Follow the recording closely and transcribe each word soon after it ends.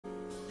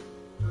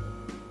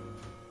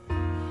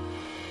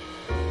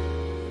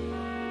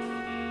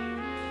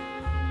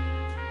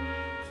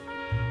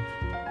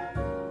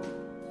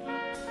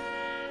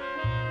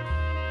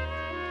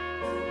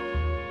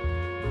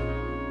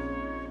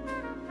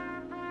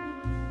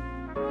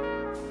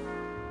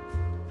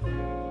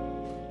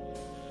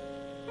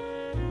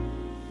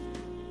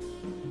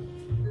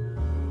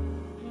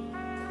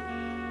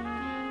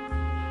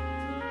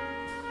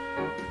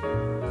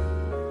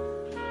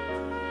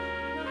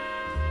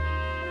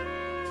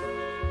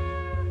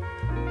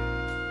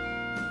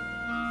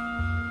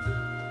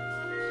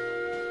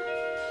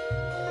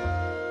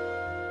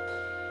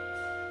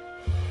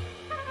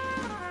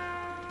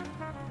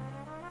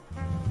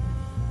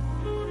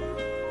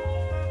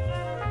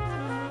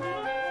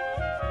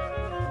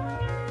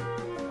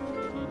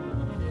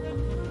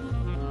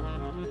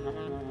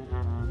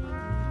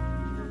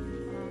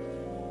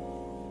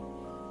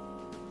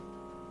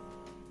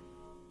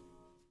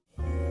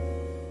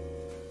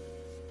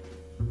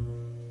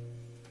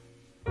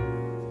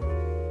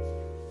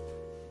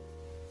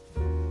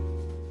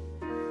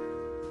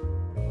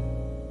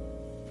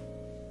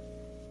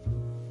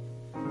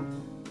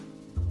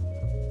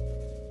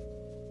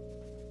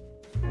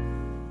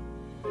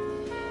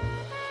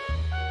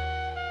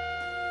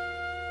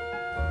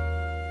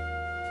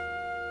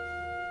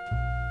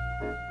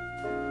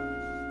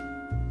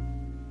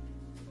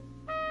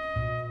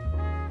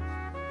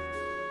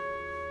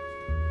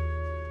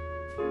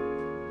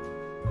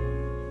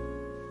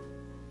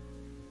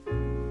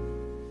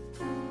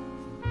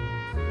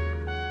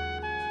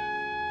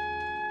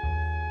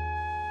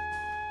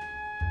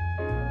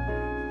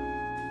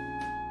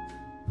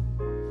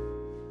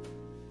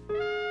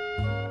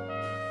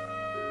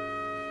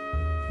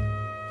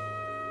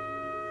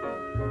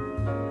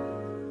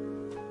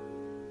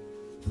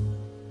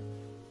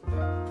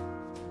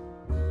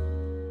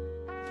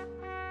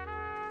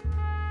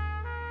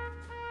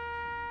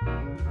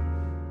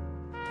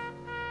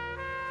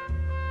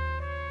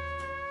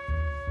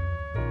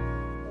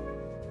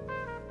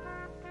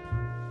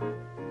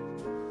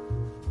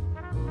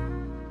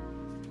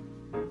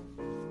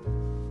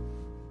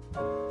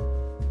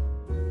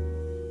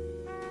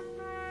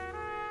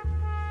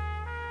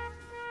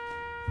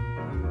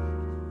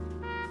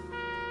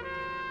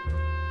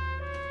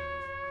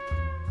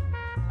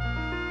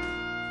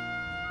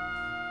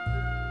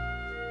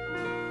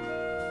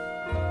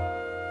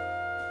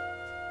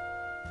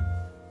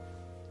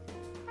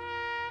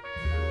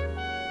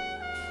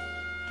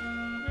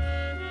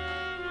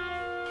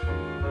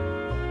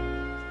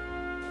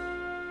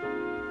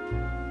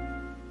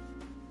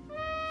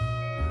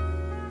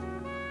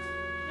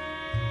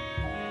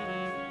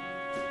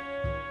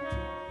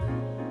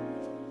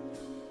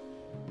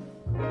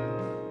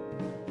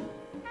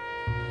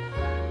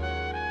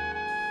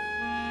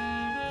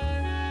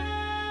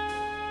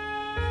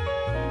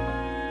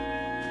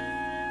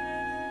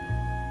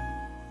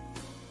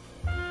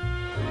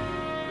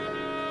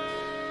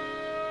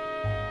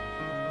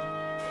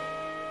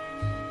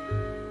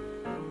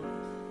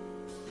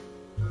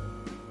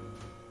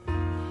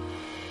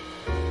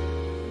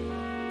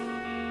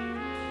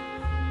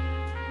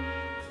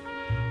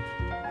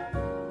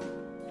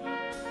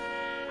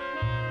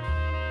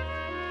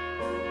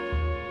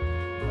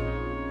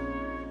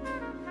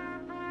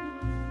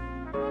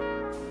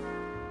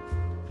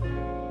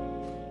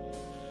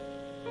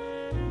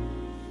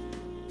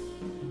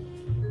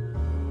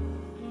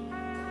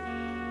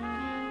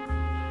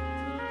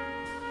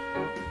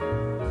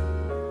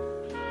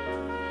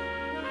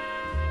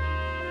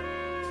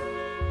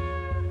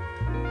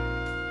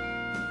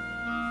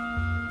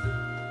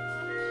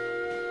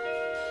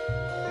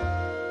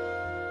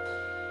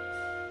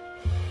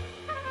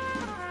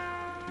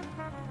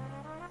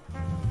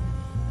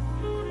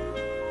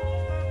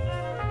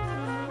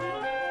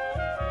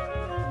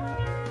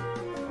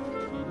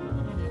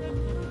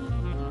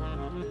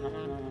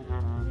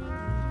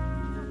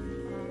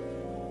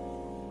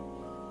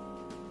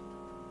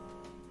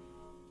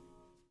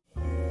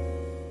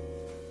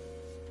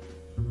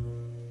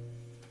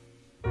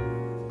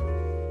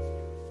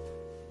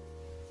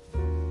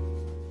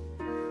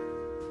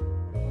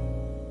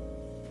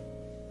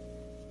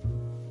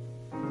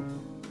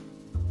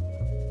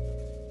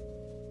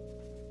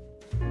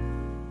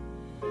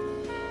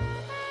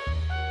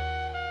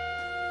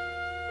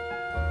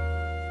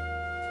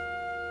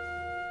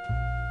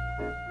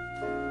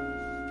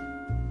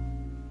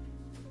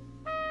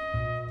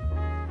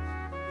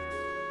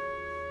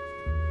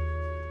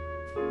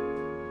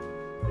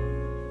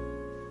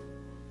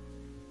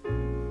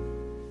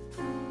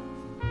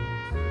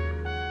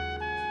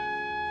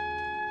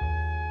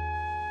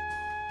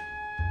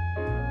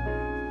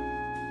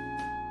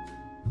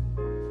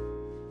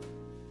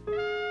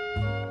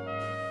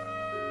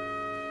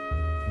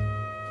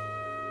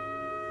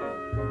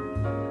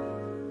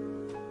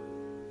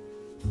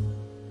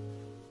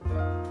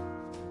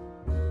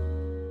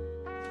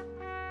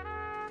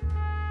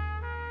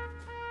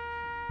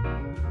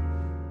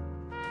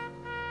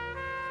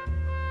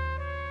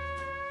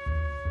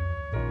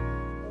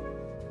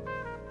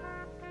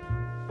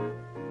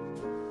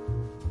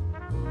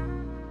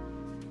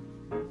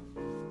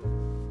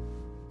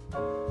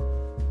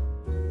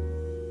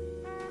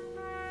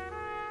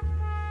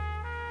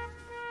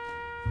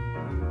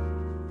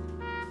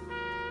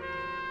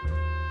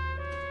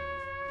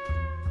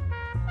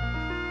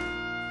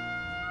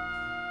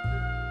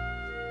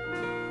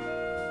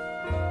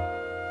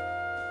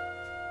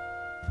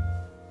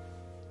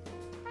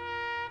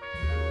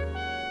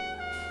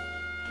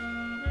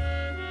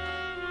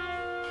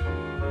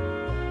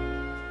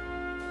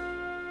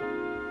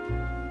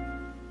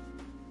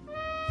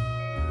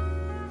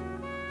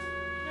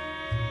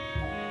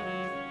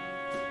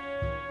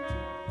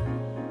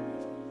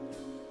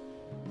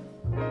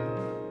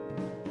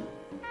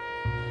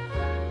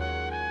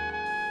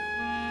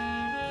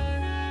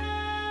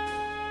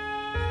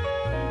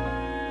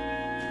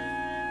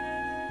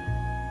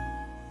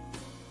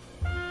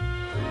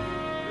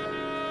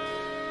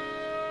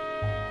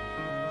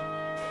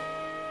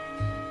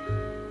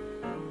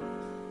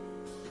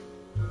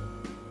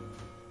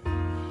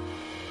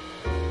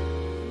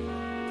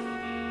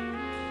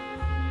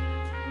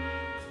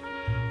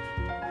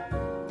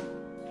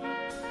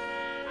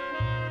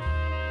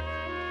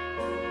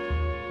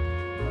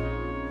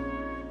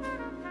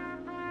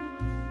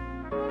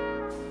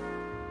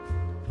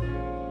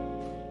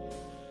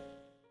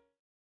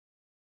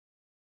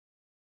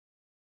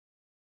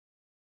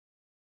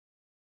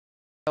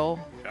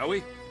shall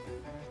we?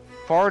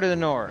 Far to the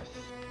north.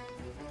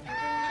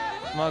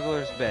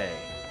 Smuggler's Bay.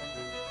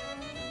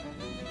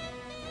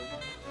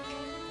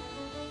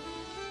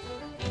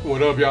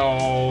 What up,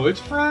 y'all?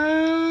 It's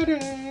Friday.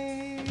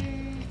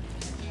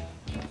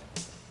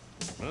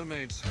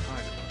 Mermaid's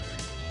Hideaway.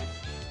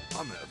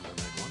 I met a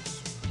mermaid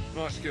once.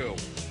 Nice girl.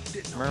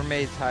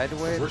 Mermaid's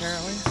Hideaway,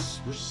 apparently.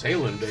 We're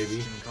sailing, baby.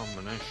 Interesting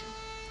combination.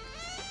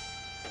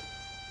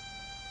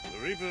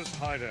 The Reaper's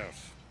hideout.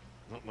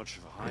 Not much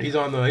of a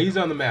hideout. He's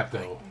on the map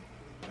though.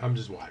 I'm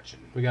just watching.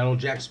 We got old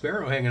Jack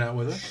Sparrow hanging out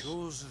with us.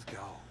 Shores of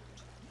gold.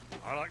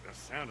 I like the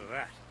sound of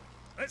that.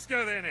 Let's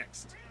go there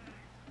next.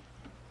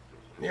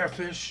 Yeah,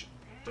 fish.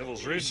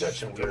 Devil's Ridge,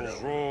 Such a Devil's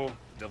weirdo. Roar,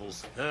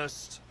 Devil's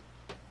Thirst.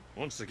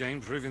 Once again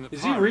proving that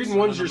Is he reading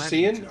ones you're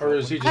seeing, or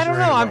is he just? I don't know.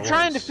 random I'm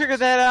trying to ones? figure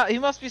that out. He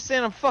must be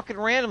saying I'm fucking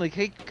randomly.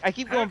 I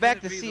keep going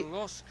back to see. The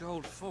lost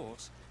gold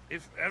fort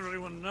if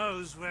everyone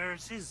knows where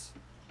it is.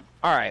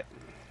 All right,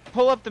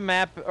 pull up the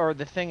map or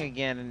the thing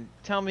again and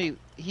tell me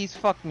he's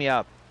fucked me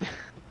up.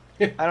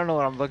 I don't know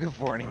what I'm looking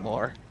for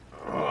anymore.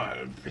 Oh,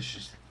 fish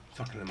is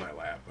fucking in my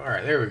lap. All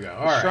right, there we go.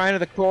 All right. Shrine of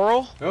the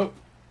Coral. Oh,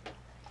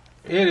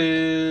 it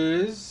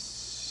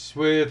is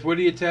with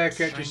witty attack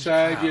at your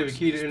side. You have a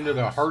key to enter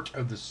the heart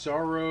of the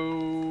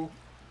sorrow.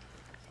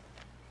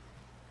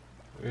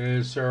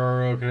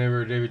 Sorrow can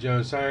ever David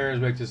Jones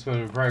Sirens make this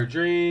one a prior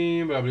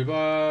dream. Blah blah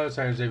blah.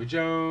 Sirens David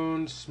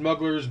Jones.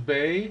 Smuggler's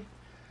Bay.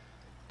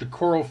 The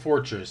Coral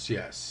Fortress.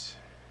 Yes.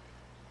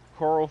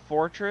 Coral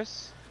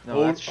Fortress.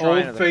 No, that's Shrine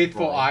Old of the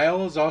Faithful Coral.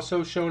 Isle is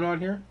also shown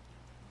on here.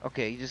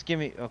 Okay, you just give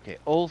me. Okay,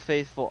 Old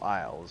Faithful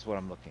Isle is what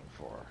I'm looking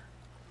for.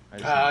 I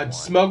just need one.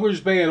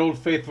 Smuggler's Bay and Old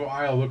Faithful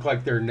Isle look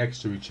like they're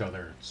next to each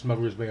other.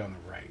 Smuggler's Bay on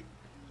the right.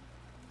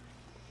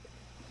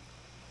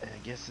 I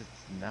guess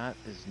it's not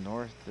as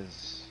north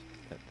as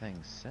that thing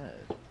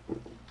said.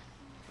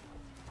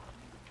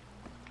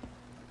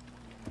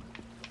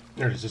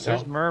 There it is. This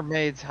There's out.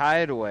 Mermaid's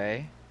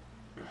Hideaway.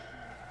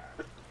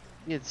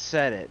 He had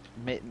said it.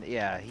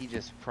 Yeah, he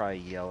just probably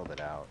yelled it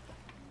out.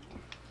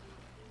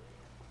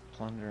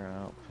 Plunder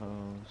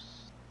Outpost.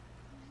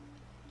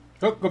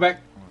 Oh, go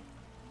back.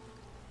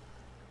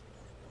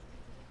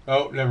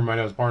 Oh, never mind.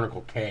 That was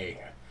Barnacle K.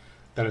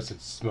 Thought it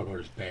said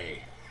Smuggler's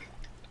Bay.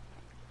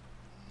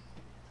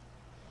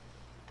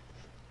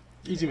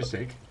 Easy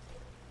mistake.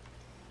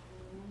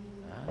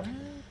 I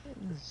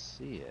didn't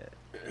see it.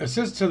 It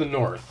says to the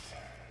north.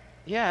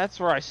 Yeah, that's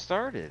where I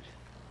started.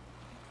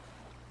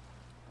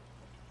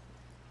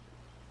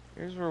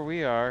 Here's where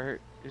we are.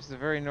 Here's the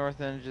very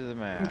north edge of the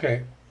map.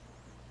 Okay.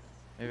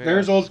 Maybe I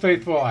There's gotta Old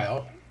Faithful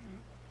Isle.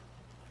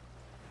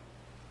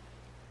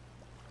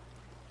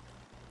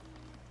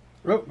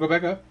 Oh, go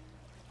back up.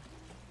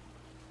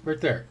 Right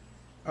there.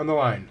 On the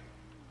line.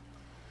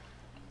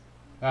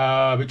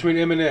 Between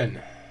M and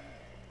N.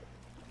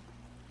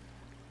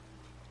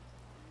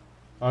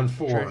 On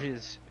 4.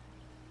 Churches.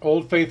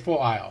 Old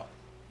Faithful Isle.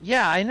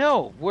 Yeah, I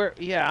know. Where?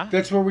 Yeah.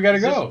 That's where we gotta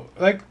Is this- go.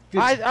 Like,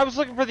 I was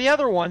looking for the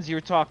other ones you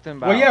were talking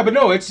about. well, yeah, but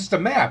no, it's just a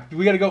map.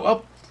 We gotta go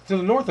up to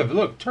the north of it.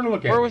 Look, turn and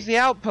look at me. Where was the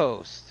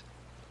outpost?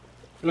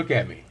 Look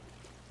at me.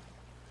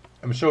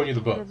 I'm showing you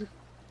the book.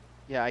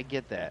 Yeah, I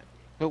get that.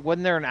 But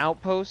wasn't there an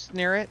outpost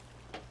near it?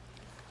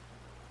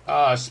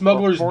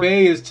 Smuggler's Or-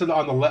 Bay is to the,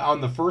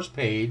 on the first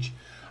page.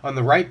 On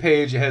the right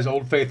page, it has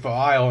Old Faithful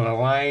Isle and a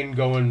line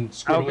going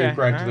squiggly Okay,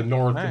 right to the alright,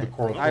 north of alright. the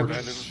Coral I- That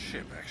Fortress. little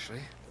ship,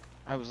 actually.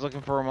 I was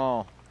looking for them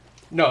all.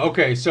 No,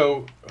 okay,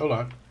 so hold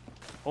on.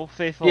 Old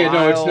Faithful Yeah,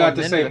 no, it's Isle not and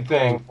the then same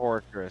Coral thing.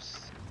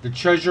 Fortress. The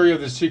Treasury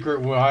of the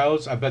Secret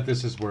Isles. I bet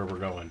this is where we're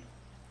going.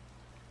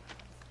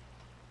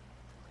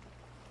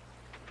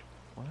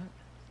 What?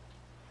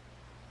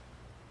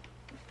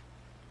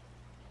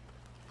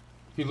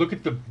 If you look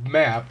at the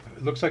map,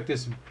 it looks like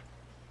this.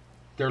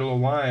 Their little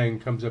line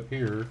comes up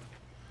here.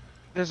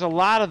 There's a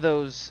lot of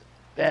those.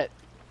 That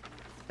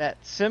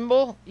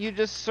symbol you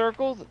just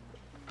circled.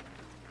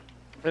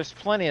 There's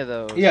plenty of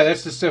those. Yeah,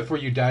 that's the stuff where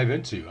you dive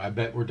into. I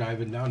bet we're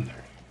diving down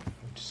there. I'm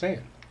just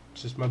saying.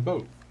 It's just my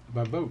boat.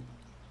 My boat.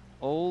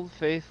 Old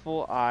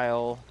Faithful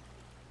Isle.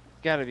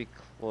 Gotta be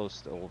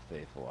close to Old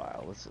Faithful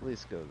Isle. Let's at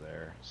least go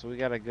there. So we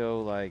gotta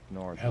go like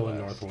northwest. Hella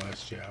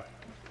northwest, yeah.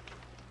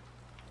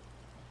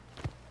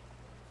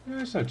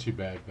 Yeah, it's not too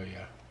bad, but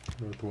yeah,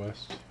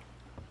 northwest.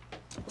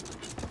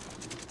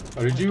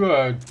 Oh, did you,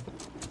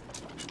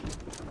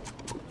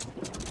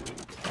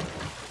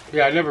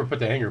 Yeah, I never put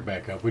the hanger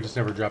back up. We just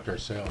never dropped our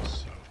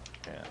sails,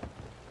 so. Yeah.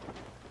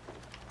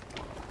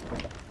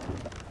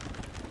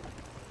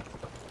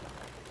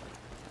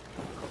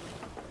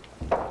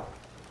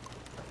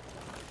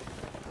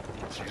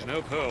 She's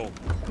no pearl,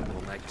 but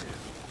we'll make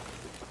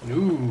do.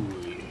 Ooh,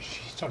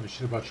 she's talking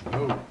shit about your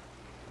boat.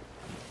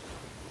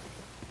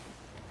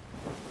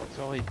 That's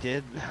all he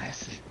did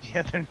the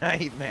other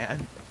night,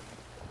 man.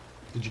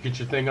 Did you get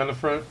your thing on the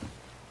front?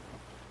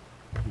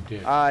 You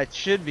did. It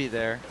should be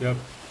there. Yep,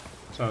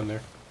 it's on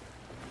there.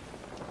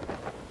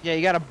 Yeah,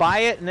 you gotta buy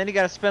it, and then you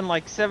gotta spend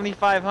like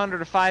 $7,500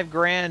 to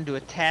 $5,000 to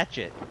attach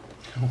it.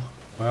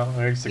 Well,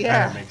 I guess it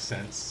Yeah. kind of makes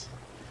sense.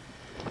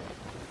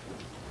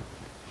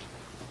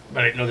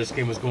 But I didn't know this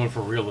game was going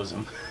for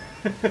realism.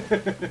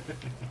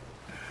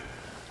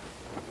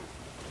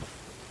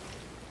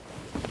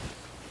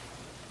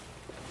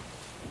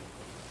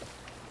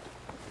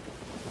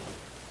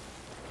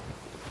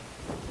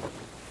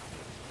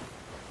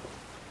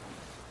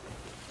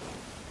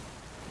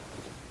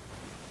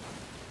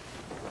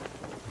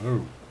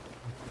 Ooh.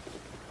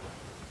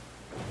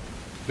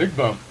 Big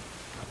bump.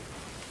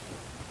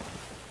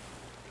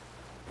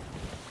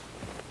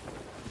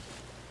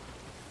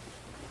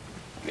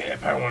 Yeah,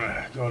 if I want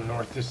to go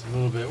north just a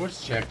little bit.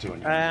 What's Jack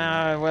doing?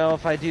 Well,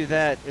 if I do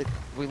that,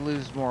 we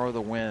lose more of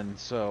the wind,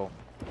 so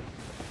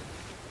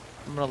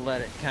I'm gonna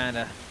let it kind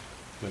of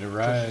Let it push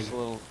ride. us a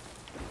little.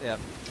 Yep.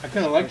 I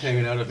kind of liked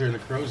hanging out up here in the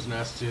crow's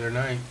nest the other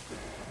night.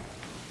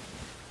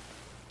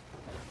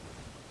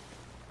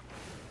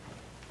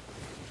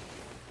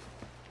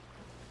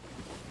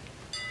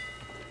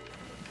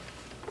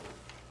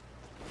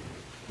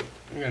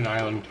 We got an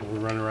island we're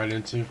running right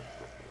into.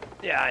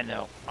 Yeah, I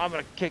know. I'm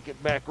gonna kick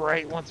it back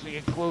right once we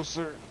get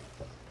closer.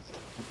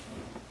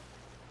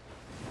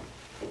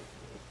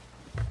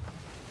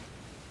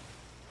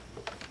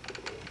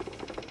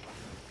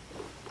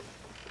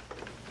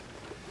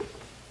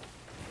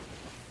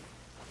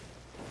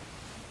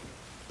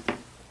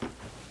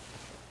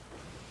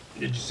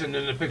 Did you send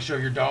in a picture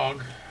of your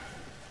dog?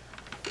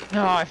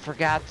 No, I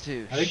forgot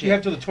to. I think Shit. you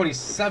have till the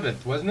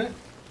 27th, wasn't it?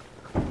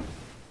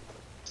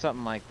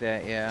 Something like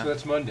that, yeah. So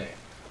that's Monday.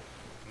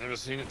 Never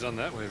seen it done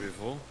that way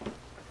before.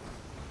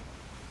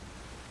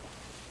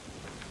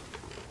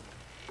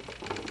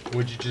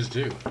 What'd you just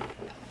do? I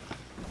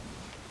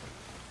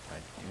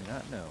do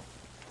not know.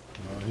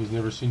 Well, he's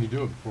never seen you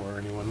do it before or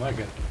anyone like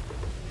it.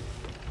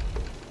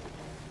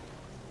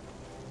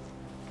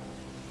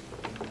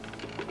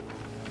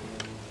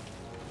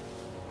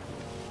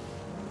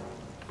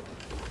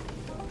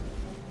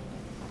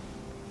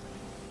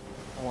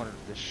 I wanted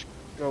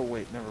to oh,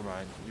 wait, never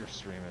mind. You're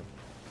streaming.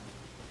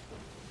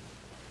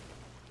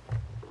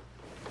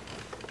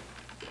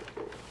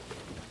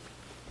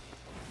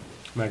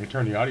 I mean, I can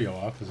turn the audio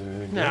off. Is it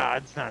anything good? No,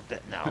 it's not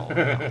that. No.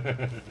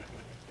 No.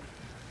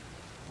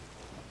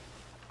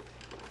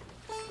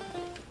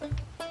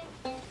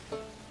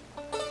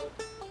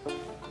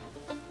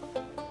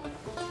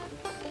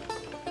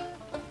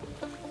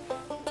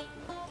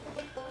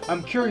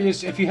 I'm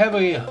curious, if you have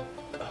a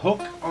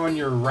hook on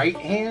your right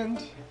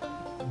hand,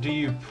 do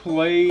you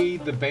play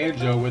the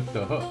banjo with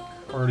the hook?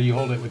 Or do you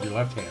hold it with your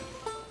left hand?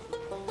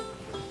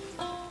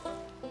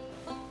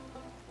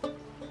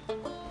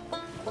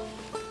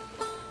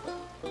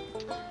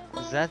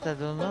 That I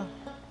don't know.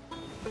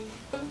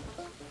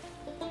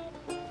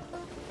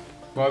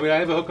 Well, I mean, I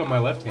have a hook on my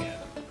left hand.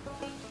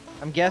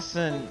 I'm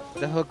guessing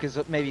the hook is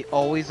maybe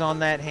always on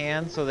that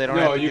hand, so they don't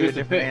No, have to you do a get to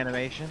different pick.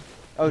 animation.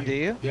 Oh, do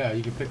you? Yeah,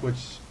 you can pick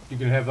which. You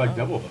can have like Oh.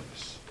 double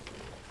hooks.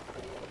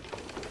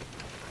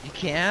 You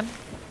can?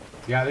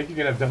 Yeah, I think you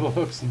can have double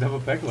hooks and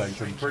double peg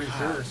legs. I'm pretty sure.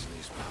 Clouds in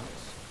these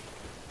parts.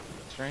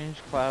 Strange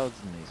clouds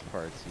in these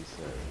parts, he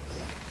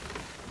says.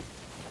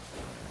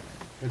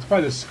 It's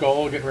probably the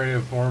skull getting ready to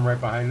form right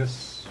behind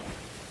us.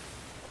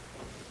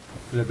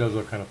 That does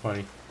look kind of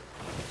funny.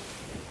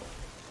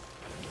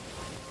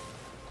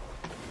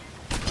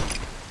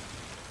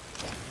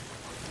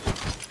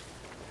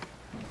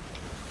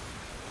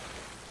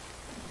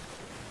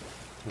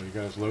 Well, you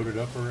guys loaded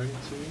up already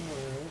too?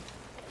 Alright.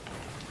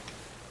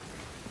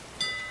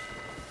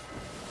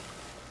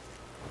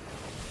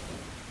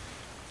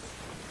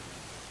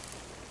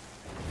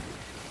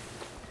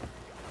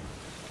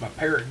 My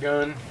parrot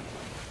gun.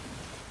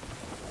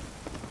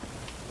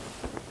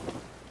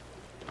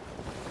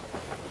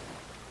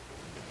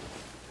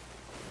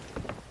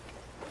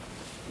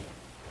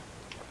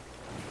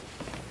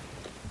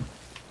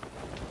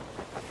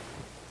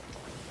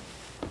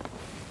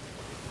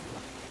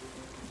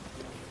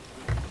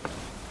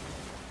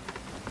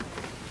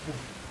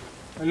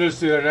 I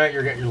noticed the other night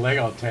you're getting your leg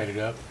all tatted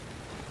up.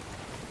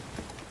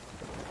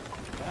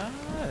 Ah,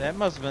 that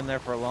must have been there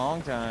for a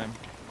long time.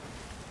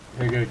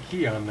 They got a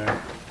key on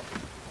there.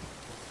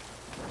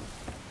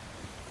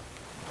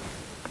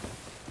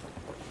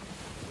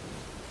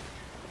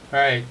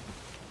 Alright.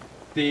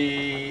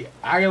 The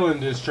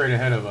island is straight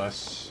ahead of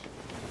us.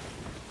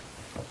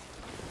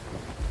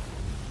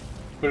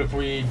 But if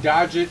we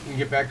dodge it and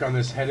get back on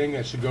this heading,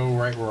 that should go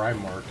right where I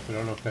marked. But I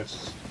don't know if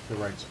that's the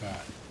right spot.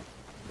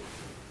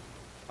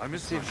 I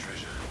missed my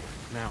treasure.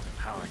 Now,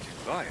 how I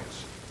can buy it,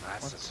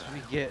 that's Once the we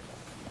time. get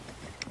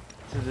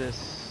to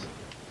this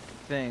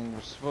thing,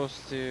 we're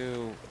supposed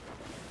to...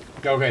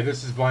 Okay,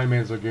 this is Blind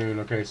Man's Lagoon.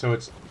 Okay, so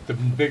it's the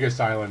biggest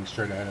island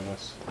straight ahead of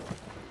us.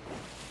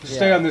 Just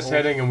stay Yeah, on this well-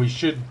 heading and we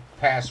should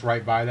pass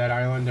right by that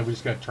island, and we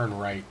just gotta turn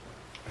right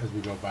as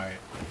we go by it.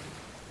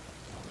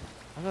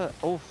 How about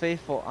Old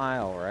Faithful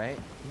Isle, right?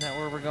 Isn't that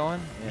where we're going?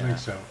 I think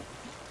so.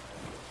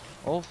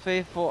 Old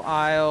Faithful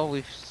Isle,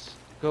 we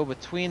go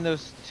between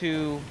those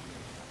two.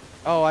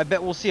 Oh, I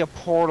bet we'll see a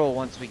portal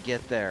once we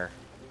get there.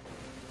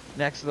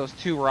 Next to those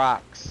two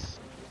rocks.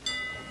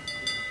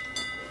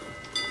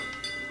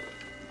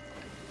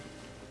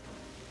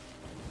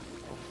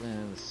 Old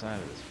in the side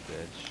of this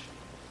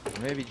bitch.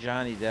 Or maybe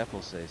Johnny Depp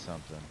will say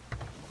something.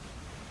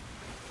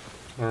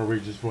 Or we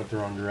just went the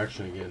wrong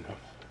direction again.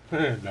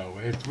 No,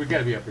 we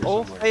gotta be up here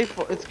Old somewhere.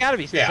 Faithful, it's gotta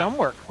be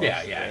somewhere close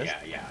to this.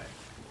 Yeah.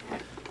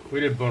 We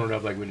didn't bone it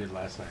up like we did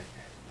last night.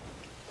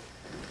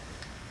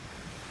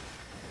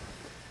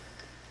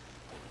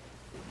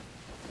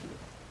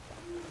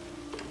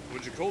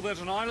 Would you call that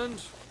an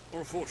island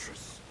or a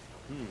fortress?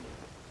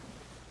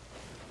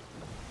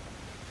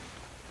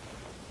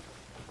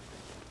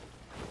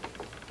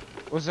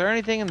 Was there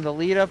anything in the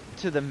lead up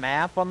to the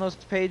map on those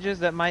pages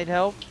that might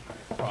help?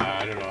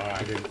 I don't know.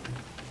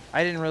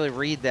 I didn't really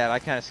read that. I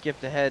kind of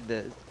skipped ahead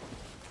to...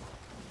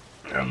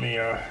 Let me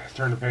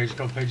turn the page a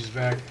couple pages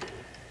back.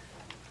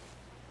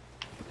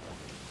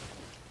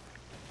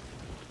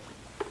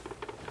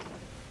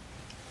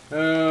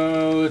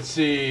 Let's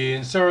see.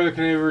 In sorrow that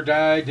can never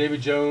die,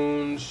 David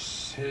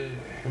Jones,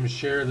 him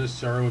share this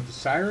sorrow with the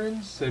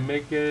sirens. They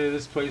make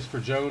this place for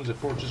Jones a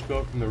fortress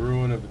built from the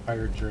ruin of the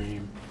pirate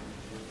dream.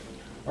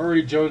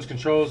 Already Jones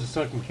controls the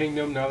sunken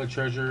kingdom. Now the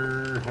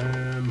treasure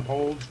him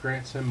holds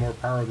grants him more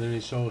power than any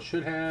soul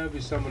should have.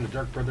 He summoned a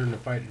dark brother to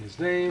fight in his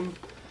name.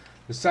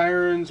 The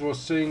sirens will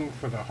sing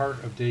for the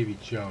heart of Davy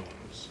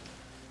Jones.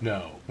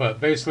 No, but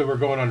basically we're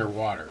going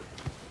underwater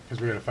because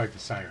we're going to fight the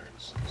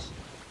sirens.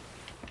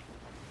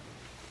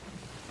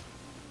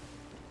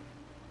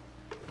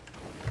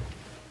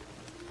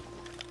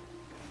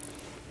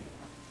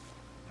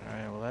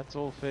 Alright, well that's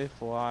Old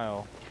Faithful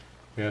Isle.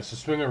 Yeah, so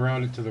swing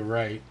around it to the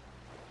right.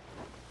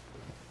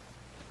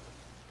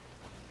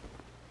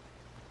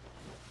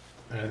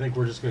 And I think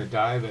we're just going to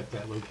dive at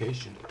that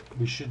location.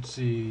 We should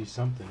see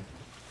something.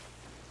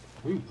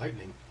 Ooh,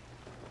 lightning.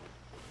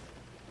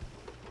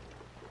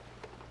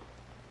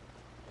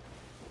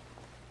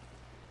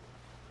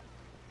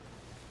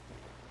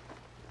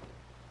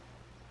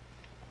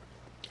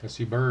 I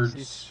see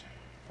birds.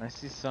 I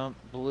see some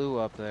blue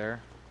up there.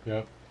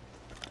 Yep.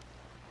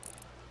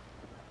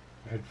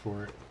 Head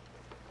for it.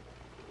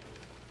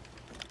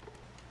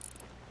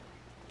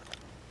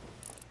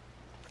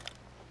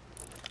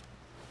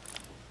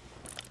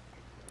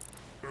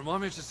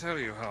 Remind me to tell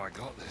you how I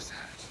got this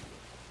hat.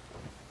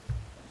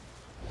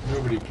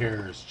 Nobody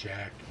cares,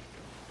 Jack.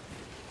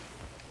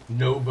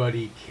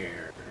 Nobody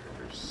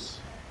cares.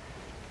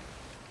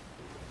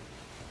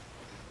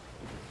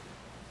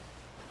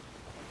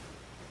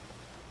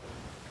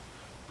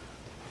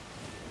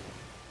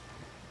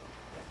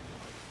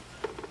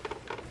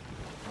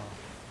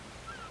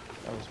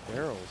 That was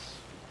barrels.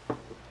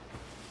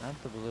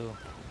 Not the blue.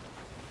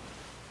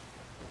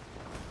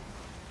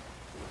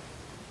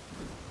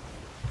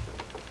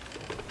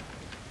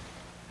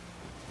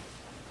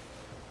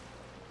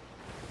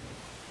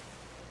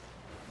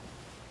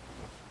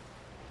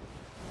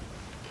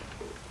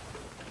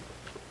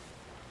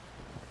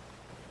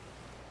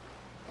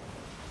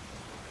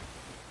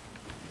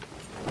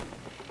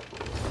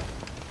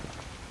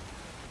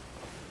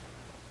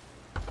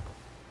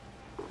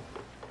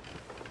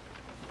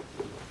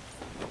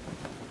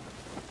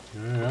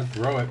 Yeah,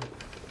 throw it.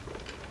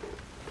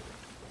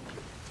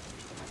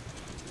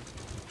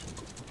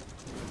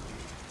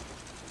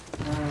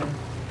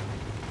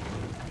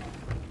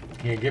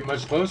 Can't get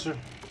much closer.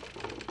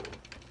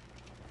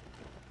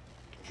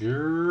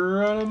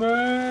 Geronimo!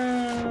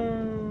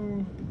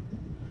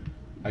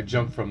 I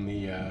jumped from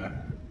the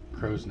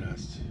crow's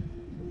nest.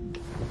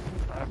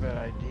 Not a bad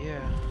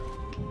idea.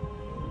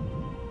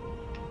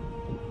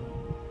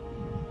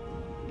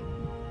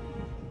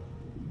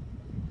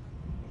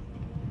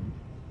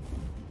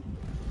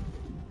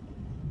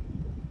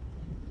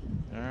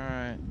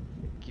 Alright.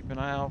 Keep an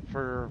eye out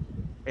for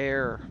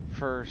air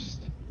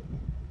first.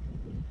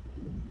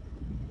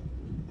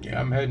 Yeah,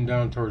 I'm heading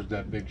down towards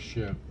that big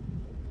ship.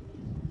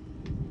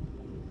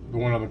 The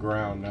one on the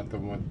ground, not the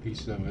one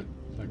piece of it,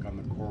 like on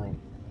the coral.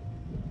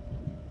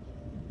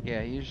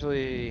 Yeah,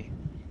 usually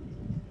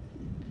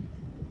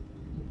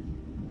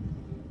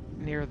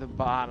near the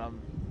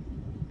bottom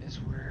is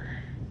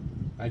where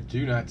I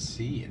do not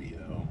see any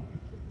though.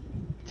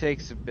 it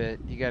takes a bit.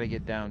 You gotta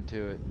get down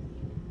to it.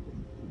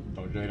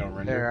 Oh, they don't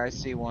render? There, I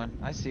see one.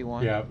 I see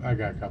one. Yeah, I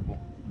got a couple.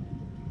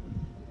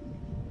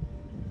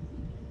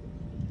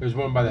 There's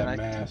one by that And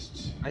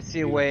mast. I see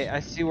a way. I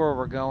see where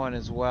we're going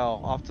as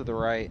well, off to the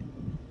right.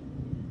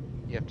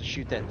 You have to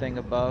shoot that thing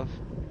above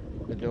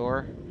the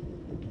door.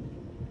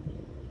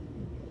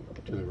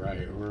 To the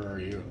right. Where are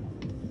you?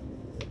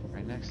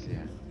 Right next to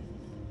you.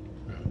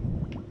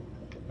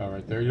 Oh,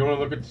 right there. You want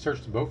to look at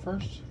search the boat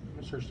first? I'm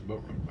gonna search the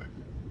boat real quick.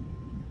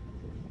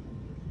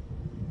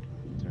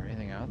 Is there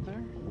anything out there?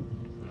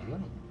 I don't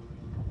know.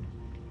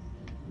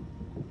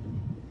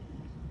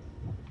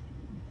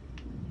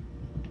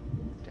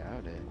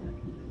 Doubt it.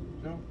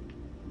 No.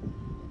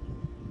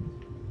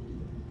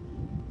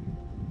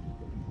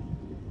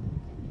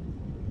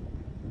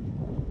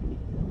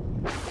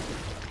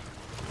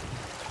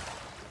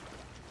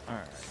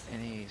 Alright.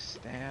 Any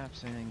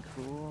staffs? Anything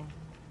cool?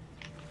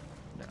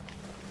 No.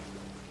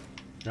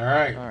 All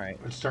right. Alright.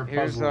 Let's start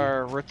Here's puzzling.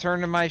 our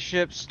return to my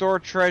ship. Store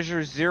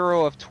treasure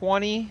 0 of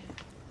 20.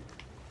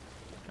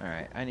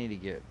 Alright, I need to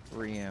get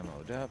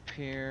re-ammoed up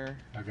here.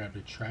 I got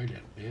to try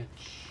that, bitch.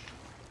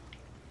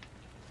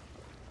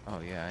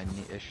 Oh yeah,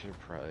 I should have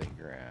probably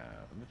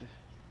grabbed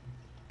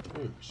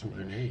Ooh, some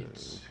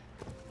grenades.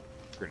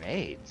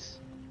 grenades.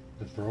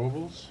 The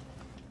throwables?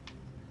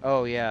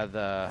 Oh yeah,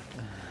 the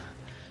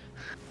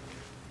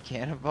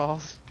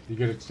cannonballs. You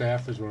get it,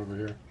 staff? There's one over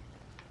here.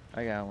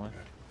 I got one.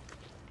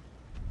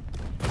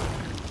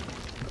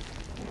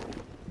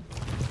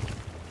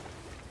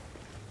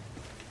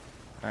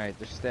 Alright,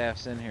 there's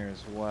staffs in here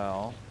as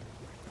well.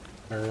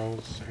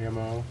 Barrels,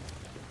 ammo,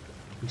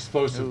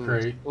 explosive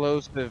crate.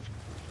 Explosive.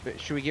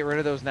 Should we get rid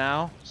of those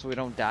now so we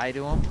don't die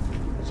to them?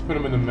 Let's put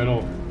them in the middle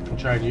and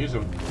try and use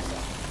them.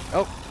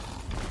 Oh.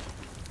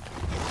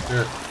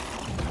 Here.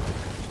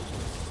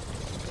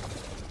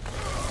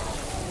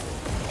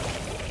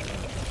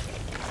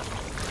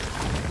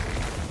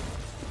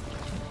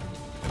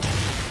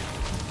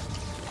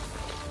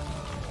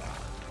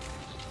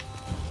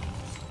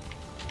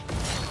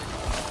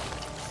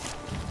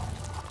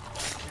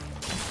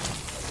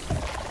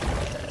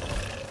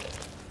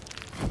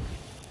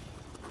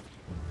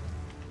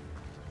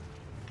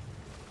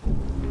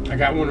 I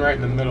got one right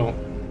in the middle.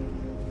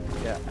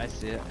 Yeah, I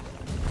see it.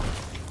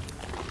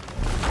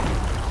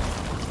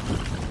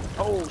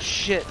 Oh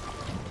shit!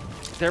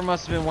 There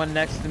must have been one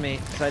next to me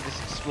because I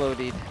just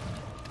exploded.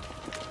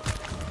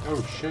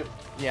 Oh shit.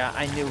 Yeah,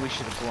 I knew we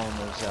should have blown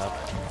those up.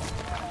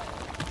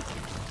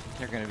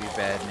 They're gonna be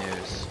bad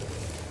news.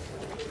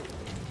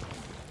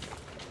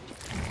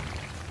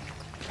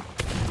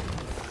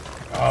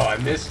 Oh, I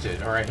missed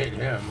it, or I hit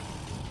him.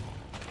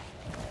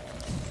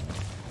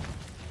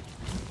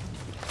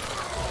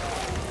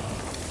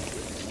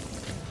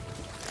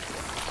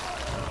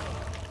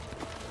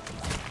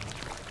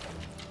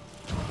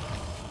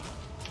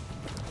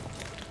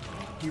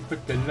 You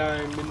put the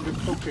lime in the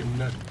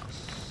coconuts.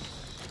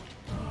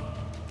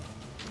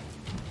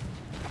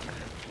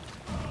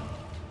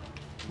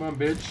 Come on,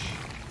 bitch.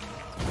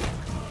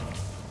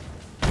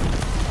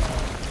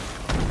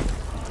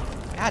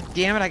 God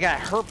damn it, I got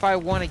hurt by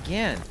one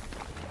again.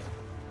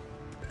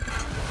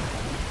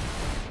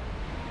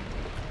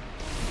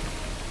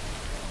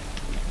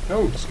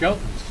 No,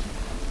 skeletons.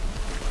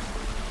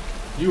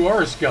 You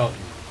are a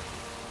skeleton.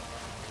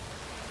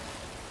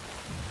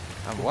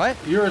 I'm what?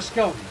 You're a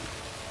skeleton.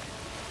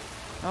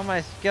 How am I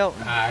a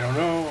skeleton? I don't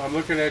know. I'm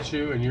looking at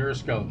you and you're a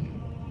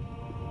skeleton.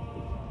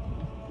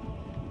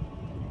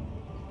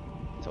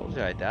 Told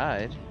you I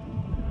died.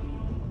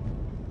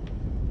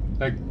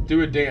 Like,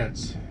 do a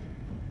dance.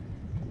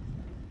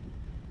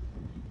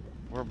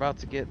 We're about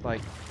to get like...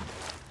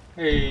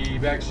 Hey,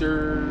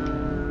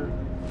 Baxter.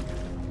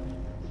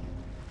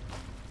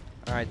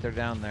 Alright, they're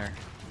down there.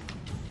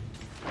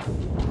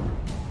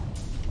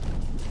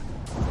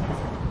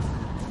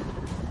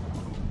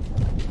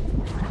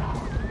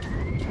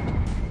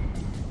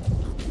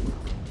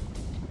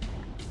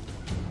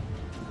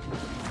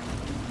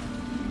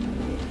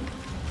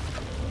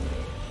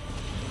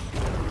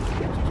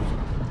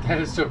 That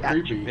is so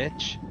Gotcha, creepy.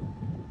 bitch.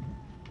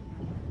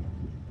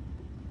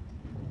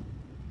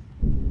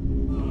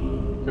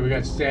 Okay, we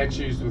got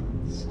statues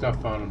with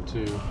stuff on them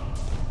too.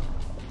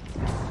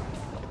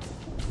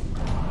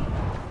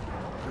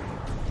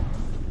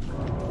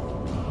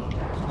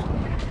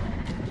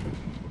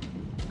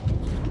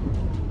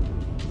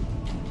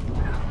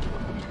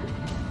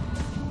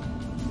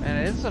 Man,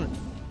 it isn't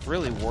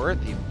really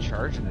worth even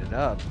charging it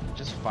up.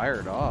 Just fire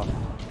it off.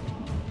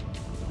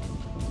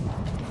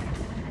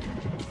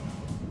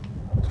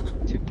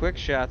 Two quick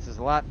shots is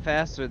a lot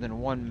faster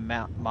than one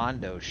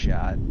Mondo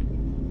shot.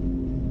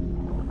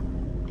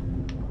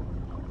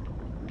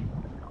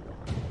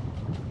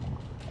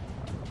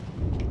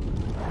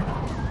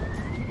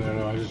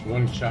 No, I just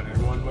one shot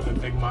and one with a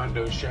big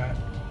Mondo shot.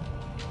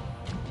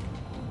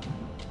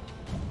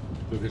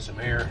 Go get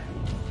some air.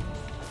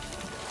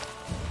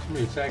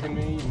 Somebody attacking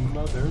me,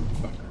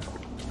 motherfucker.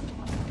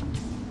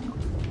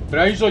 But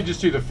I usually just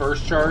do the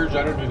first charge.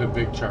 I don't do the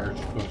big charge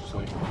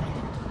mostly.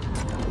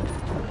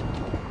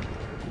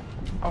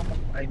 Oh,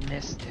 I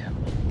missed him.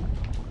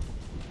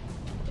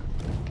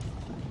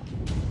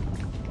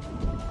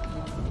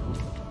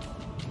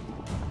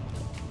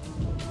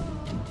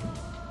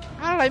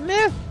 How did I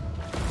miss?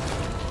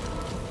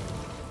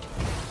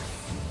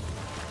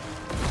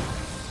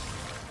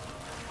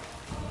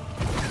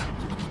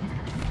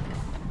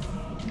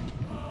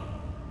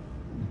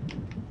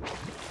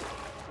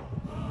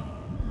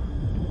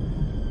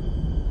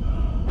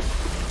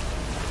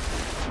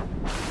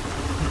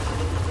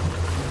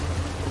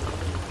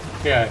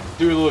 Yeah,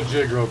 do a little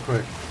jig real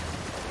quick.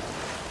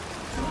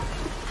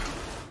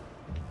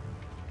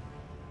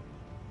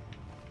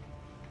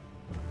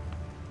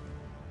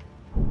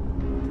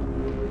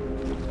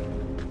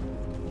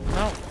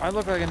 No, I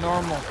look like a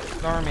normal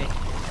normie.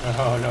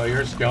 Oh no,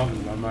 you're a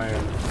skeleton on my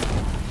end.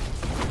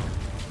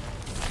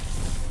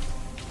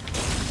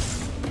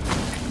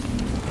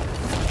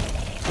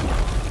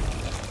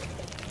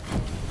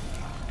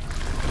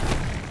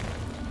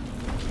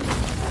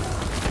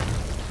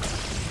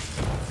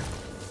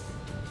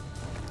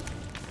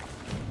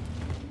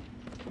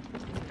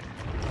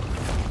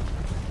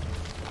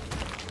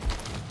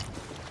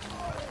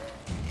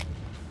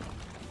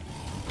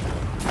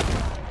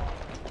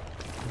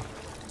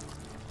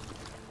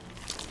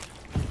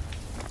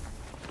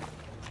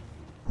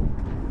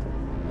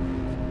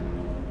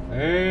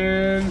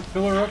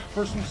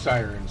 for some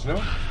sirens, no?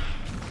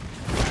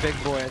 Big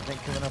boy, I think,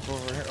 coming up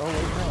over here. Oh,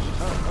 wait, no.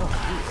 Oh,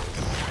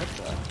 Jesus. That's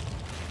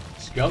a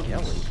Skeletons.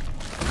 Yelly.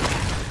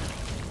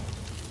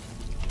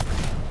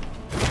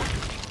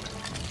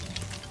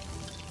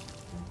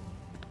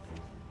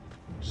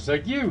 Just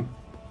like you.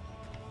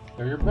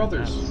 They're your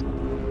brothers.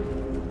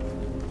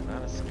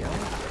 Not a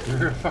skeleton.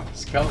 You're a fucking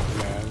skeleton,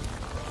 man.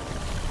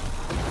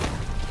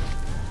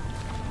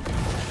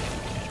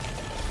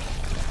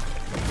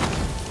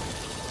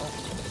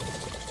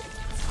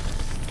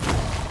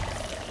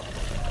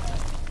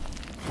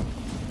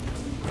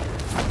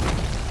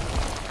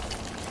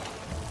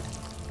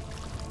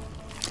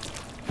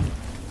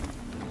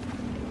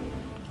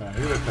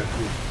 He looked like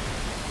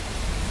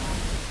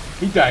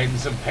he died in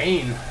some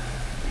pain. I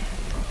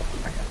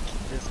gotta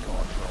keep this going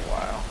for a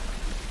while.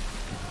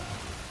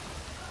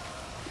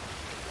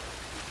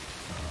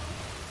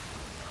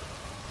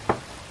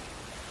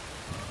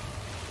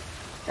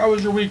 How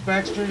was your week,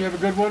 Baxter? You have a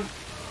good one?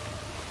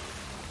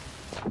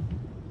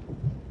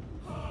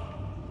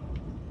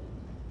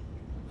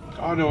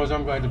 All I know is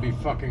I'm glad to be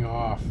fucking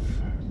off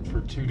for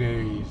 2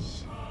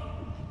 days.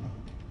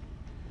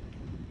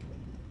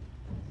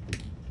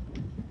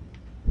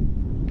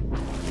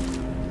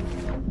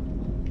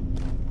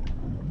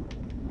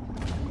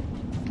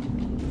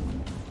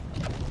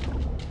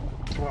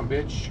 Come on,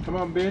 bitch. Come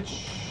on,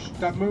 bitch.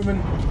 Stop moving.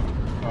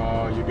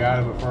 Oh, you got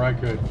him before I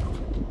could.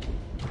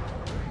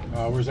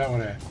 Where's that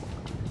one at?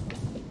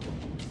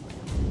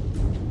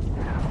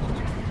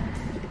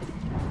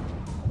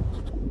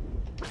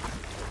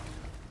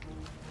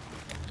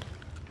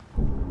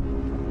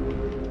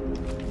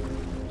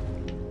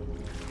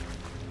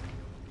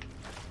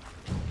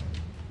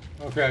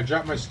 Okay, I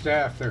dropped my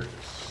staff. There it is.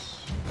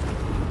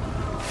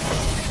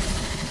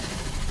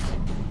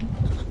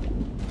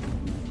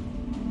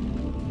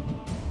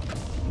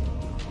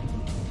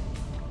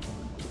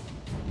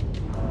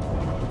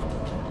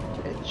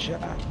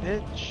 Headshot,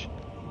 bitch.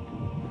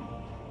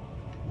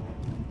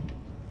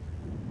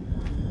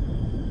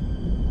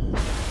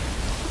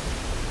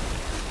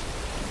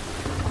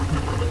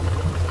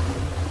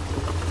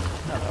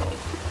 Uh-oh.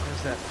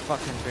 There's that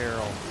fucking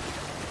barrel.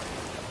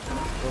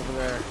 Over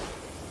there.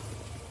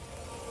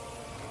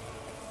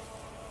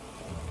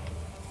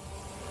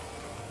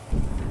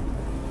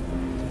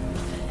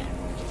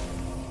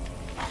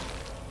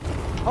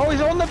 Oh,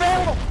 he's on the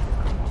barrel!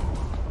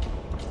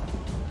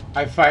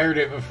 I fired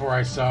it before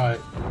I saw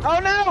it. Oh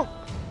no!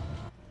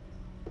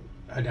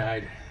 I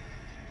died.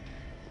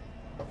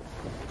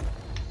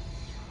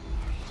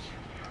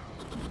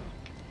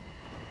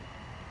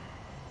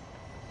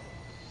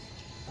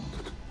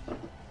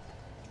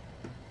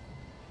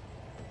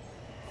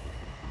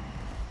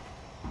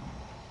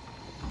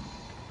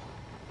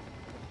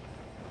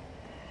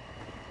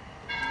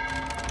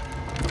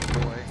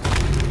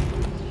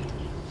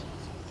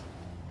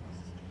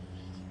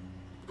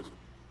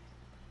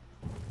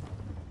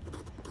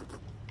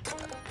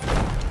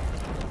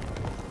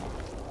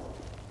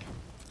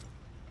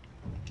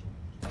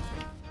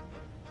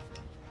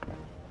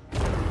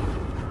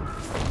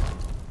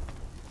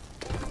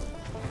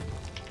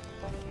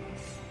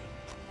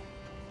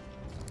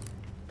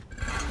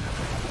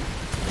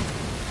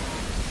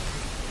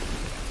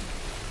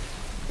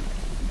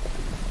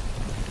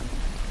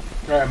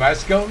 Alright, am I a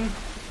skeleton?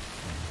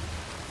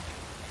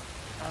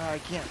 I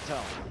can't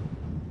tell.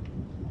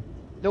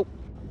 Nope.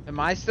 Am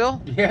I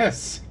still?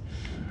 Yes.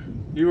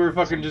 You were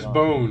fucking just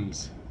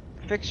bones.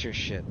 Fix your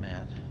shit,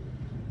 man.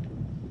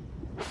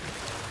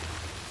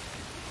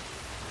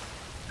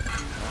 Alright,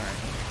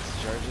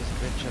 let's charge this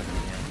bitch up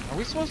again. Are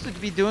we supposed to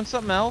be doing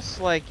something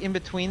else, like, in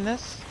between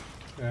this?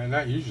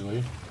 Not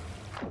usually.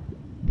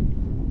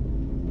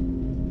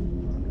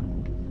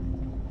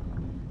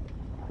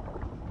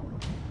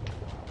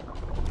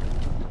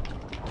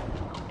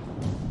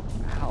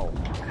 Ow.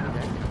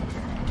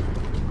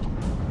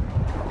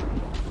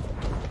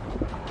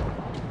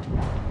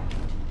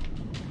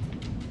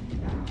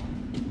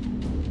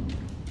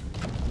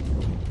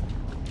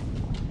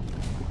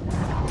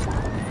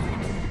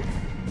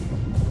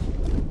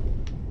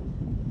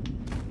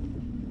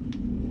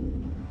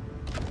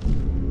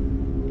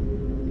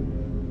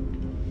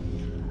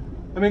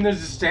 I mean,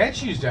 there's the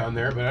statues down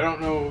there, but I don't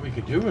know what we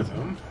could do with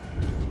them.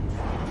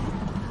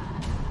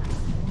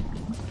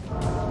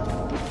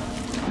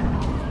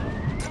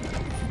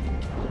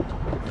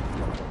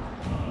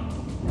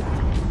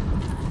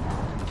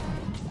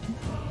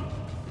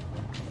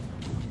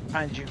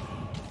 Behind you.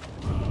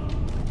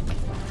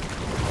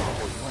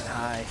 Oh, he went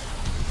high.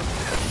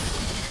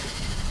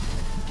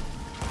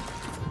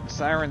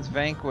 Sirens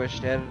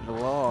vanquished, added a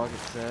log, it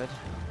said.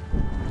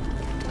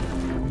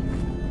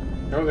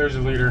 Oh, there's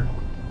a leader.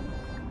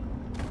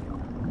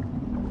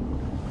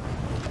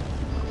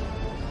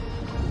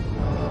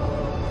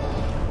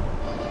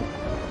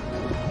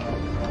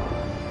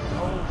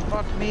 Oh,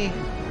 fuck me.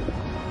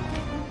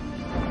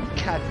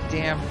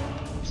 Goddamn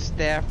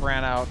staff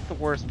ran out at the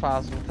worst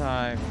possible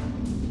time.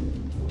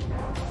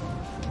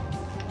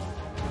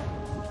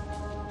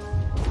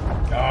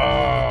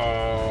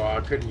 Oh,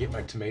 I couldn't get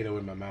my tomato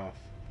in my mouth.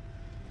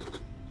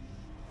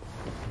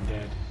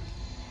 dead.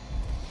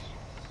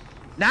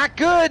 Not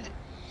good!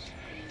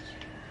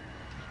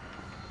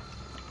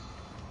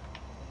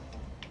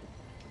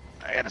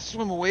 I gotta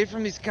swim away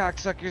from these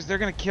cocksuckers. They're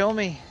gonna kill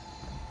me.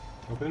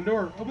 Open the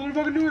door. Open the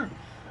fucking door.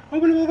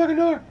 Open the motherfucking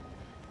door.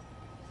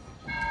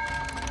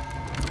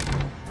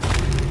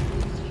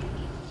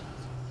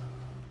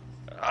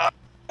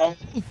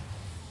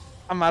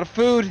 I'm out of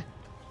food.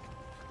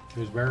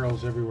 There's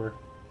barrels everywhere.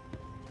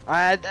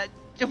 What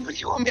do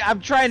you want me? I'm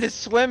trying to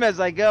swim as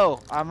I go.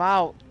 I'm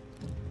out.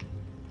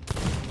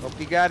 Hope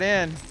you got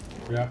in.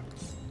 Yeah.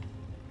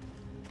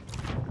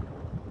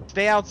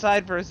 Stay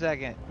outside for a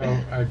second.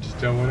 Oh, I just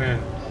don't went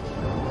in.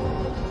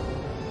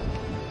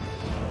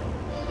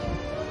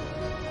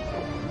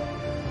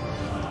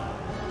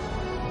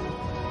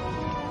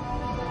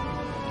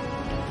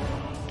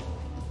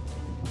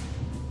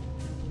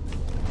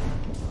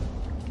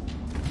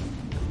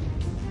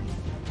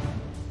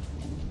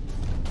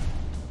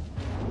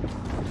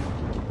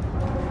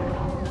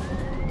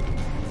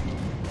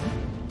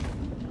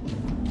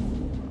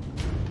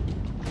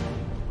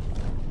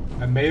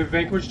 I may have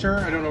vanquished her.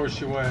 I don't know where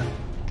she went.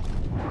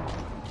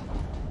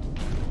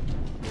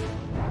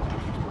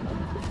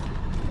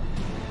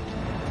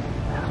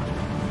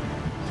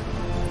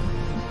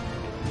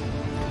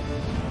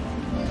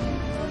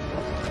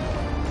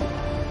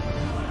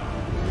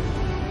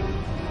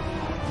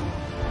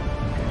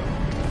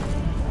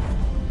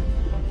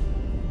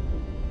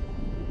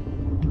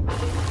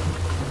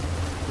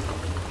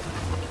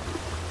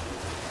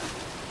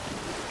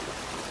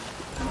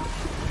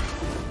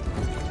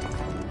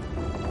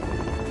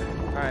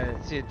 Alright,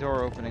 I see a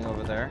door opening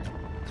over there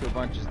to a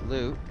bunch of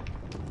loot.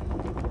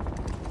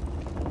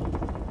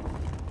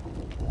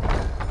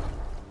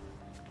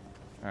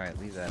 Alright,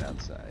 leave that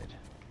outside.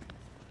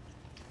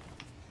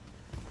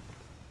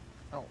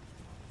 Oh,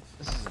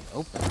 this isn't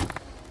open.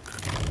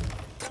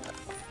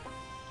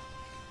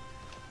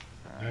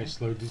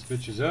 Nice, load these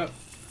bitches up.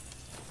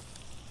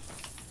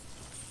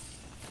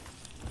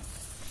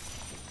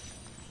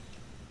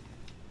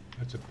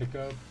 That's a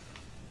pickup.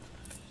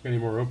 Any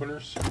more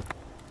openers?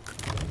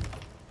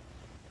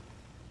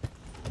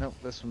 Nope,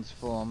 this one's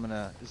full. I'm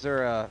gonna... Is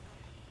there a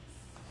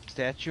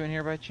statue in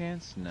here by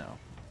chance? No.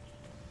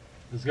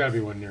 There's gotta be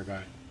one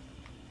nearby.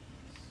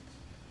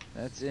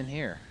 That's in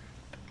here.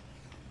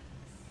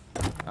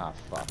 Ah,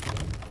 fuck.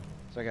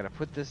 So I gotta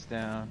put this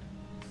down.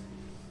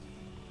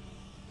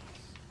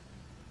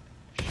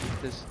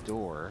 Shoot this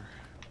door.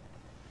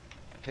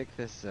 Pick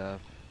this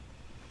up.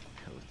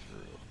 Go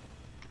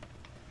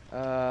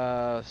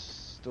through.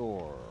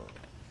 Store.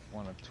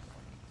 1 of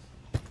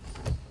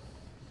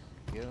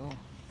 20. Go.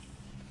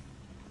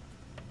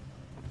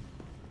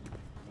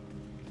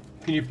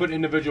 Can you put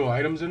individual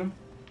items in them?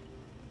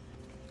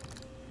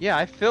 Yeah,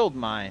 I filled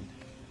mine.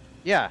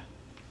 Yeah.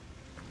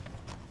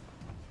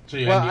 So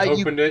yeah, Well,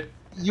 you opened it.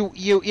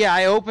 Yeah,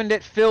 I opened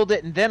it, filled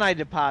it, and then I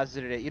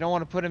deposited it. You don't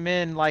want to put them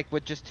in like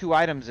with just 2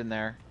 items in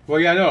there. Well,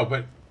 yeah, I know,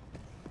 but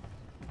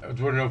I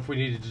was wondering if we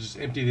needed to just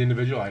empty the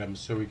individual items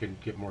so we can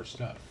get more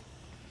stuff.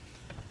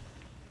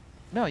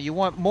 No, you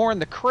want more in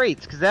the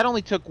crates because that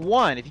only took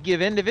 1. If you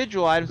give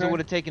individual items, Okay. it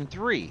would have taken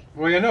 3.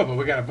 Well, yeah, no, but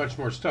we got a bunch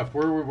more stuff.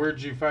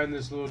 Where'd you find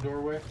this little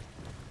doorway?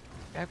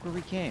 Back where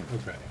we came.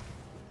 Okay.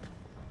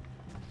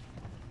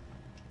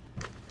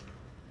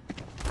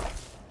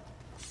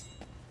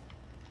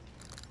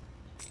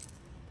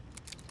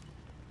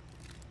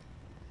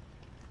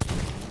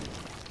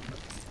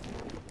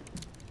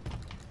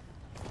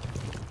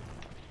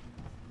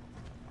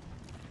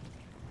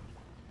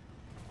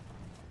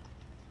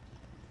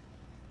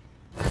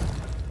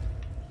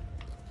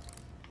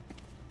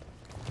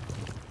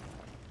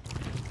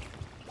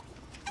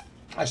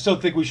 I still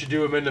think we should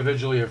do them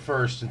individually at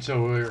first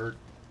until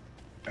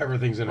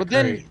everything's in a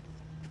crate.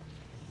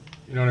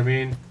 You know what I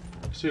mean?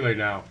 See you later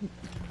now.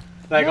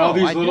 Like No, all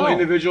these I little don't.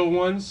 individual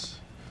ones.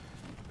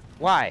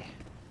 Why?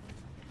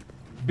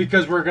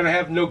 Because we're gonna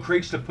have no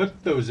crates to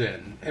put those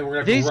in, and we're gonna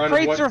have These to run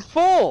crates are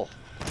full.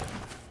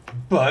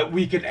 But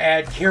we could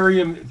carry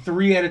them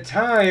 3 at a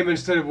time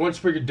instead of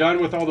once we're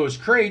done with all those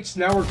crates.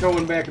 Now we're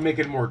going back and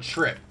making more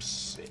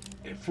trips.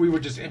 If we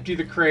would just empty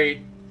the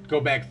crate, go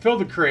back, fill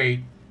the crate.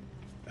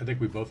 I think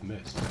we both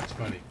missed. That's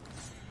funny.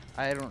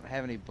 I don't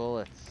have any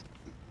bullets.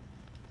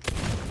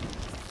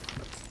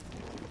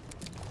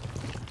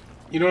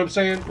 You know what I'm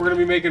saying? We're going to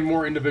be making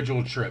more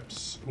individual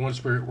trips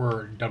once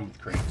we're done with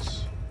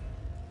crates.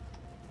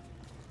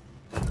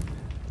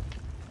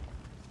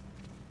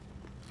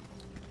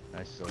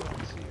 I still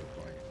don't see your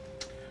point.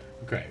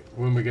 Okay,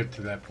 when we get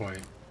to that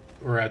point,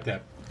 we're at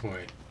that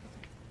point.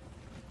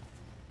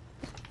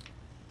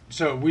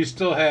 So we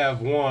still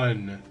have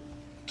 1,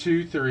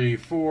 2, 3,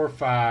 4,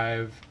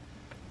 5,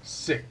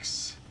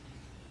 6.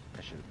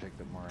 I should have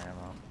picked up more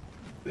ammo.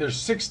 There's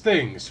 6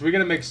 things. We're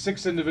going to make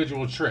 6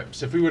 individual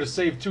trips. If we would have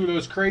saved 2 of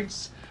those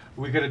crates,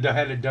 we could have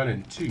had it done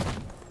in 2.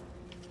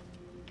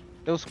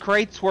 Those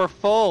crates were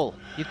full.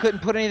 You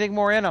couldn't put anything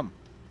more in them.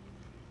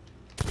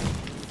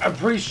 I'm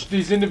pretty sure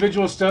these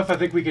individual stuff, I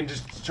think we can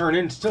just turn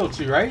in still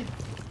too, right?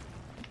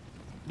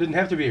 Didn't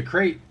have to be a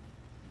crate.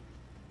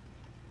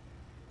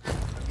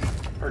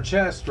 our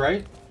chest,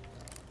 right?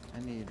 I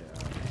need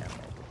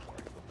ammo before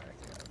I go back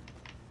out.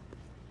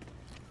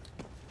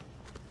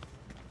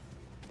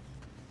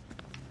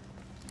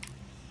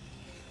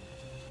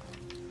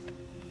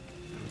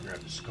 Let me grab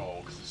the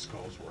skull, because the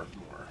skull's worth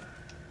more.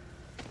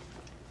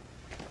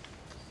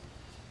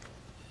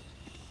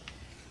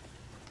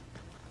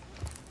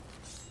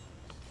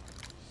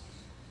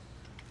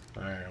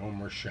 Alright, one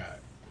more shot.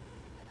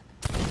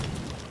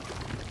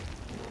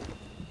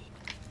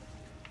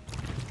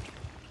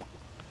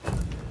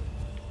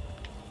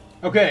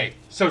 Okay,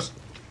 so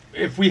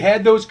if we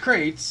had those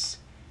crates,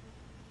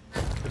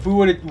 if we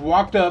would have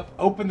walked up,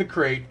 opened the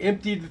crate,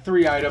 emptied the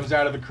 3 items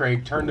out of the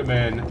crate, turned them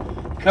in,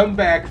 come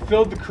back,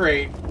 filled the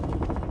crate,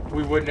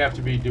 we wouldn't have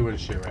to be doing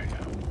shit right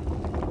now.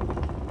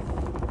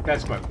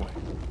 That's my point.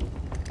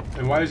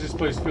 And why does this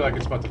place feel like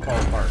it's about to fall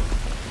apart?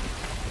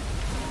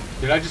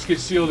 Did I just get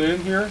sealed in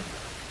here?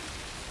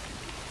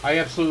 I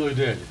absolutely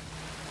did.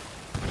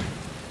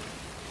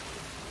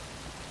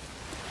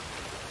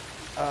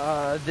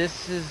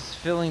 This is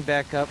filling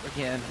back up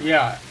again.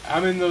 Yeah,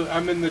 I'm in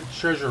the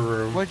treasure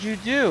room. What'd you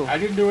do? I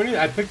didn't do anything.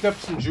 I picked up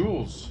some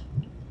jewels.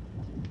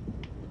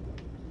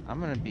 I'm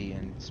gonna be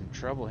in some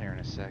trouble here in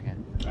a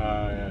second.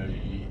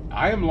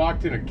 I am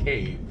locked in a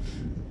cave.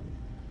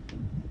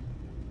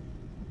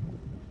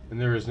 And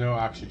there is no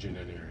oxygen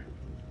in here.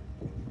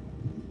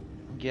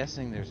 I'm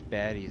guessing there's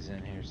baddies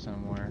in here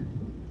somewhere.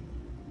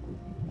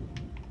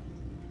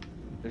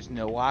 There's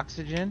no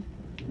oxygen?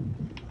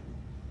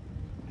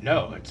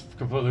 No, it's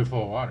completely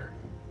full of water.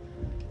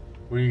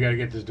 Well, you gotta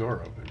get this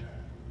door open.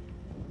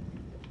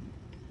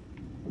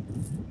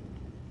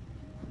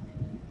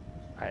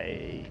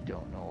 I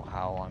don't know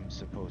how I'm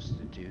supposed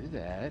to do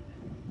that.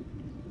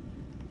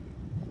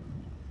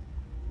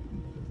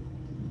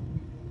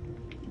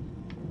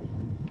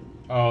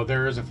 Oh,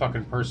 there is a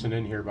fucking person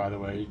in here, by the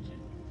way.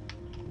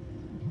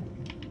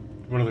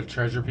 One of the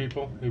treasure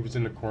people. He was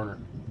in the corner.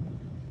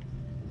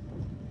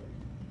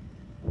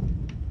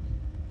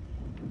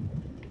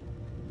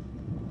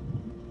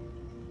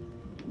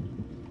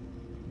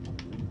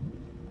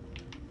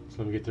 So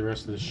let me get the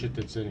rest of the shit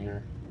that's in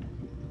here.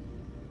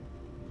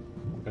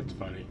 That's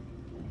funny.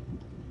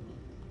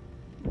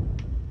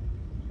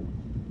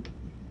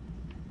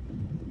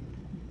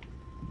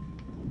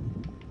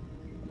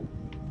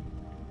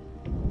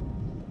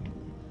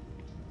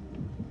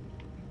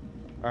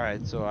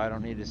 Alright, so I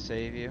don't need to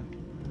save you?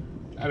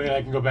 I mean,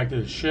 I can go back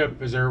to the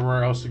ship. Is there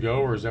anywhere else to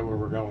go, or is that where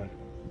we're going?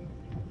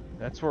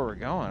 That's where we're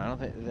going. I don't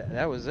think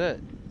that was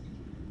it.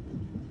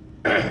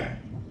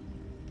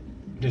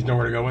 There's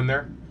nowhere to go in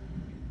there?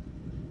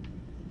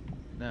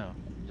 No,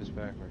 just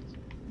backwards.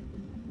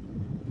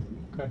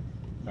 Okay.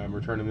 I'm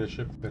returning this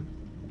ship then.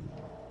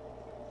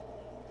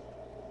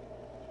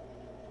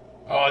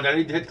 Oh, did I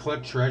need to hit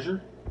collect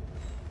treasure?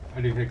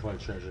 I didn't hit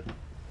collect treasure.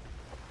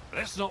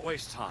 Let's not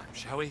waste time,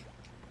 shall we?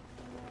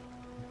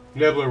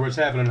 Nibbler, what's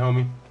happening,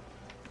 homie?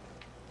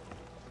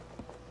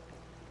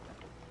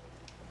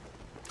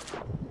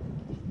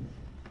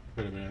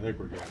 Wait a minute, I think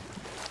we're good.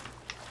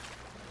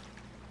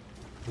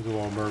 There's a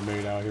little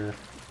mermaid out here.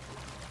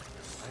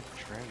 Like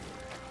treasure.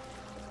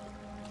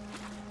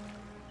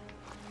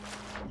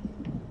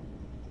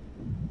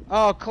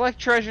 Oh, collect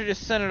treasure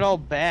just sent it all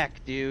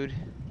back, dude.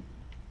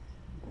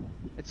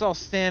 It's all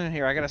standing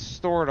here. I gotta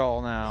store it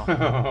all now.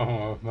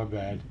 Oh, my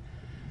bad.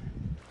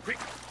 Quick,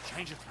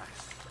 change of plans.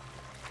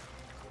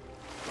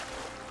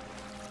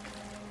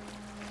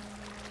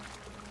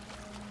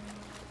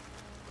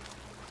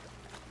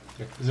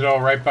 Is it all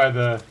right by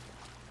the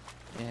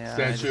Yeah,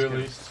 statue at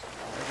least?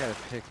 I gotta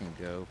pick and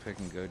go.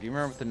 Do you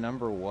remember what the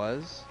number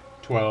was?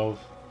 12.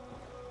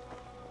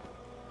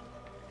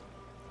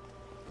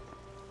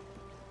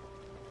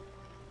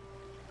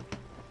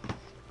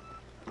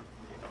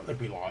 Don't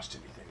think we lost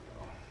anything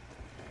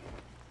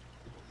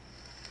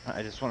though.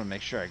 I just want to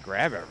make sure I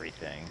grab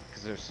everything,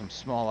 because there's some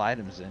small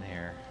items in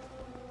here.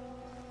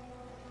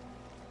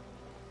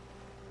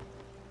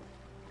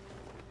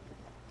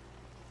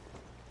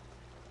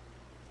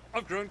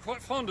 I've grown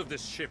quite fond of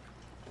this ship.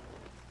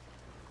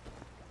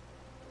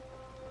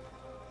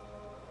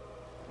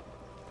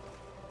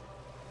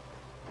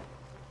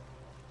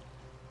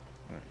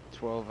 All right,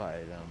 12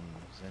 items.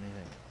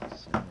 Anything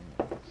else?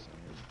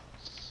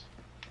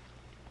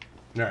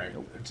 Alright,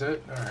 Nope. that's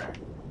it? Alright.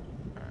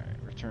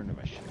 Alright, return to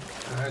my ship.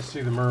 I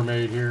see the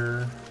mermaid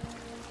here.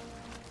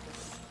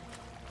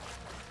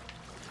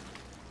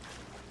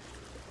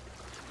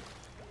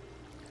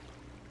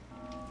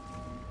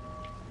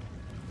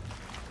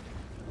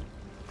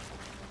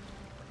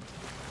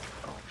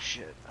 Oh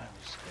shit, I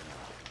was gonna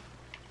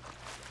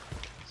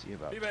see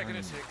about Be back in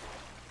a turning- sec.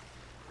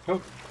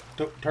 Oh,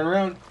 turn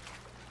around.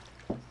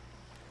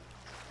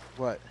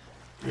 What?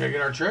 We gotta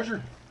get our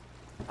treasure.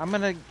 I'm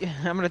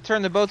gonna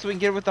turn the boat so we can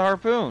get it with the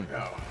harpoon.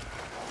 Oh.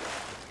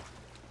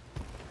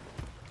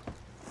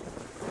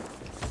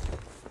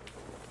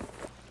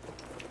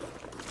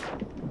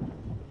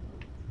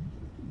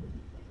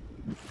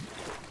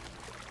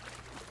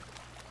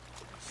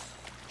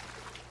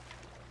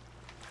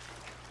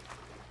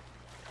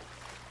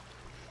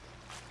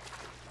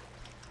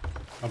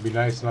 I'll be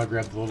nice and I'll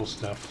grab the little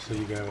stuff so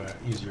you got an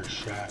easier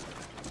shot.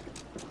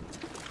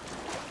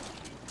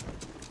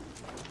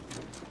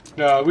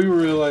 No, we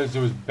realized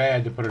it was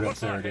bad to put it up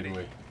there, didn't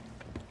we?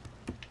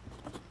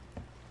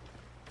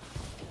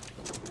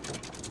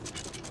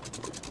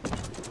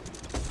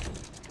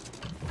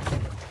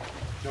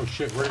 Oh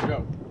shit, where'd it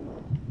go?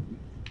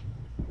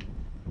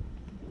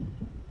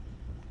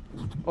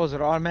 Oh, does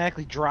it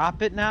automatically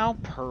drop it now?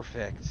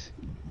 Perfect.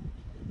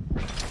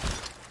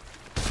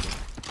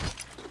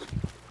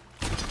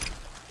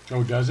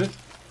 Oh, does it?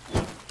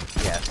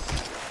 Yes.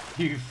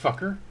 You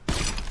fucker.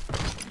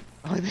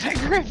 Oh, did I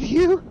grab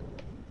you?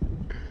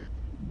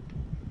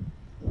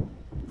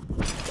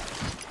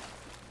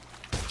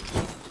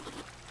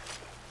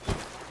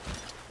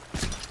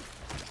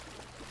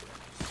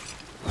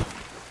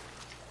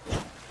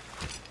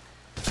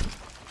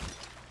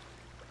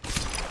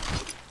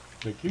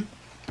 Thank you.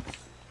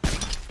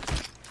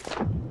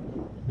 I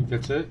think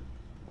that's it.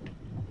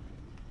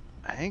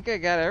 I think I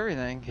got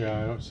everything.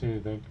 Yeah, I don't see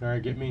anything.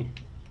 Alright, get me.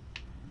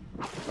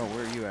 Oh,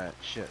 where are you at?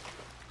 Shit.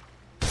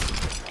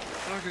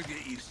 I could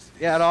get used to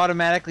this. Yeah, it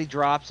automatically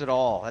drops it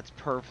all. That's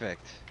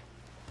perfect.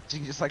 So you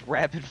can just like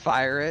rapid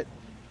fire it.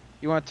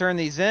 You want to turn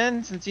these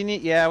in since you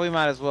need? Yeah, we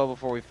might as well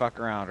before we fuck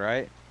around,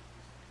 right?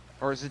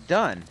 Or is it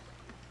done?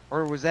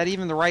 Or was that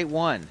even the right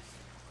one?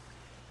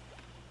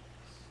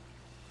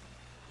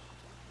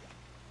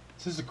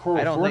 This is a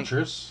Coral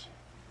Fortress.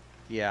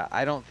 Yeah,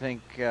 I don't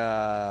think.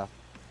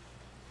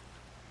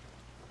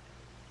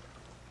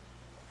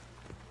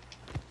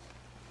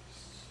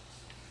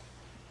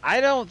 I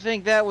don't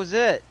think that was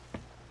it.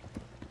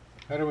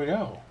 How do we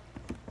know?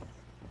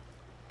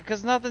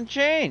 Because nothing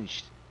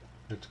changed.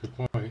 That's a good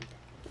point.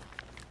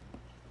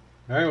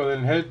 Alright, well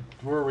then head,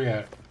 where are we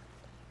at?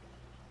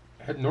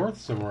 Head north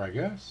somewhere, I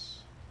guess.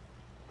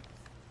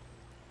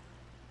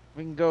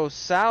 We can go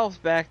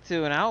south back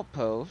to an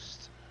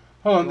outpost.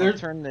 Hold on,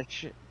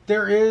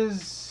 there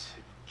is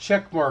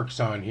check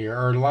marks on here,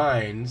 or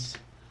lines.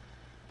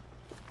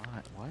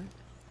 What?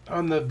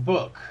 On the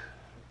book.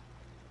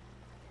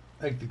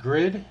 Like the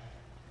grid.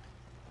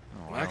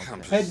 Oh, My okay.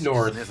 compass Head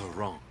north. is never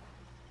wrong,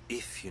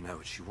 if you know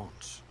what you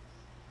want.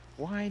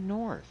 Why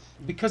north?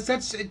 Because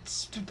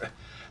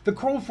the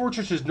Coral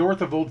Fortress is north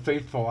of Old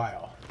Faithful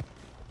Isle.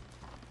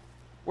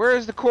 Where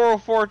is the Coral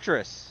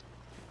Fortress?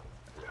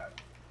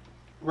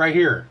 Right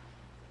here.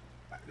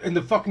 In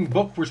the fucking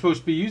book we're supposed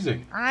to be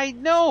using. I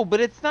know,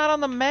 but it's not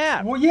on the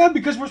map. Well, yeah,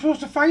 because we're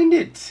supposed to find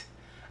it.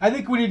 I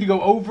think we need to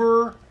go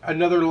over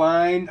another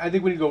line. I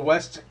think we need to go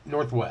west,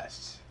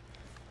 northwest.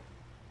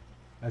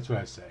 That's what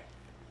I say.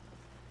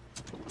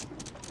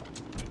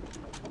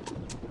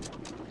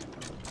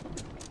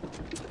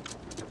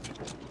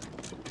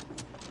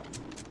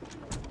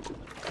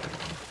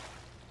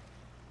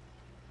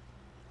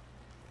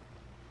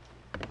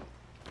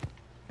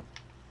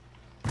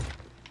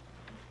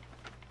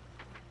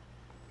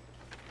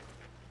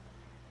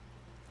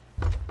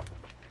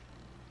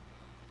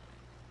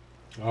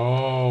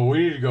 Oh, we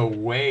need to go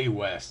way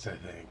west, I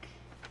think.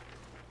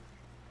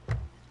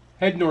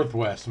 Head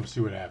northwest and we'll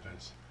see what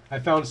happens. I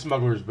found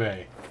Smuggler's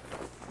Bay.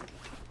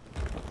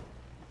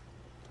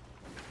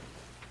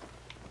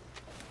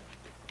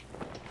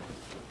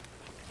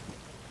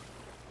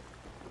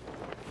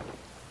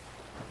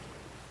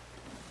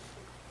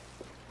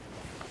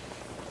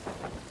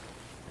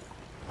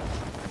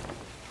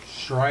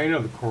 Shrine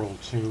of the Coral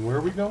Tomb. Where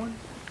are we going?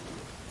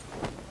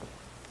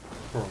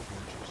 Coral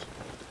Fortress.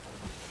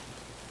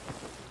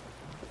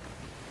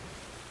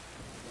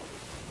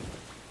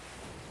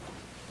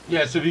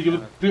 Yeah, so if you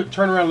can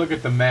turn around and look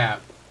at the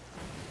map.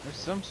 There's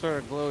some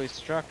sort of glowy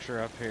structure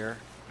up here.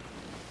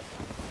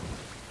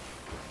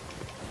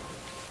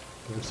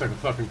 It looks like a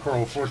fucking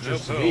Coral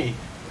Fortress to me.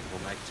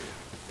 We'll make do.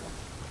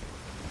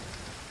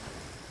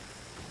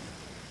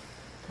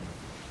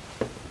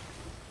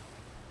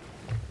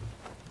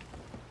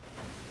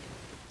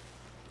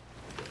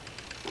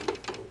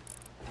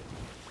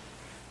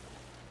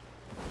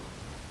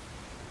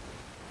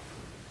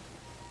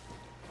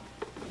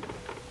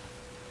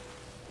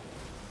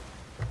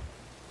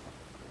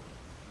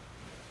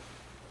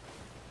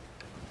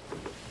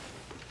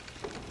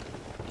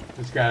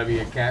 There's gotta be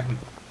a captain.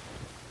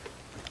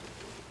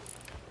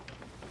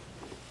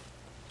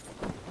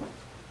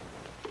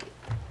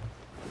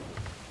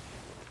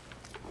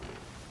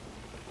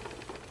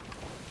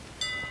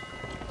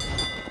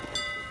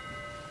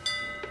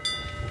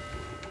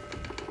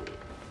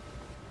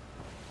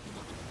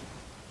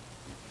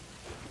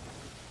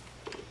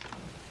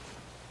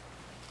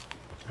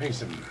 I need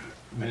some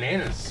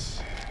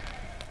bananas.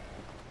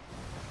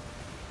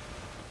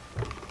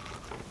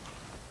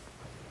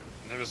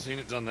 Never seen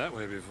it done that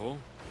way before.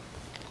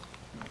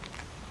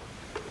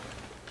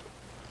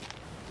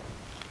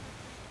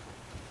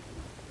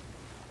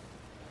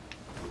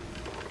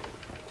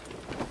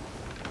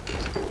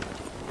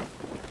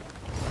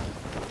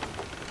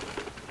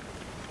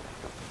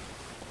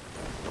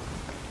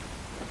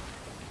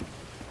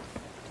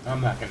 I'm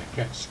not gonna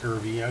catch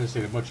scurvy. I just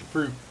ate a bunch of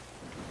fruit.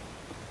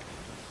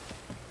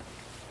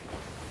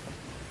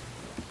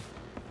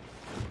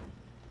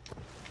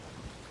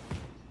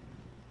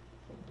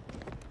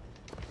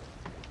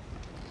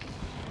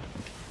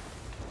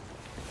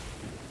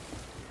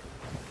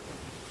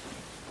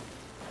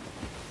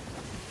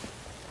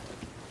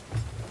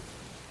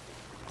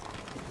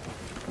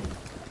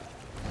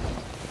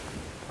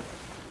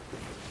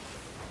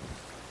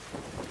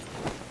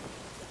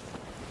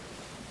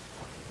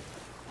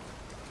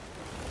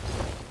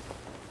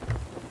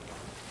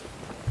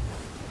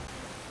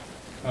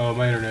 Oh,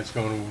 my internet's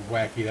going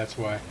wacky, that's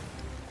why.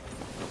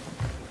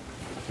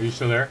 Are you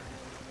still there?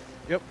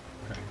 Yep.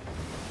 Okay.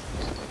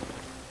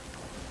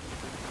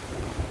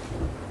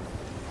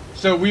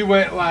 So we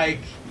went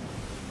like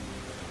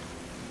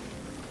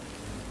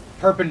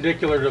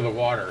perpendicular to the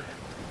water,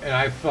 and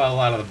I fell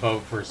out of the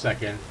boat for a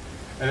second,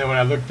 and then when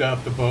I looked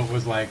up, the boat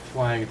was like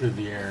flying through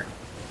the air.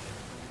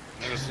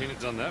 Never seen it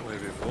done that way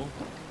before.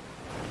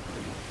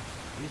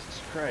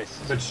 Jesus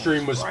Christ. The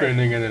stream was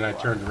spinning, and then I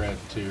turned red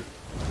too.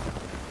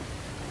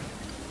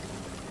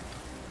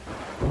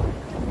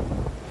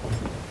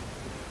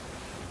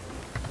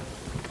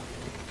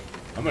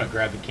 I'm gonna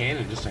grab the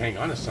cannon just to hang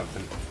on to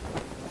something.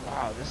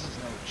 Wow, this is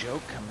no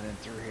joke coming in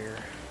through here.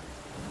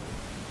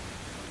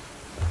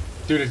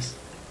 Dude, it's...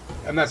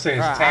 I'm not saying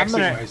it's Alright, taxing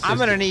my system. I'm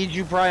gonna need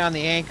you probably on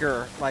the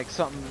anchor, like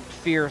something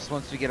fierce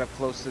once we get up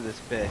close to this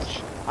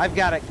bitch. I've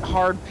got it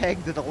hard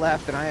pegged to the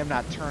left and I am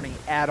not turning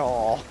at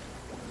all.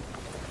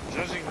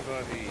 Judging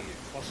by the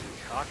classic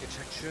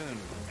architecture and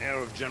air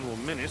of general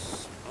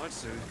menace, I'd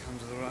say we've come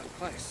to the right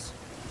place.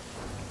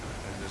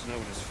 And as no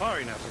one is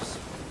firing at us,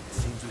 it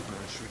seems we've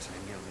managed to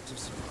retain the element of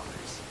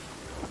surprise.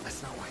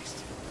 Let's not waste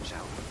it,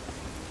 shall we?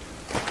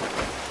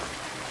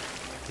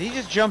 Did he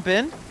just jump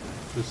in?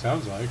 It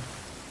sounds like.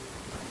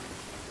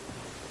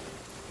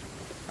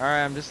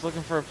 Alright, I'm just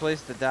looking for a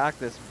place to dock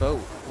this boat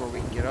where we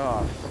can get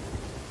off.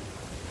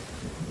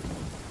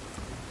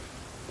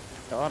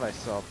 Thought I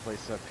saw a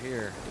place up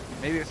here.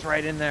 Maybe it's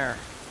right in there.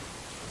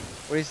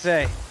 What do you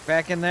say?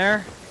 Back in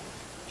there?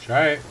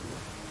 Try it.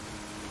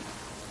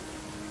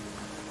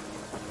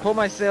 Pull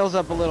my sails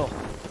up a little.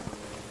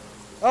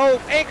 Oh,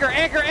 anchor,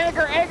 anchor,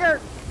 anchor, anchor!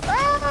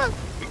 Ah!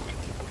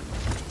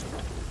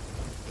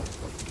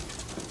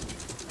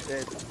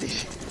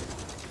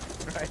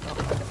 Right on.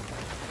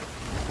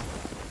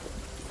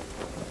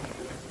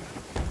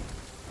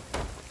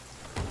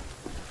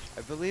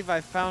 I believe I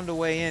found a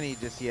way in, he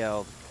just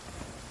yelled.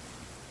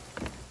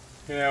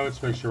 Yeah,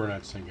 let's make sure we're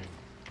not sinking.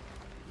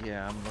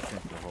 Yeah, I'm looking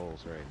for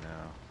holes right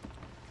now.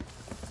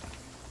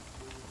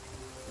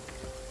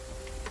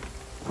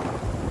 I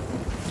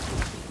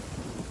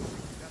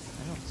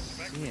don't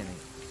see any.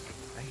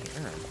 I hear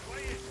him.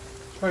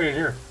 It's right in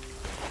here.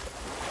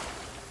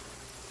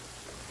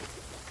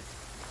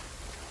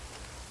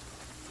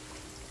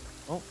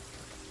 Oh,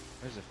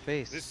 there's a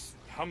face. This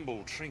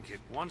humble trinket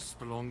once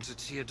belonged to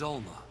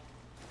Teodolma,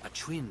 a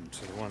twin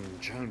to the one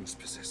Jones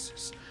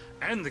possesses,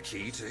 and the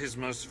key to his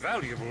most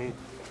valuables.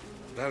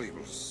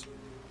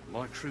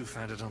 My crew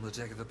found it on the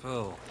deck of the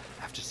Pearl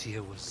after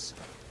Tia was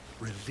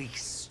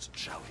released,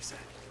 shall we say.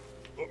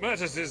 What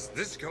matters is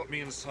this got me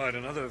inside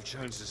another of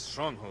Jones's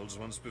strongholds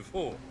once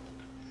before.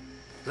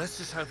 Let's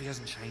just hope he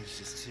hasn't changed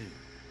his tune.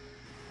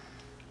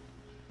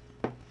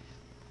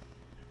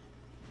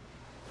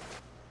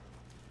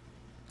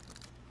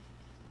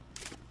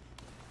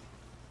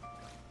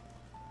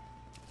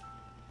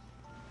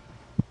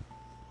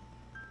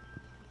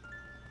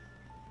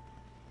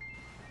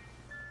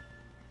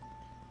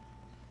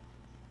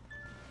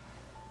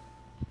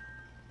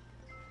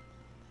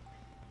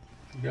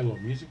 You got a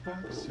little music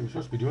box? Are we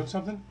supposed to be doing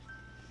something?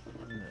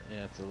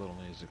 Yeah, it's a little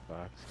music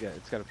box. Yeah,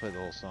 it's got to play the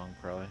whole song,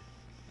 probably.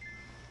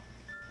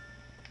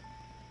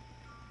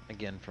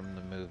 Again, from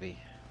the movie.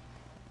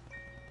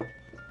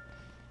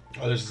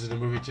 Oh, this is in the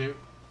movie too?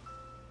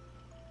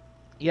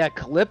 Yeah,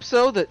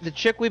 Calypso, the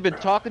chick we've been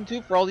talking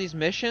to for all these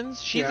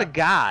missions, she's Yeah. a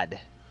god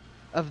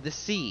of the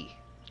sea,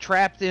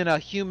 trapped in a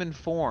human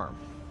form.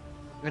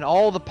 And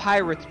all the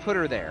pirates put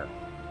her there.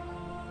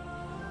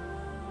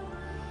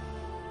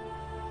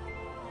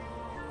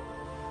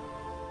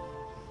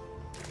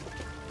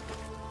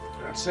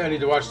 I'd say I need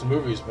to watch the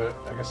movies, but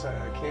I guess I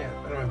can't.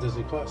 I don't have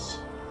Disney Plus.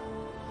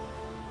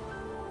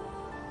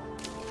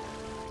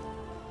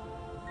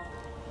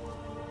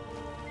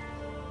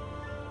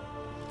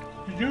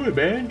 What you doing,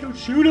 man? Don't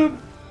shoot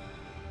him!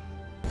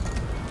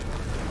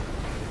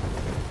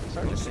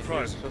 Not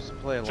surprising. Supposed to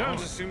play along.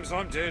 Jones assumes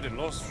I'm dead and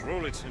lost for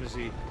all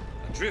eternity,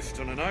 adrift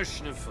on an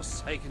ocean of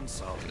forsaken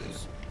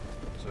souls.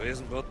 So he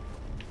hasn't bothered.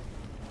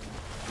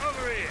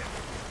 Over here!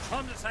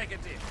 Time to take a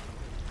dip.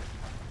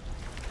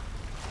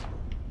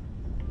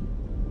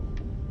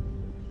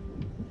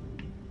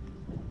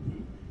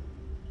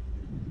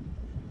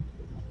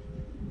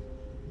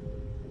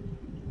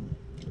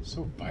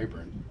 So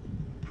vibrant.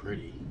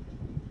 Pretty.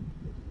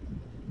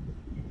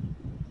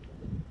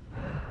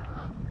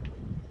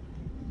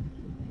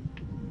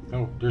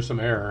 Oh, there's some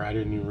error. I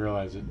didn't even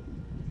realize it.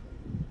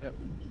 Yep,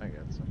 I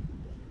got some.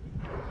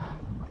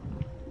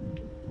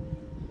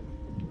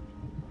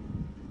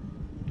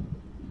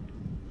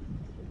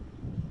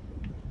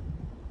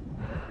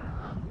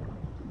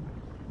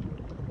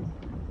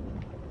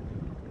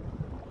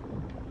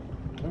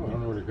 Oh, I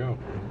don't know where to go.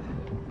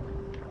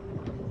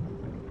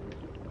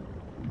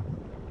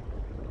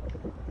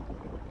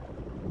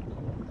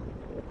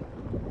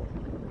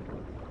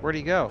 Where'd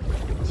he go?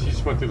 He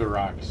just went through the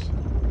rocks.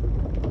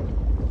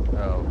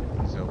 Oh,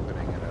 he's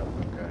opening it up.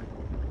 Okay.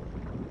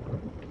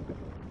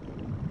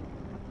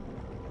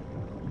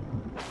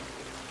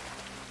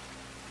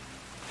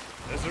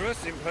 There's the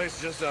resting place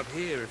just up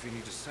here if you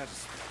need to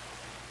satisfy.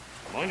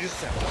 Mind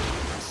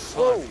yourself.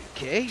 Whoa,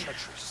 okay.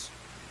 Treacherous.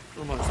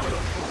 Reminds me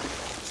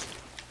of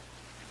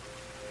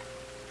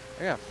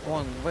I got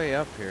flung way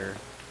up here.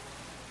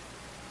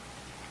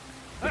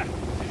 Ah,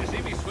 did you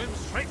see me swim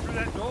straight through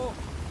that door?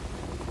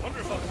 Wonder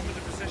if I'll come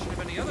into possession of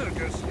any other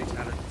ghostly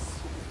talents.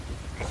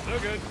 It's no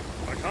good.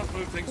 I can't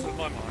move things with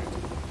my mind.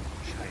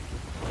 Shame.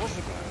 What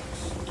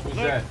about? Who's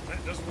no, that?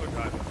 That doesn't work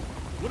either.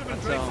 Would have been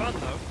That's great fun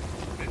though.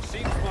 It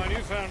seems my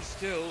newfound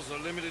skills are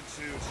limited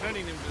to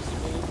turning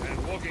invisible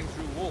and walking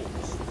through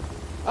walls.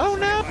 Oh To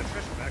no! get my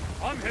treasure back,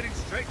 I'm heading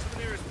straight to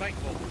the nearest bank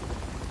vault.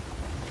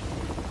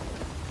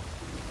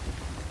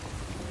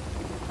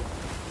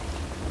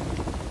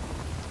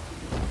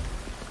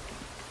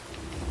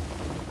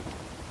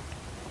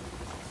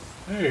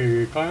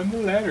 Hey, climb the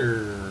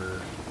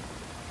ladder.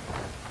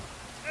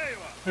 There you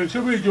are. Hey,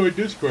 somebody joined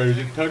Discord. Is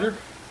it Tutter?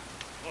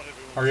 Not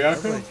everyone's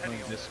Ariako? Nobody's doing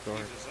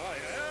Discord.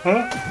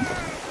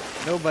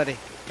 Huh? Nobody.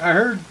 I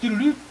heard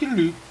doodle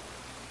doodle.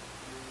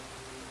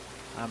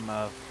 I'm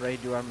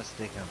afraid you are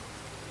mistaken.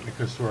 I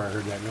could swear I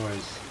heard that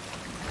noise.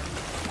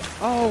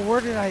 Oh,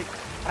 where did I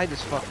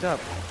just fucked up.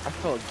 I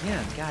fell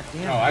again. God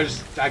damn. No,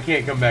 I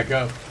can't come back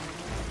up.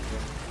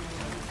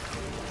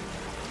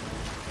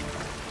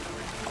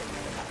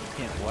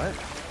 Can't what?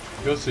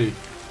 You'll see.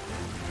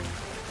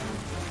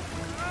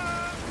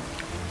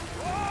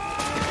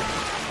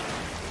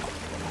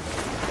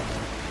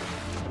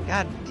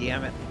 God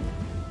damn it.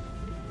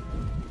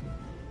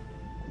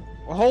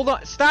 Well, hold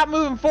on. Stop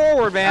moving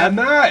forward, man. I'm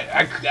not.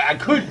 I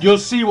couldn't. You'll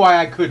see why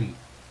I couldn't.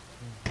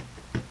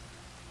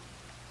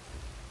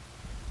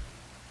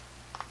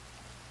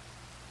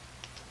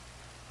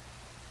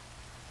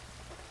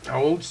 I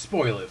won't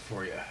spoil it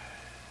for you. Where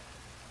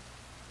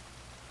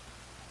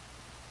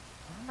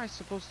am I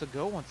supposed to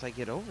go once I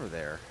get over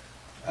there?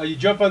 You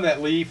jump on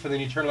that leaf and then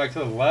you turn like to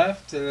the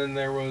left, and then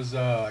there was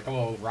like a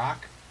little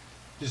rock.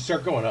 Just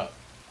start going up.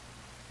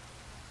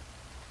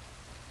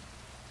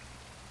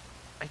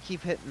 I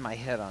keep hitting my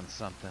head on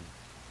something.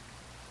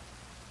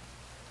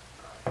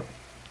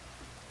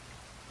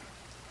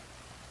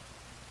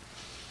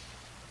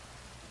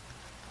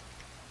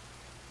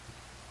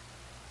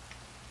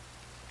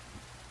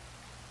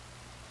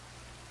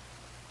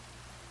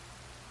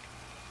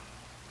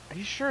 Are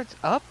you sure it's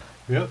up?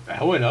 Yep,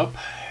 I went up,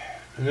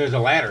 and there's a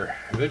ladder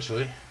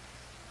eventually.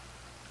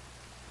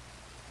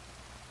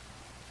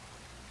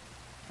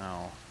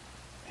 Oh,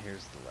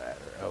 here's the ladder.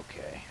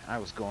 Okay, I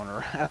was going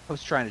around. I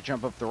was trying to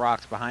jump up the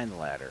rocks behind the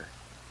ladder.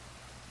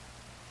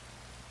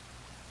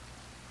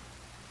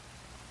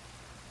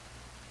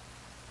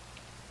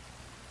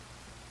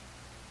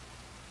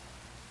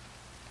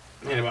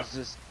 In about It's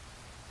just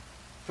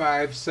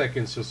 5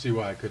 seconds, you'll see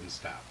why I couldn't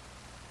stop.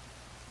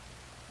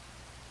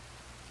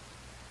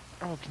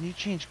 oh, can you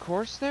change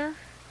course there?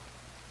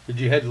 Did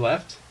you head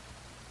left?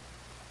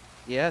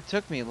 Yeah, it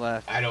took me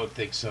left. I don't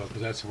think so,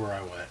 because that's where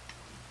I went.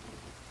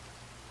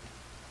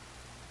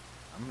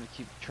 I'm gonna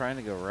keep trying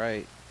to go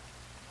right.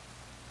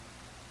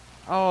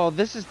 Oh,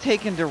 this is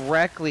taken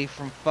directly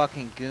from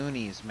fucking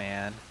Goonies,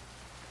 man.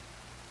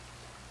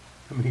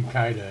 I mean,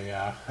 kinda,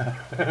 yeah.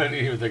 I didn't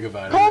even think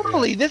about it.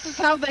 Totally, this is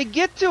how they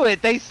get to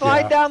it. They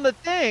slide Yeah. down the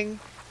thing.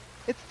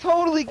 It's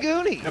totally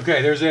Goonies.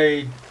 Okay, there's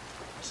a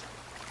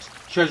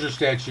treasure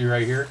statue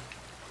right here.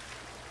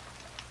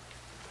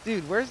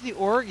 Dude, where's the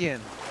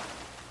organ?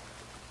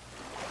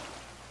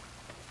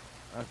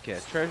 Okay,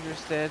 treasure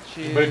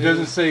statue. But it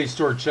doesn't say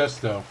store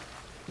chest, though.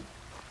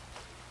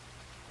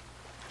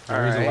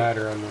 There's a Alright.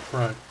 ladder on the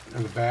front.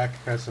 On the back,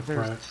 that's the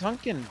There's front.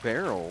 sunken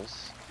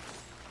barrels.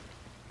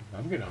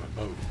 I'm getting on a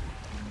boat.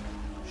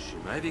 She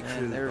may be And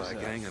crewed there's by a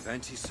a- gang of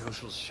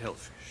antisocial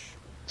shellfish.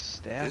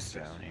 Staff This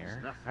down is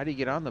here. nothing. How do you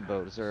get on the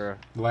boat? Is there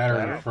a Ladder in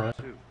ladder? the front.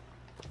 Too.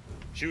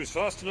 She was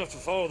fast enough to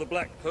follow the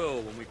Black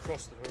Pearl when we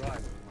crossed the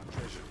horizon with my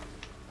treasure.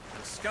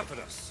 And scuppered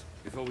us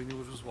before we knew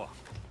it was what.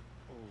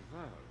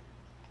 Although,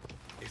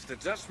 if the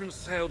Dutchman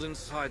sailed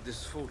inside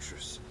this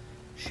fortress,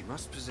 she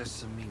must possess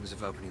some means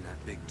of opening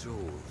that big door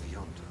over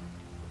yonder.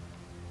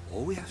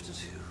 All we have to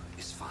do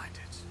is find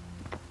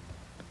it.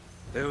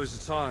 There was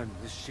a time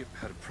this ship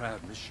had a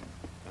proud mission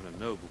and a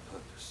noble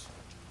purpose.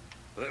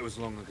 But that was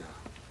long ago.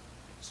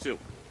 Still,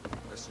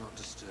 let's not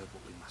disturb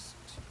what we mustn't.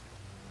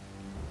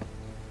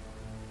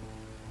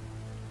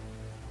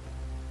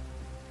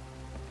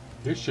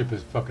 This ship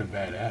is fucking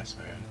badass,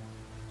 man.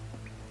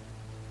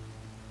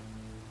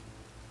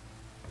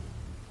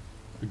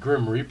 The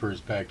Grim Reaper is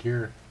back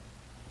here.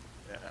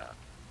 Yeah.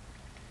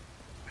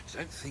 I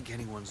don't think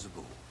anyone's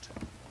aboard.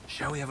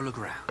 Shall we have a look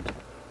around?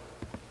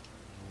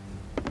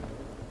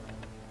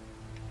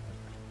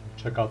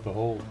 Check out the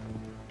hold.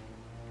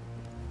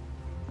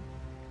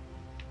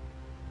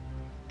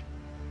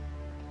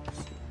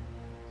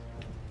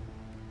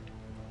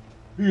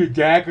 Be a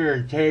dagger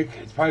or take.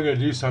 It's probably gonna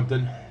do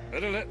something.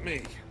 Better let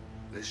me.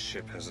 This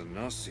ship has a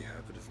nasty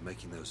habit of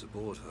making those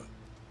aboard her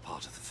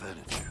part of the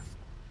furniture.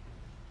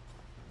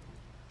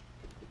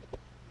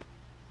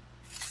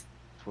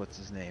 What's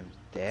his name?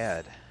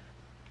 Dad.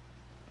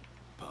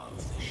 Part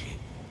of the ship.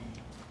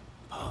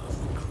 Part Part of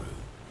the crew.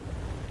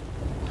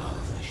 Part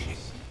of the ship.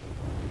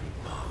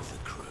 Part of the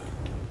crew.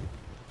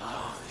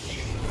 Part of the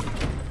ship.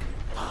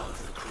 Part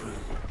of the crew.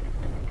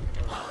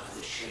 Part of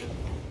the ship.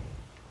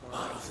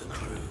 Part of the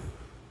crew.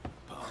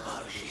 Part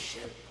of the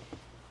ship.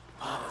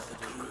 Part of the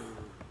crew.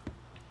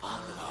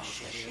 Part of the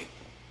ship.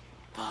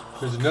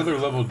 There's another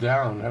level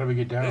down. How do we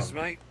get down? This,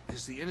 mate,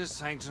 is the inner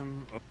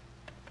sanctum of...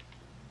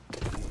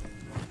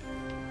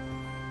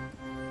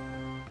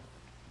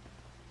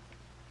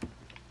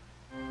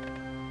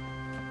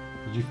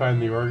 Did you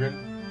find the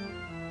organ?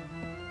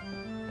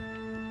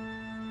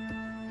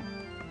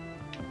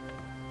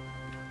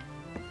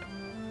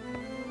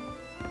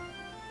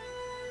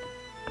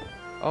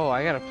 Oh,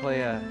 I gotta play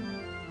a...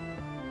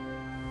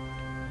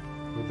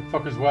 What the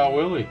fuck is Wild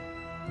Willie?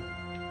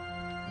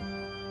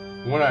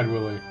 One-Eyed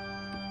Willie.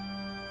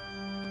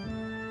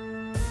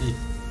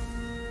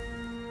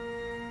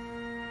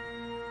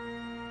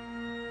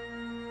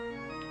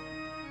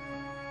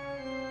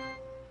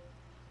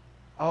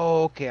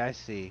 Oh, okay, I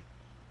see.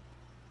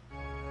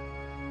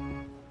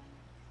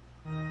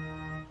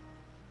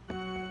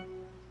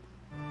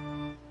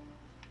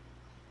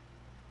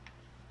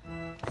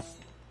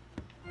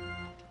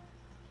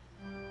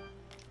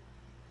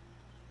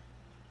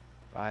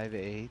 Five,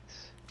 8.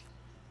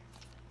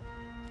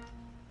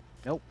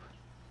 Nope.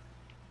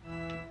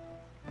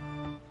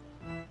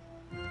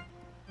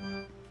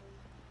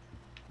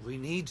 We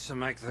need to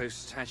make those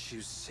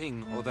statues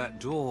sing, or that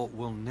door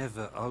will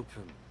never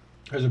open.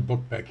 There's a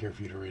book back here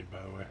for you to read,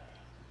 by the way.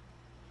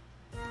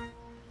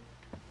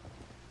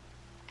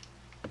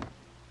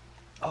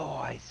 Oh,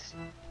 I see.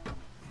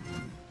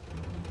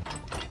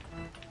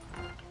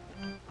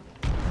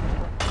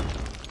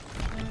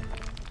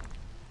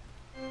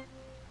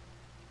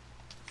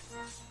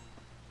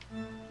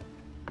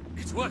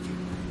 It's working.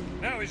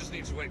 Now we just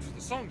need to wait for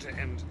the song to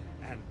end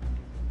and...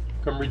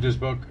 Come read this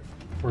book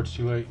before it's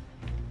too late.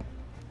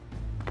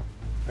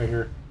 Right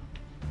here.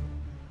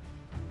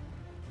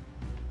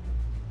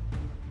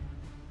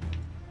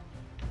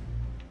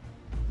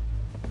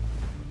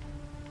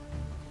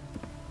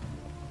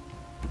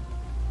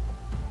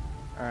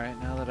 Alright,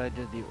 now that I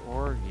did the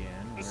organ...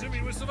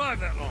 Assuming we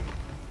survived that long,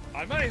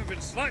 I may have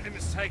been slightly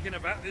mistaken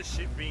about this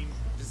ship being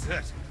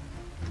deserted.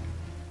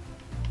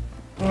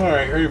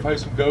 Alright, ready to play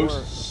some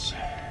ghosts?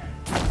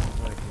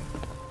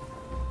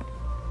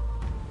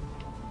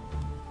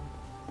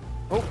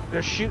 Oh,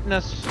 they're shooting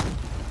us.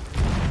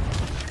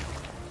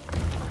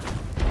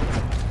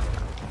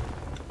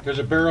 There's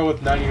a barrel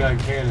with 99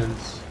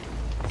 cannons.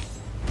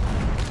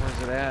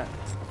 Where's it at?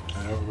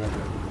 I don't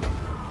remember.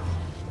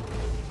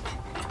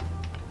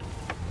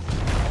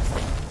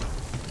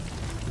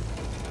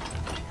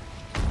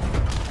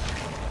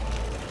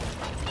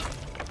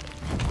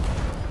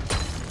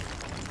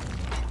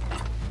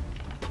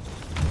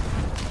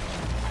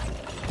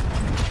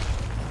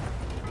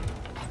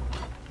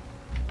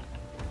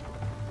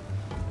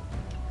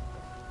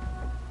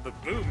 The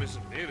boom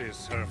isn't nearly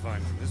as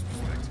terrifying from this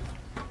perspective.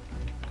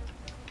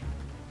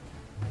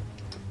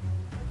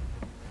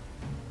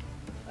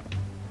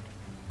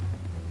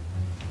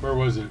 Where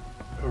was it?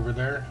 Over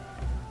there?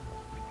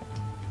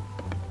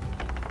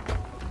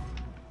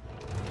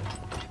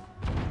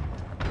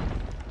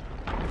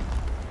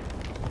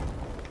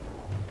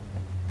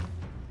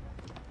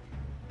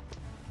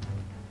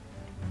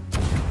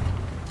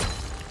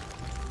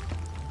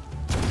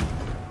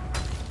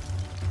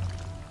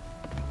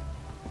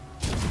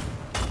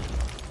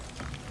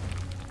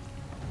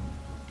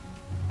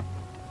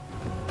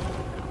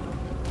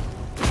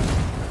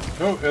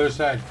 Oh, the other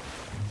side.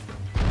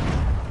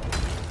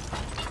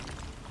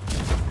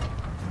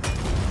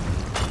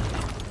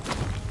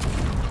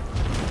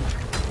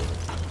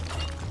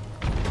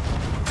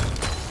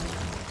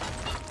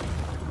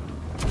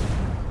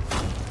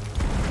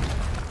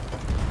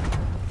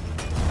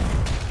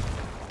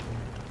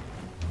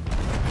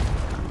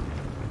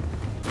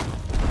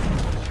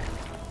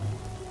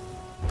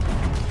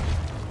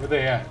 Where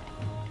they at?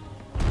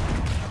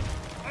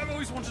 I've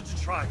always wanted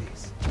to try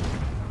these.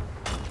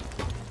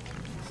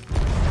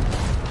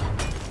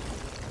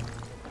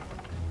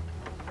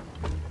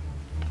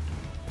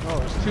 Oh,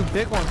 there's two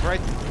big ones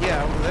right,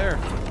 yeah, over there.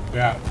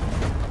 Yeah.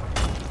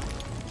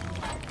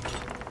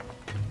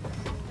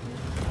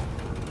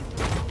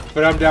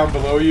 But I'm down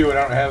below you and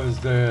I don't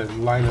have the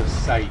line of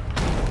sight.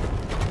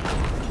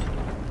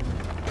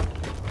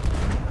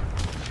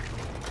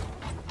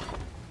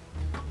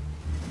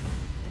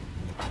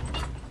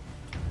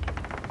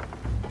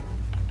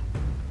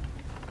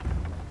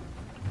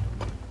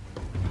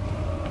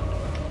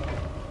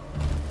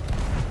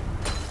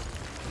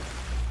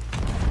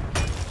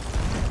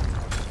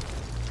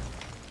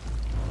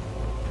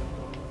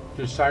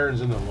 There's sirens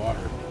in the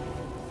water.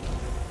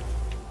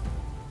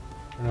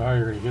 I don't know how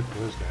you're going to get to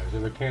those guys. Are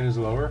the cannons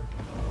lower?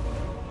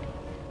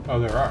 Oh,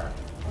 there are.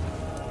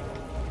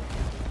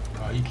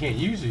 You can't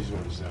use these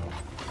ones, though.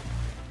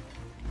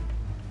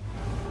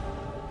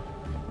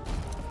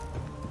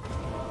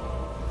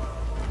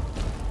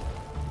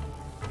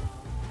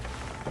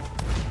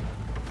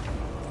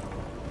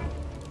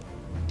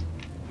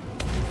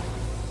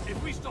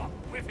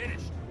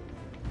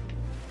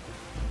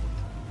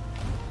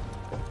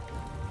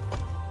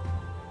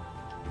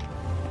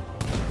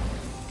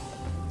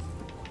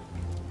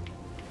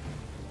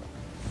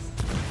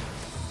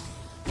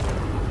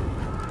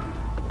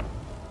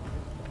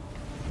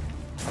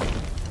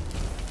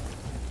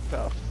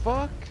 The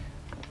fuck?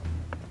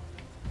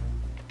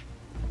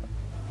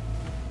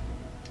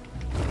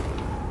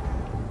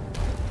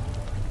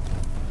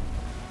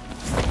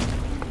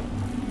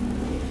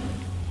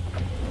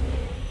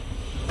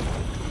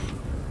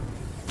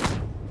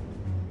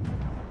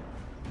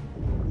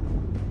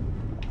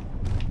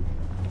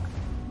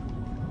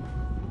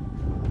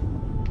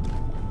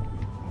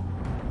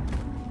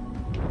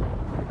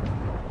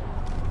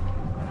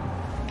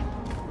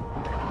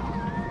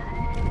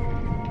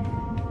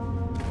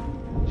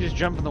 Just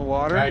jump in the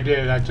water? I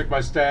did. I took my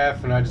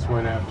staff and I just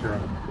went after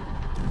him.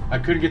 I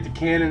couldn't get the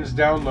cannons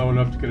down low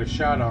enough to get a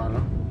shot on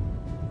him.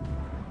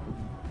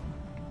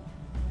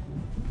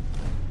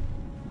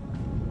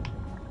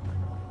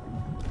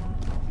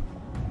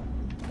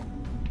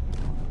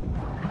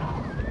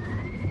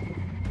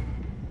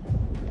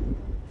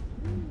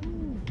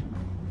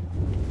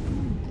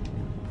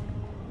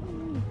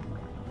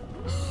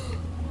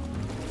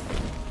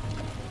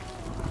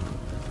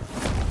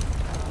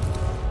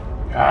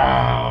 Oh,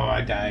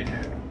 I died.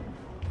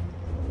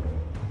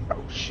 Oh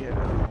shit,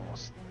 I'm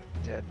almost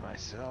dead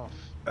myself.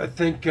 I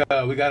think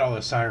we got all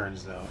the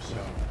sirens though, so.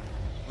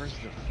 Where's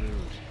the food?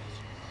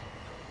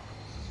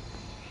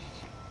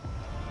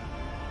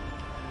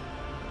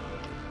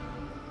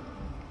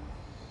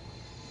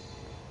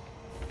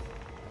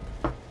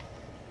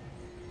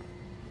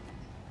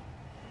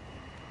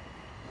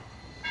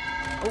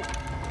 Oh,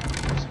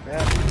 there's a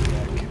battery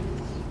deck.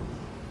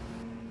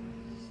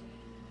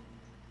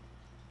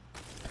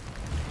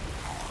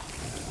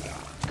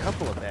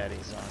 Couple of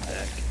baddies on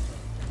deck.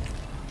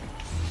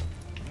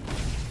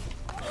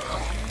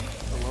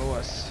 Below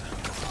us.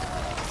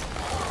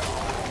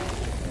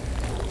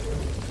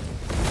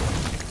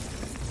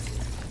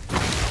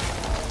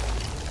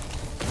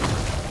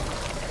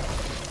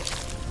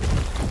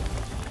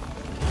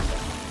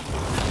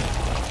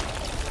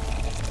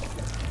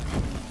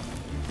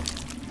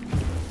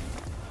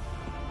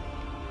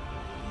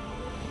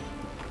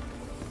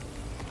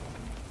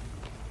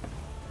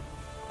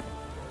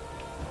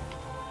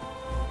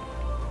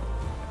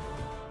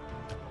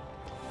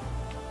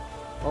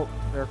 Oh,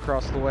 they're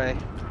across the way.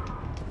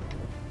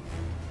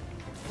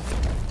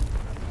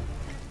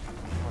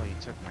 Oh, you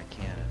took my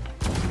cannon.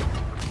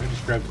 I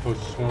just grabbed the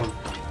closest one.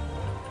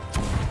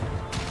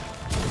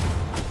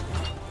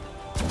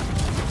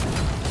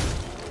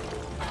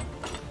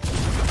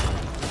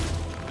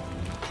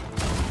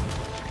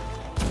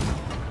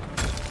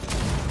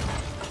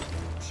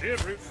 Sheer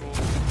brute force.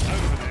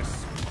 Over this.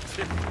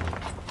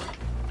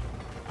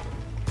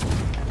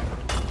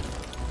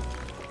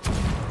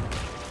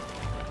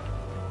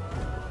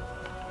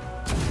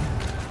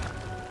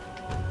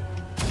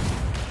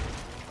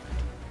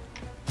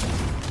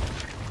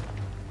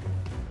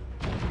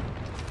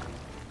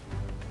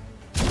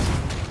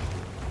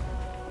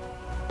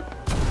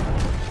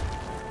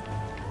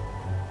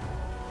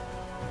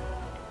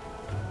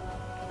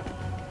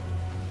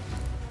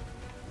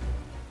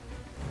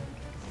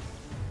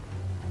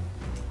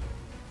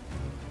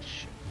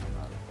 Shit, I'm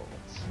out of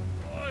bullets.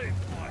 Oi,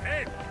 my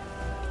head.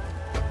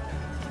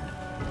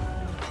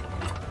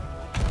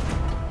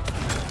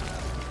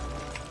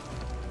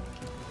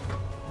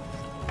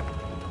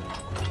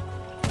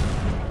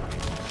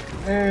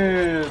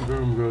 And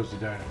boom goes the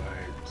dynamite.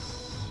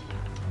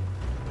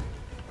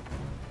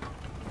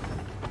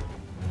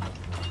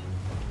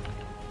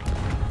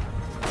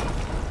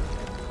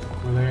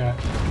 Where they at?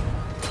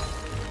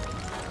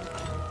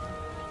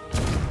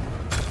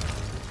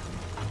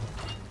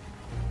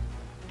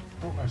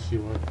 Oh, I see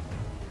one.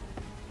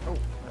 Oh,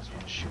 that's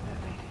one shooting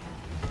at me.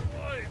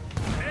 Oi,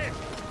 my head.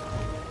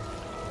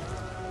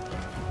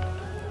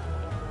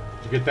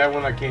 Did you get that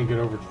one? I can't get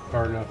over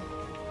far enough.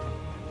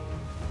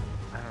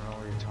 I don't know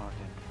where you're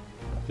talking.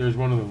 There's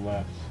one on the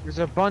left. There's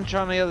a bunch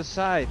on the other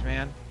side,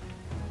 man.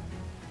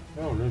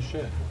 Oh, no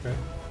shit. Okay.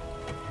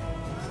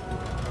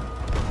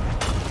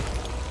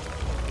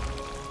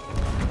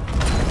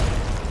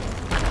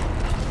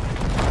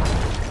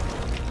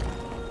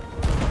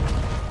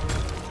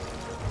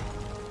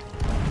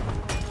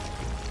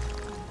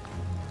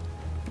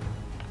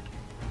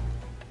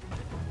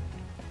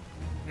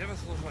 Never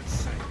thought I'd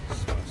say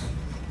this, but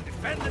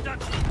defend the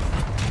Dutchman.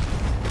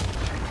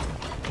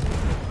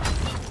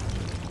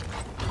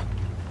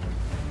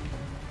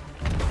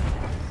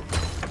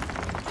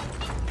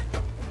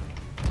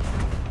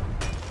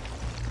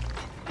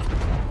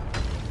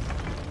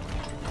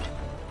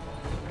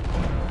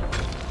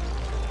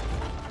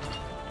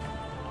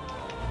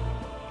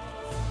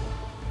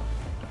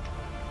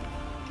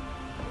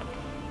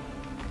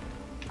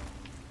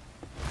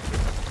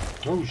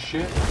 Oh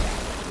shit.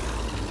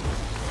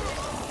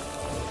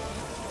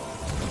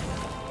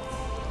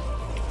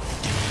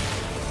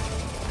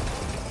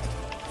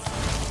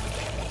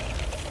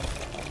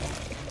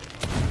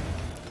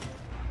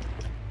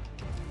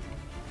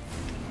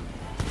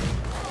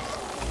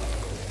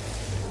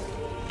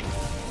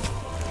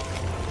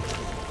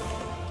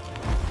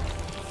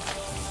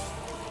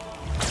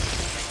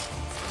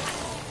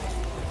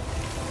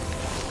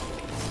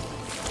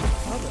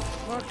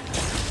 Motherfucker.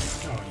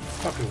 Oh, you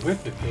fucking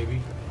whipped it,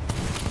 baby.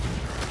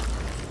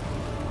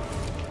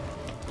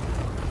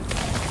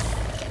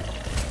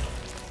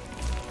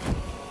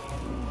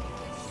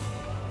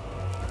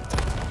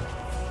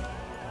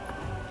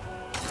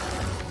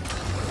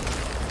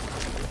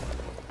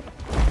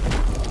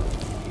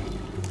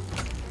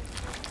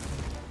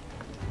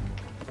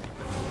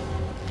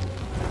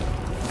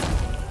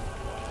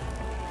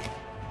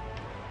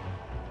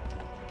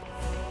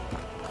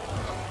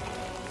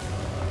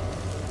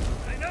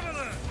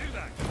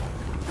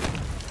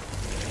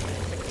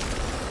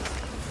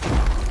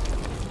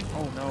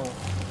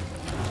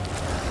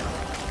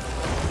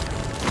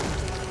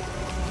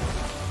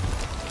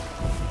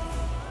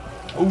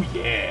 Oh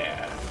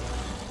yeah.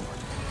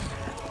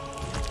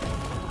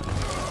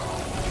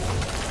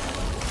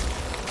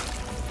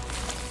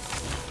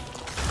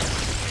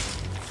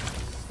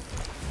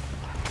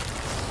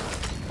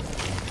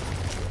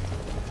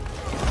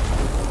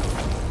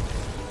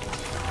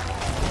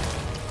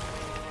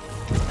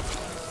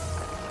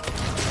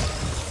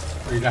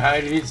 Ready to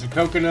hide and eat some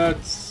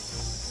coconuts.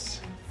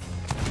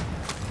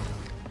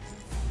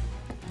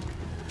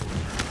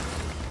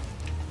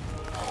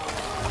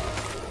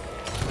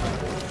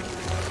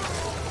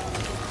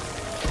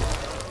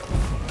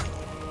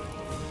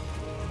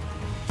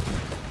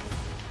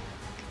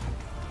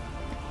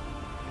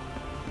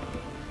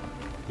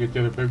 Get the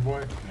other big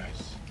boy?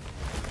 Nice.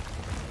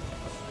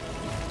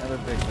 Another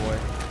big boy.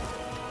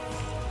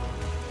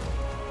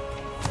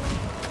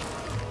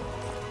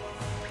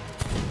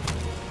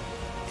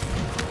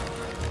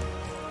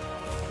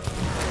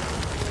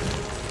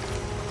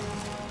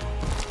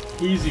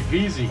 Easy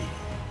peasy.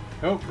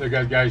 Oh, they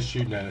got guys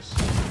shooting at us.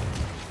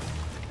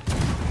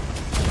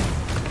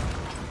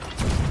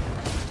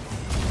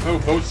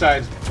 Oh, both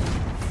sides.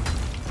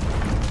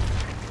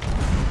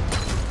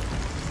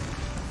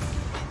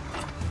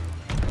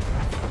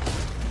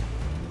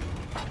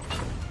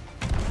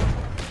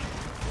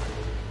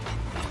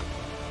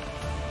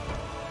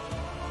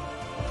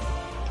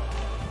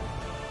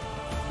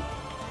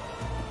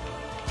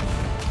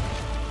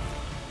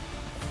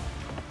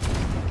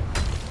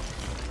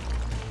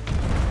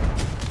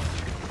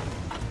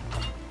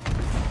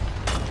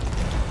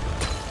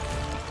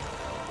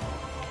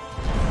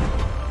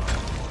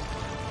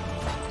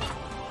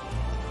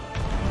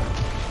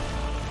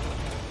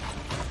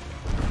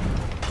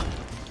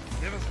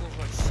 Never thought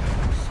like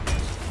sailors.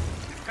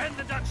 Defend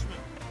the Dutchman!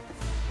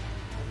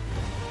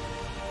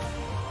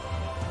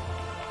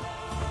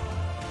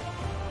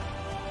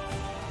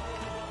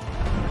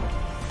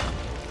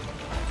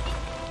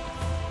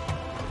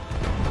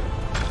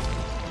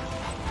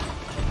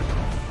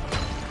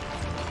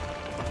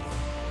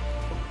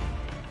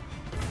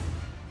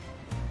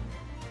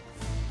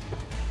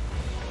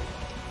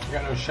 I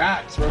got no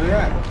shots. Where are they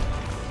at?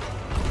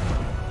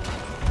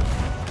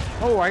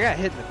 Oh, I got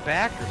hit in the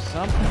back or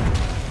something.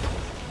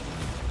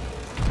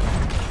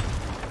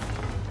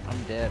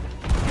 I'm dead.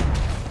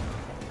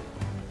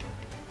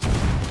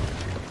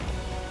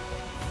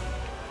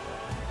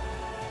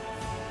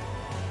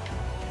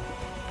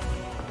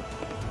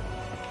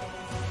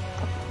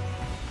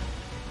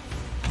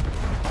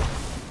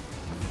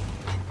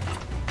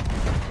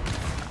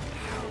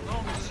 How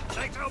long does it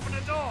take to open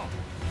a door?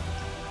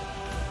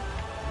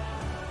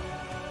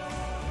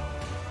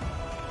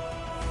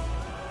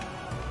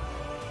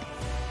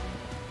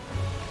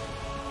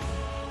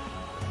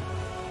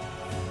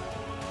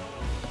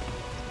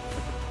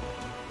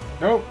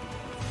 Nope.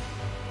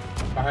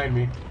 Behind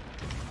me.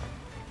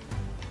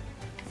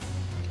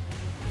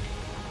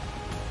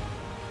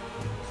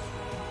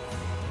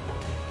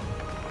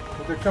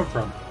 Where'd they come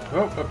from?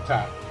 Oh, up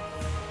top.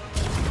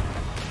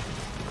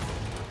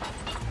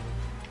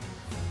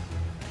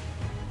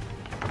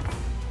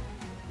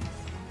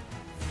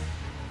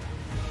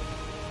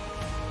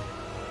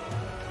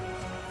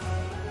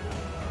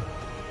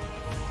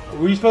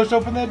 Were you supposed to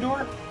open that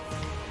door?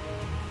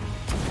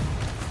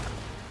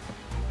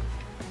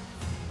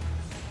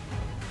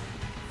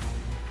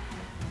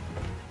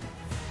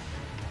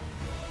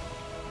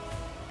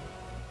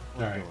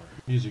 Alright,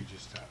 music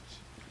just stops.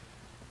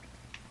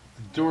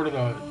 The door to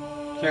the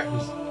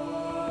captain's.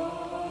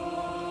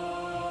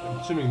 I'm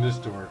assuming this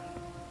door.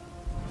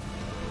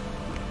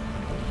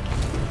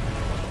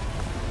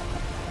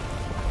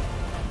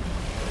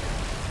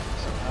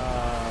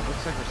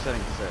 Looks like we're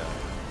setting sail.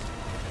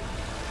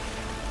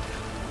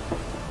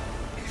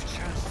 If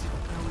Chance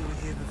didn't know we were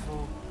here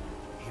before,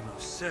 he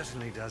most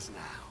certainly does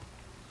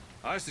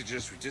now. I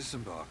suggest we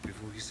disembark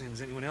before he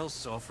sends anyone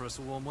else to offer us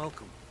a warm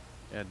welcome.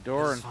 Yeah,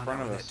 door in Let's find front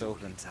out of where us that door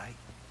open. leads, eh?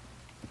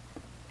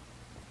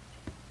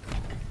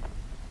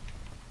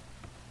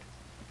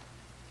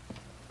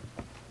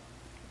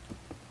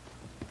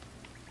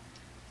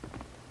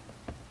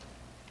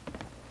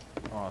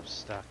 Oh, I'm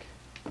stuck.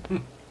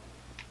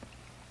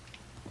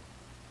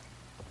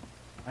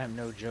 I am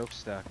no joke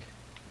stuck.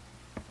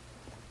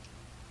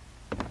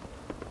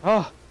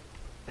 Oh,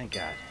 thank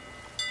God.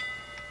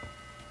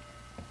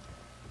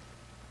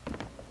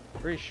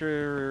 Pretty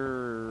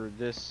sure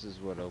this is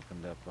what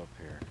opened up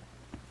here.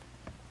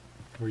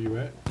 Where you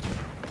at?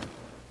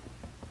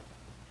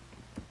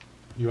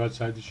 You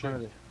outside the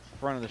ship?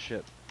 Front of the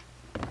ship.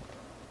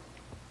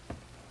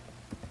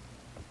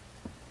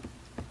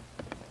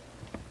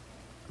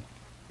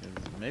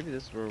 Maybe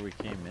this is where we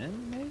came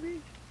in,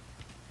 maybe?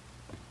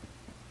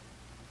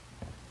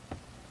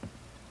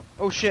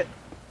 Oh shit!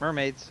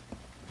 Mermaids.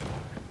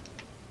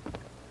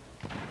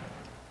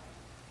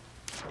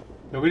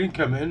 No, we didn't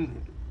come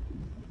in.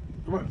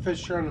 What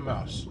fish are on the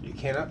mouse? You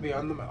cannot be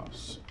on the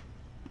mouse.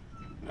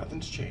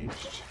 Nothing's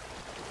changed.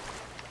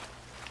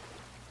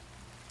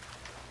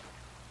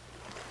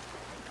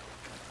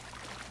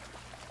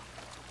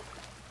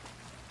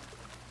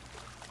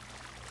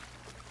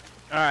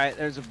 Alright,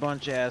 there's a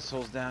bunch of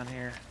assholes down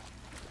here.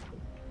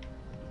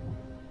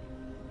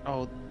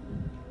 Oh.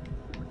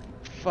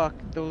 Fuck,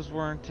 those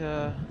weren't,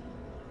 those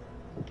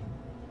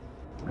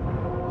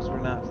were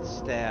not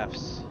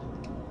staffs.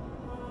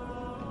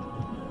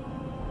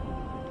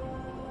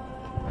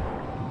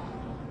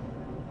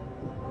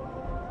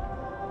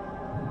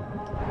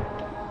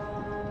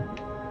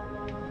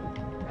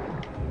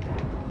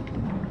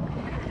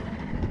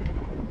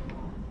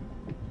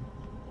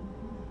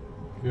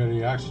 You got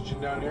any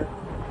oxygen down here?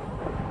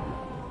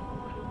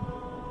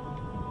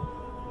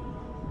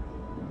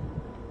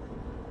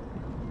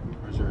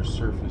 Or is there a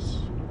surface?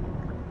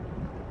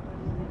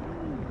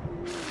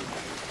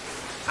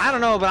 I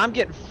don't know, but I'm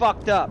getting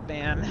fucked up,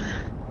 man.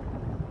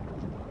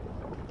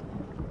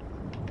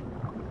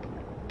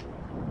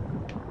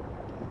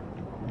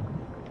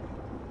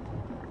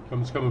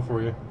 Someone's coming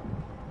for you.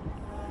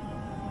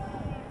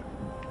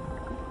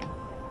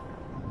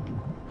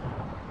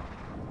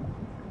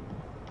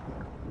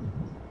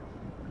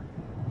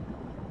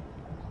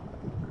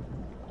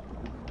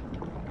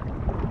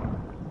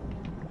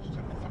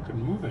 Stop fucking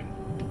moving.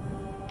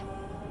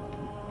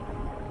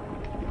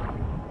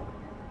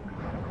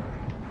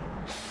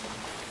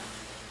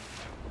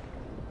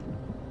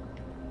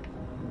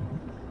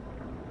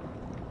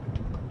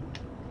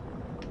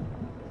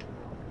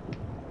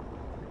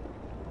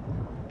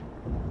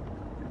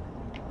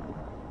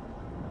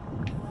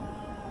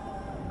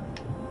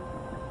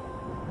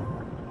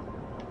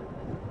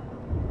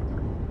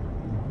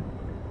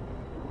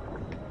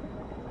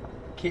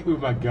 Can't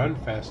move my gun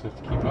fast enough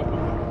to keep up with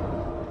it.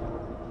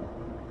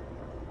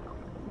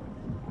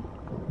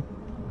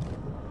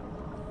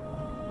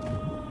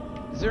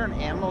 Is there an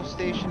ammo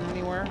station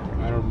anywhere?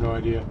 I have no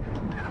idea.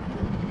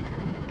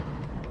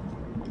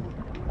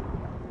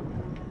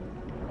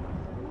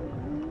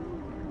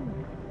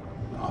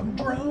 I'm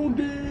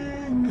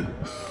drowning!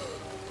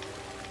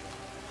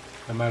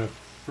 I'm out of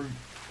fruit.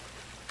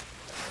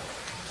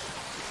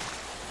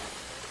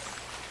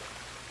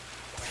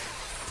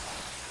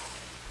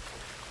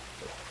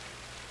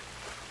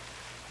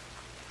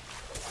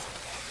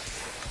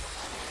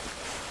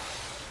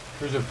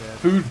 There's a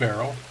food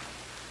barrel.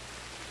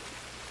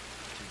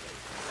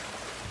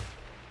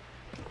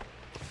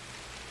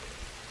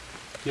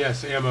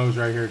 Yes, ammo's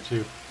right here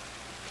too.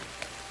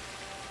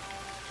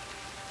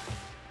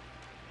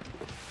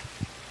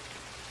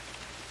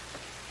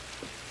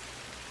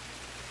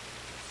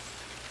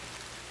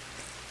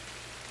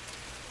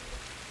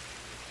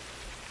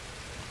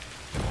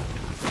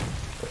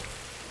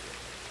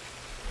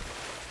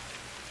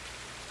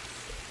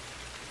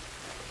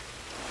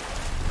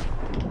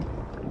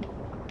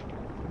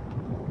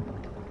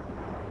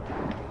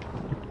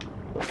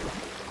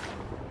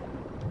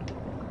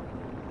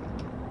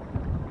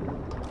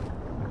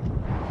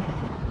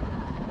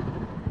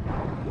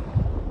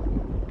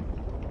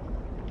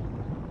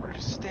 Where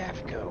does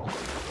staff go?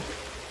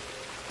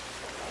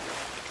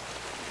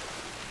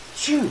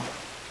 Phew.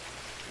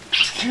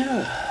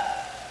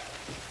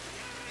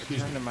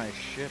 Turn to my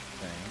ship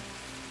thing.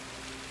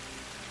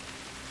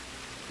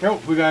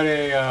 Oh, we got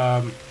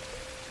a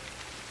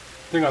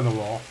thing on the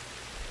wall.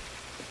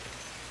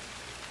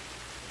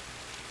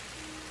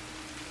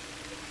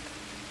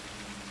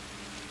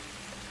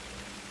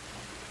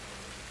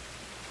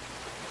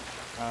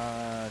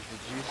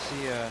 Did you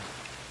see a...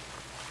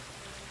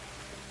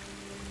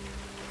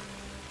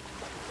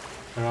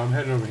 And I'm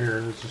heading over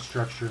here. There's a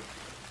structure.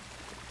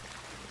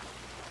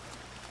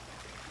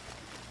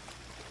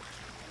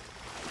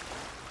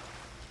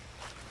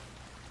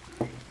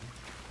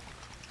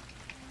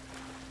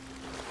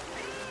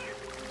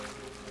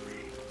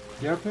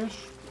 Yeah, fish?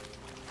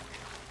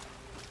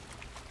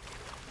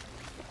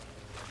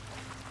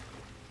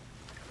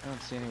 I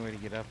don't see any way to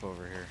get up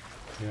over here.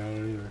 Yeah, I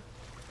don't either.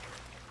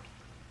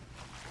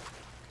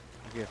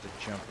 You have to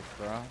jump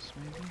across,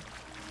 maybe?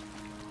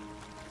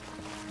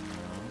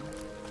 No.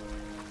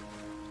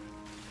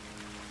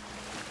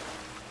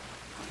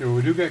 Okay, well,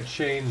 we do got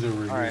chains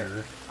over Alright,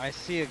 here. I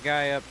see a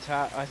guy up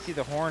top. I see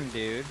the horn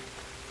dude.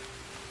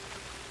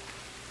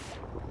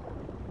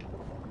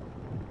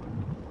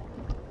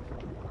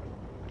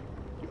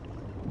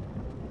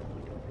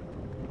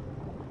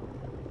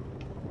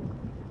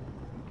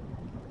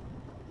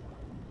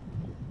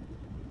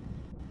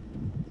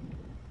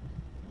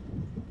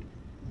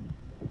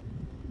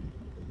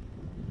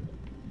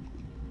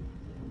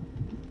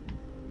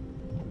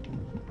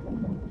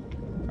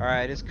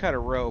 Alright, I just cut a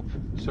rope.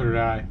 So did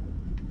I.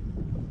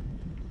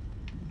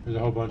 There's a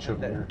whole bunch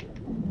of them here.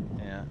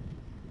 Yeah.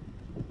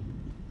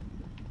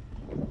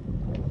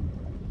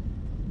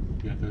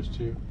 You got those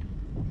two?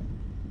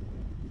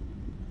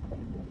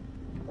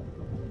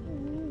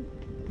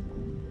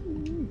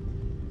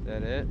 Is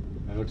that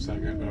it? That looks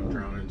like it, but I'm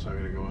drowning, so I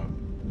gotta go up.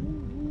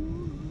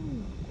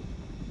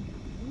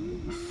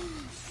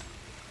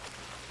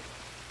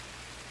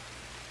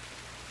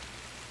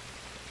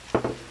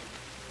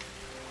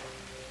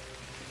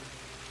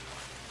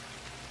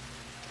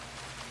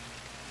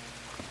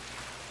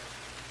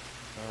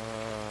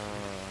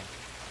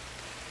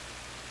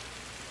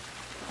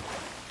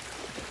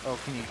 Oh,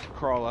 can you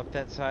crawl up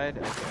that side?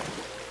 Okay.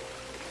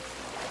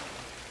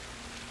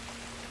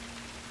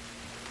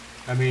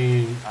 I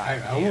mean, I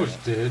yeah.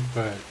 almost did,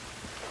 but...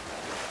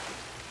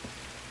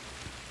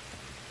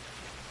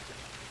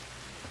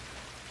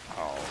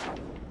 Oh.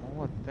 Well,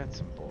 what? That's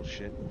some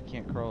bullshit. You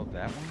can't crawl up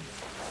that one?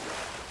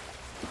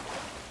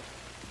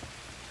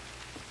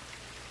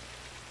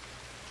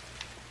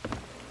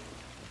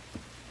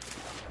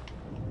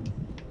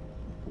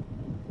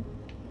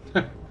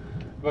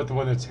 But the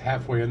one that's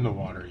halfway in the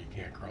water, you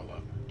can't crawl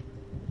up.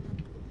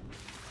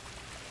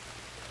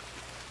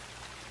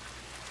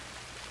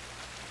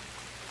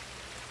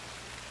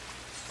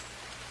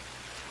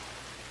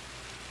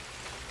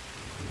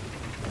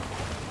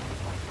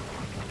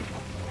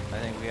 I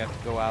think we have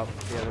to go out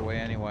the other way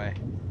anyway.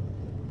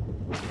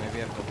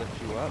 Maybe I have to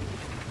lift you up.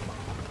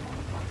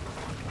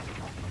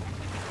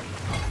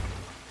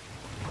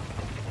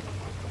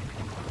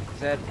 Is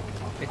that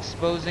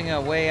exposing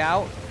a way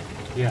out?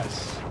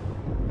 Yes.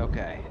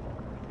 Okay.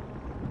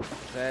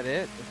 Is that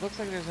it? It looks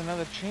like there's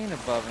another chain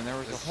above and there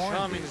was As a horn.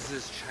 charming as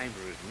this chamber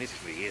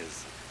admittedly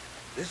is,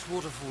 this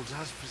waterfall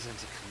does present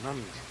a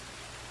conundrum.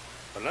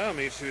 Allow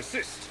me to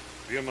assist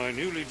via my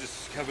newly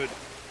discovered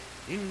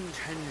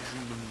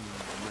intangible,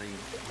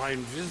 my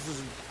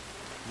invisible,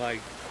 that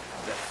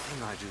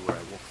thing I do where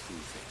I walk through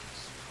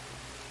things.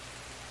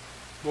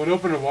 Well, it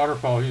opened a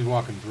waterfall, he's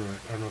walking through it.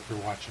 I don't know if you're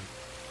watching.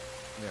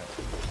 Yeah.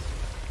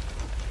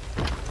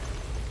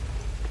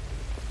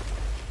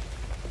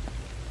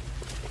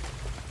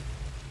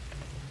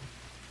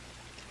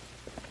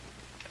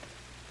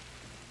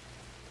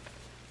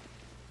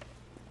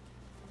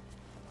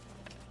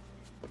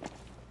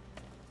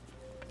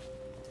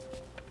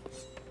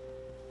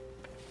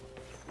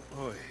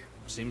 Boy,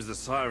 seems the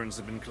sirens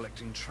have been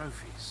collecting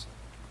trophies.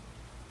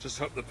 Just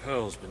hope the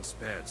Pearl's been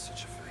spared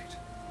such a fate.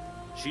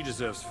 She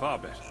deserves far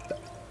better.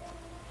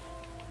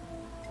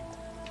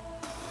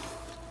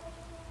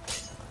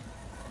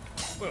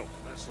 Well,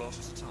 that's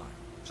lost to time.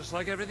 Just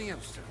like everything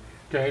else down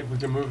here. Okay, we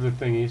can move the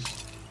thingies.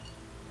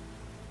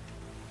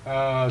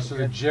 So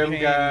the That gem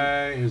chain-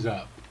 guy is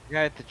up. The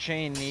guy at the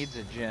chain needs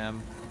a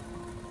gem.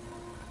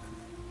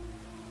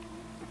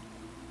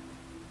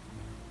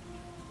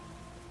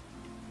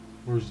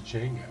 Where's the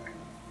chain guy?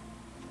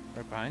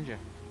 Right behind you.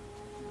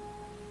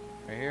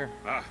 Right here.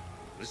 Ah,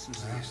 listen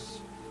to this.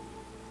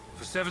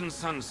 For 7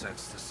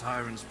 sunsets, the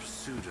sirens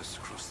pursued us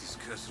across these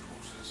cursed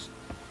waters,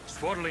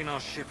 swaddling our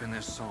ship in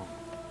their song.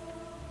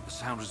 The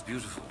sound was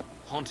beautiful,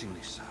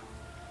 hauntingly so.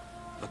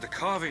 But the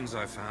carvings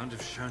I found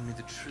have shown me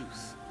the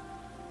truth.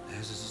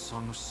 Theirs is a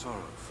song of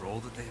sorrow for all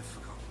that they have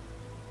forgotten.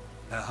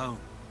 Their home,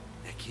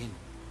 their kin,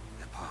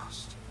 their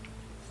past.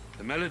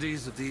 The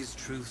melodies of these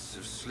truths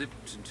have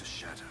slipped into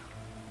shadow,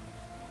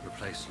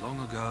 replaced long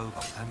ago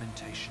by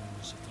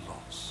lamentations of the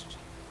lost.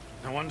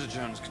 No wonder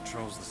Jones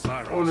controls the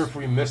sirens. I wonder if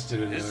we missed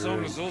it in the His other song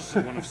room. is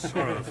also one of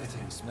sorrow for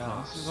things No,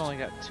 past. this has only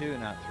got 2,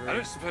 not 3. I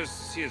don't suppose to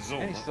see it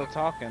all. And he's still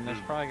talking. There's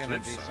probably gonna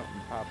be Calypso.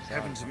 something pops I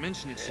happened out. to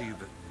mention it to you,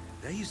 but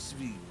they used to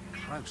be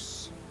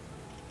close.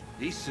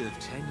 He served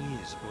 10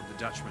 years aboard the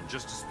Dutchman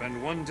just to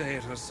spend one day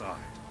at her side.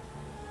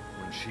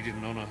 When she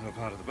didn't honor her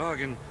part of the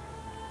bargain,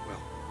 well,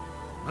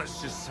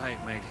 let's just say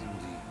it made him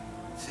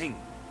the thing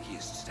he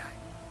is today.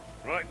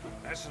 Right,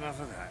 that's enough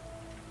of that.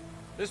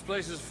 This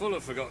place is full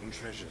of forgotten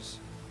treasures.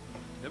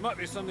 There might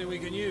be something we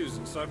can use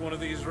inside one of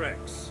these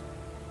wrecks.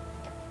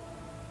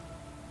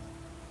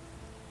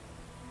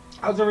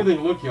 How's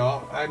everything look,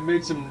 y'all? I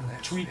made some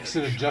That's tweaks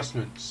very and sharp.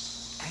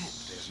 adjustments. And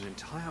there's an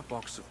entire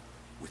box of...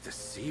 with the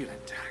seal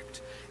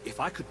intact. If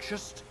I could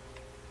just...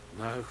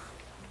 No,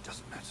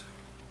 doesn't matter.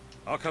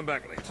 I'll come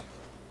back later.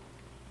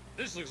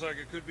 This looks like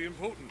it could be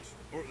important,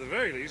 or at the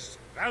very least,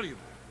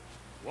 valuable.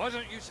 Why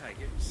don't you take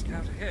it and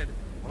scout ahead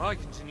while I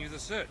continue the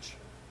search?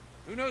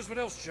 Who knows what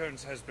else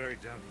Jones has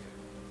buried down here?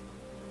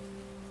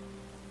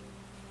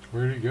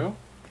 Where did he go?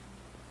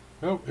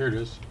 Oh, here it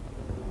is.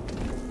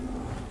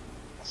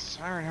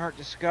 Siren Heart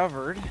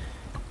discovered.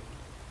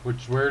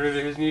 Where did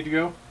his need to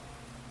go?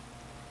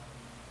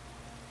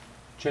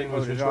 Chain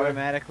was Loaded which way?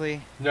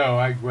 automatically. No,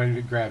 I went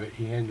to grab it.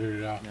 He handed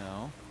it off.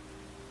 No.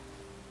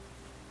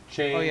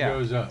 Chain Oh yeah.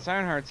 goes up.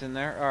 Siren Heart's in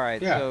there. All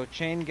right. Yeah. So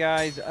chain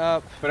guy's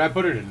up. But I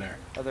put it in there.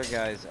 Other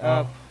guy's Oh.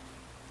 up.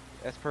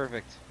 That's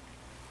perfect.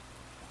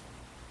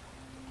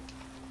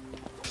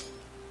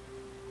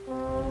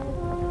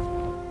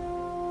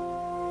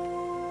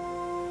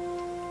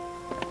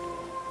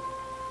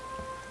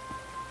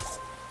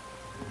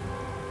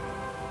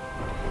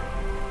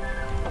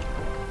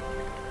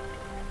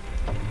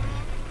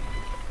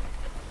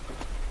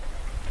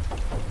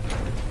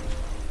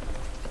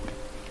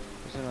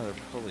 There's another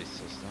pulley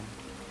system.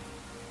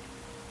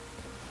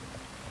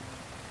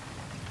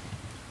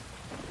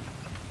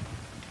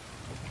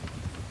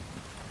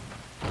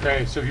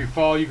 Okay, so if you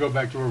fall, you go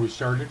back to where we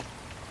started.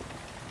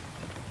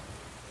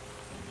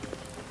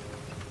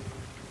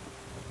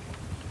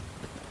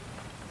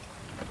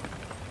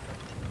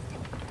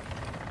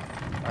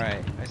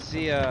 Alright, I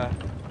see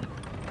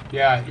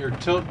Yeah, you're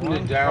tilting one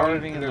it down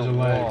carving and in there's the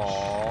a ledge.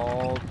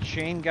 wall.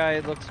 Chain guy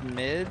looks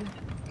mid.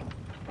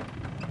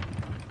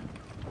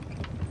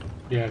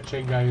 Yeah,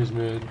 chain guy is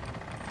mid.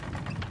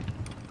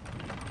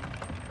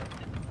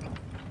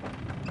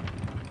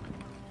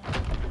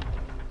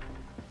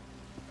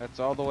 That's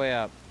all the way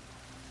up.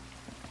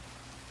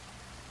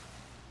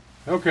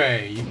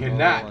 Okay, you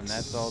cannot. Oh, and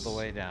that's all the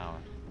way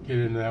down. Get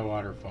into that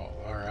waterfall.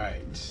 All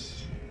right.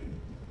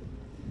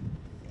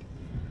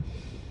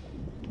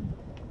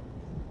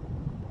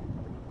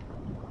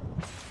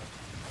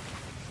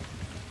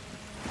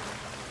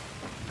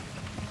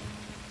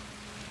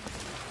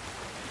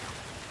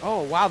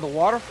 Oh, wow, the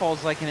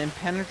waterfall's like an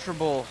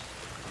impenetrable...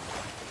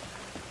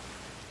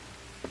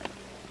 I'm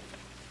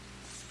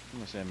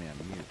gonna send me on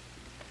mute.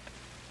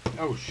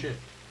 Oh shit.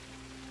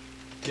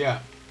 Yeah,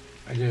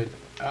 I did.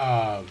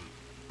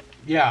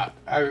 Yeah,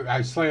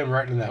 I slammed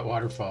right into that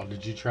waterfall.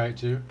 Did you try it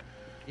too?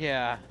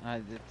 Yeah,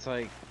 it's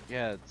like,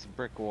 yeah, it's a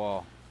brick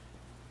wall.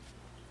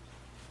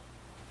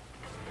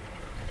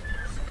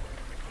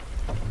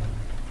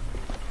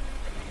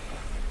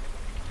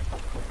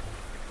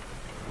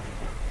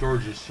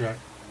 Door's just shut.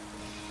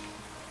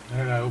 How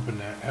did I open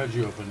that? How'd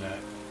you open that?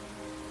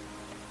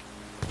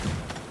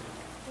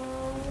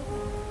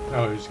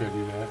 Oh, you just gotta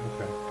do that?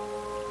 Okay.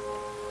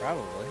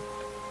 Probably.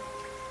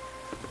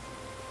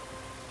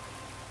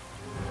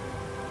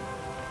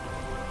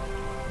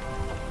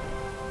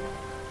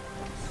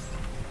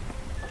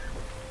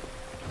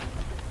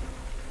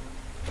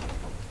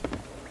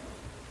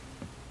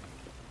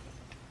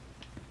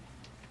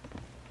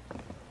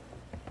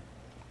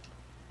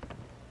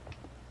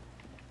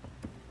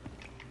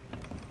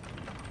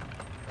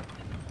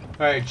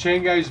 Alright,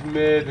 chain guy's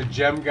mid, the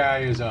gem guy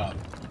is up.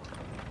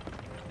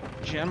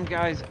 Gem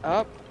guy's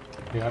up.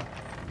 Yep.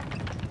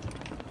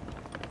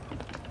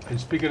 And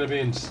speaking of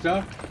being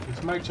stuck,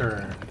 it's my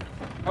turn.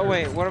 Oh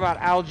wait, what about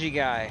algae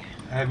guy?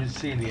 I haven't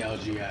seen the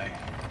algae guy.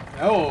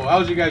 Oh,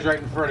 algae guy's right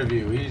in front of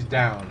you. He's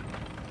down.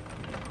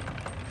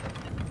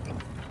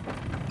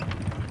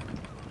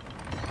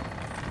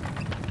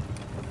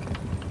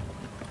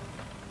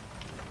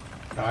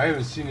 Oh, I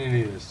haven't seen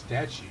any of the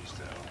statues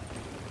though.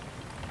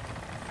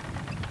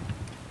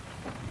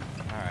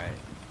 Alright,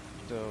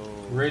 so...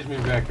 Raise me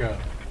back up.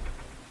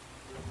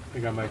 I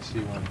think I might see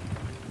one.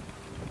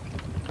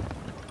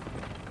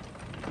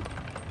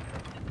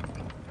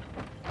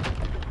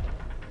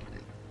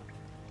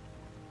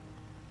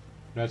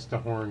 That's the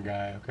horn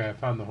guy. Okay, I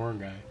found the horn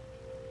guy.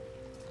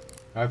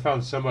 I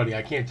found somebody.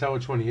 I can't tell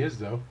which one he is,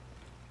 though.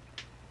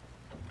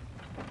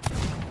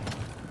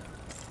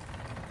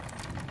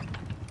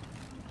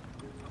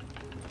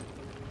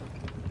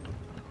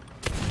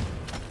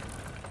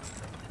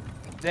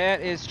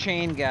 That is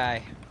chain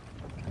guy.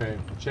 Okay,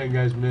 chain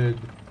guy's mid.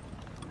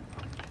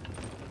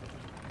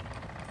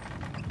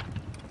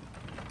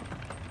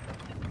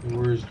 And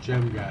where's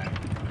gem guy?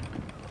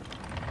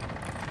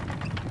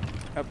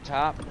 Up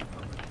top.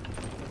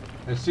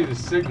 I see the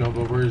signal,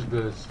 but where's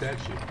the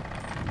statue?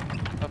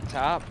 Up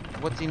top.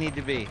 What's he need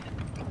to be?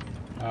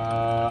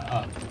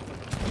 Up.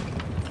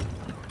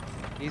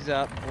 He's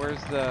up.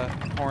 Where's the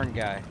horn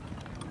guy?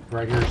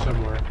 Right here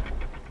somewhere.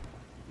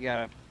 You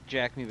gotta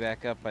jack me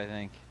back up, I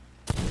think.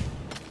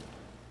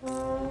 Did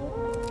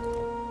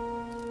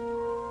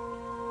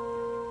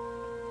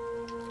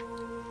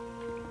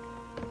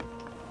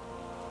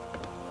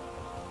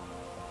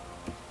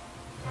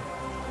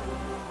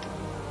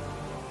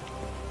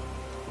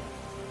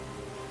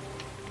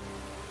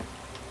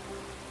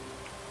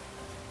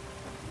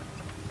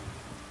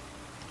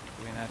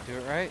we not do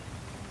it right?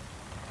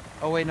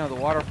 Oh wait, no, the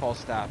waterfall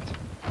stopped.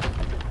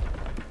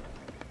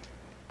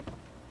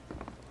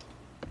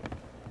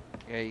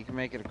 Yeah, you can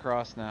make it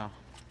across now.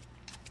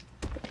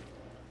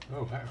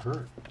 Oh, that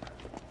hurt.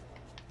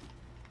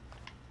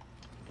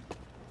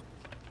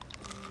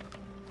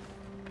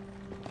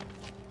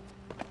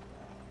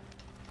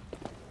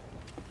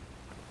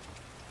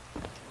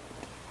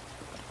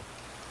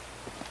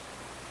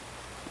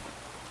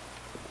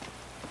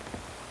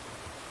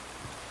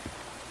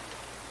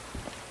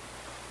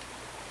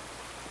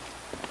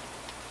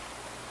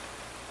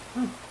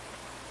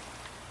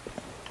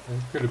 That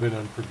could have been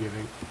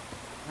unforgiving.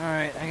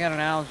 Alright, I got an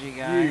algae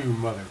guy. You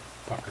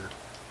motherfucker.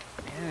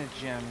 And a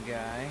gem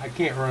guy. I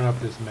can't run up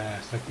this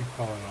mast. I keep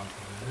falling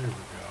off of it. There we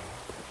go.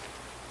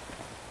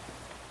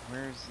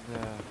 Where's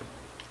the...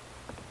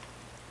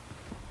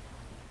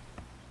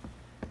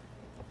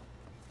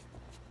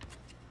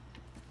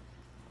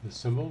 The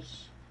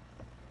symbols?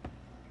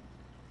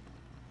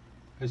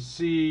 I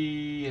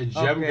see a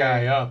gem Okay.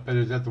 guy up, but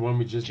is that the one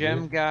we just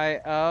Gem did? guy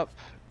up,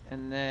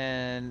 and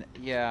then,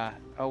 yeah.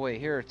 Oh wait,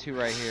 here are two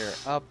right here.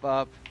 Up,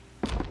 up.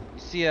 You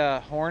see a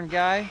horn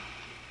guy?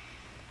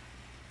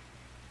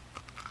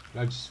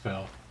 I just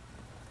fell.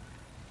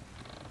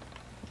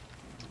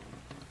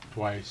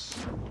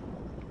 Twice.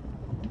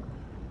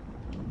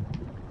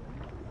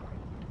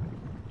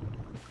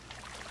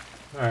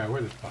 Alright,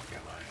 where the fuck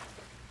am I?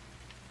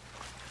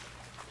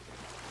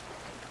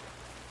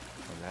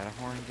 Is that a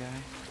horn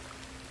guy?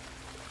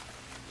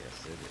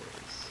 Yes, it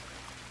is.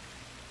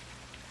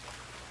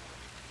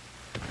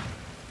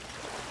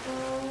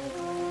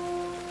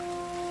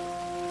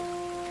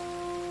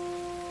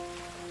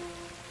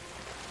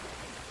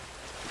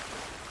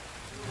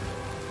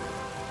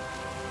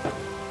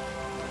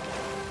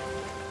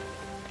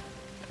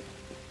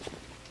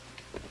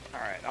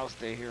 I'll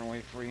stay here and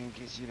wait for you in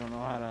case you don't know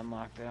how to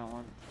unlock that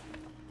one.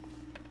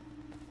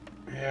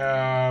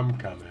 Yeah, I'm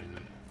coming.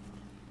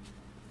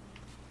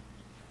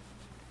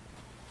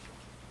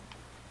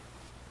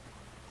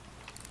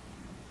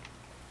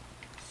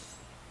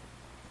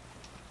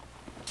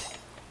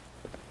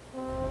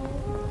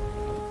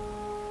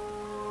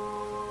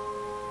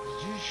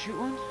 Did you shoot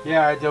one?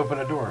 Yeah, I had to open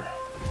a door.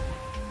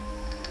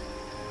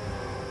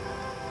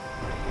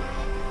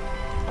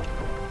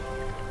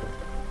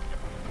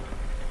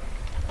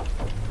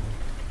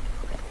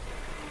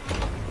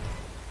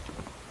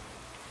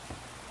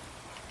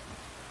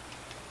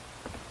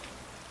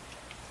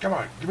 Come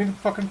on, give me the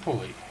fucking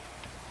pulley. You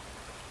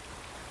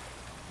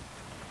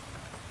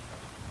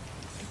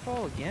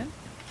fall again?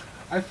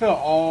 I fell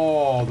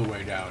all the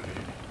way down here.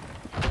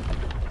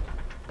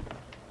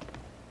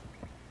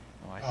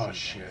 Oh, I Oh see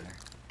shit.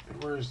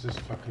 that. Where's this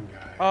fucking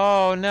guy?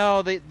 Oh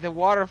no, the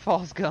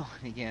waterfall's going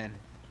again.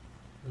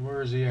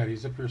 Where is he at?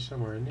 He's up here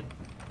somewhere, isn't he?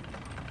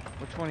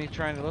 Which one are you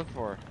trying to look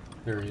for?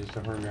 There he is,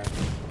 the horn guy.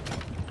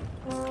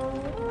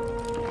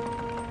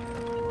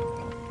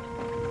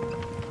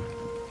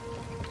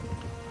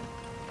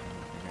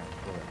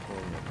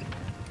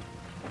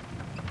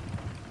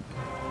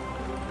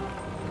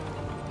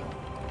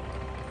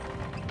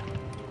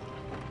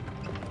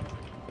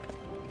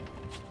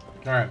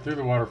 Alright, through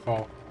the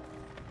waterfall.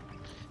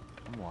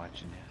 I'm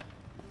watching you.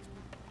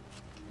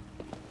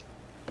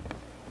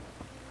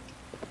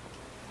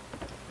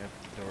 Yep,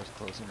 the door's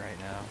closing right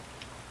now.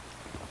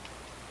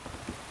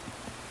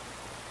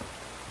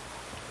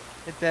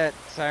 Hit that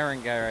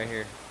siren guy right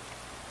here.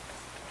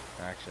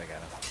 Oh, actually, I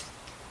got him.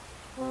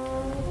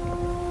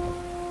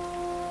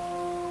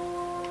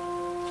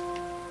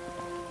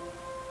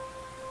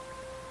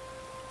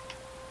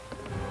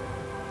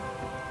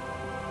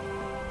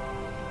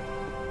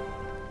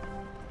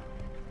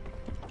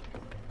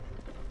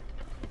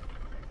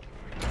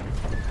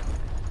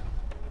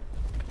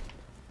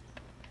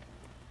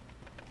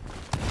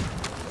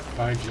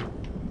 Find you.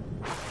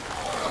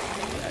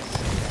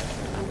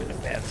 I'm in a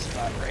bad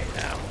spot right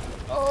now.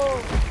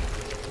 Oh!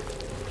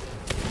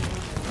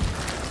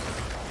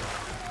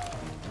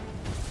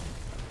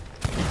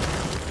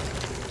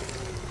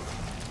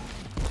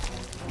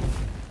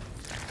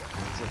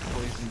 It's a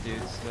poison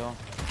dude still.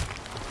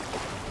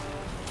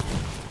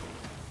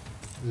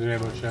 There's an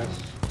ammo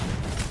chest.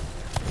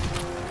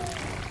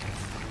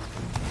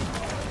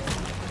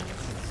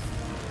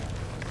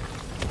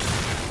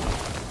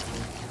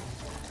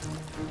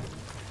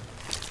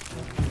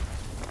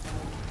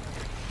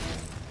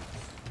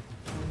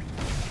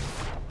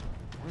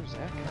 Where's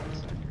that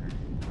cocksucker?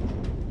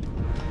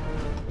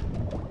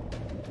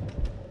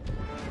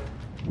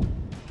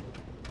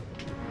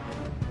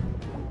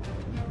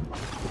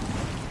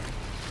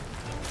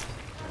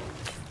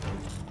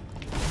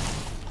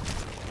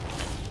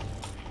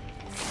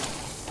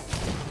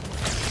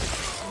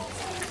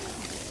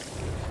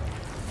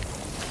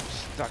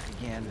 Stuck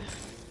again.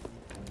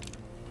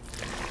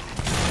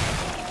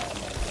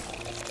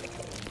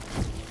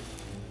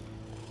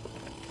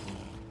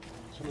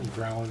 Someone's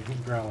growling. Who's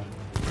growling?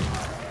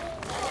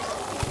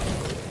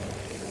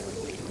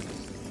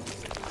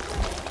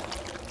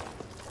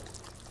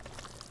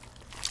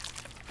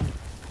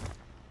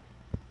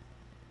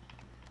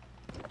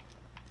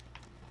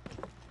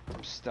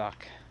 I'm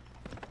stuck.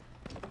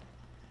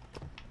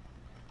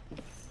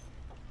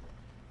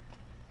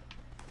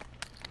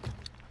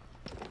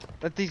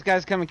 Let these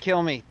guys come and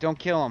kill me. Don't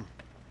kill them.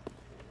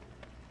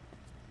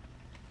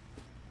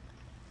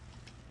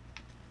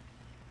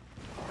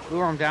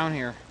 Lure them down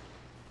here.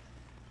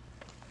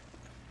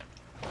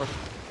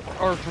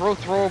 Or throw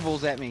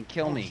throwables at me and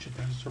kill me. Shit,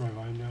 I just threw my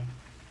volume down.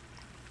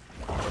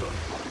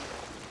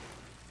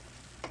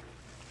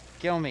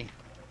 Kill me.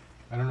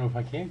 I don't know if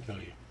I can kill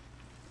you.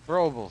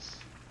 Throwables.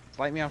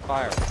 Light me on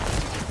fire.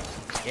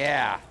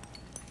 Yeah.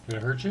 Did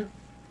it hurt you?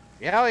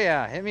 Hell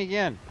yeah. Hit me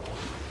again.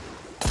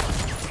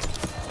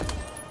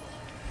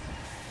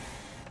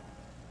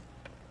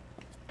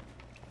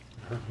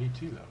 It hurt me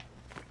too, though.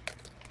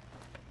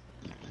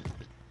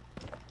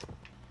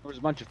 There's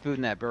a bunch of food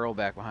in that barrel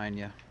back behind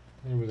you.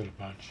 Maybe within a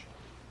bunch.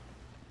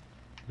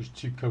 There's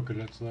 2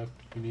 coconuts left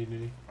if you need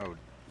any. Oh.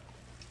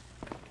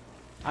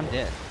 I'm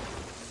dead.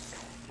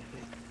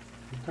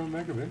 You'll come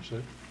back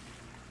eventually.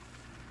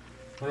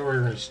 Wonder where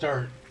you're gonna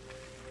start.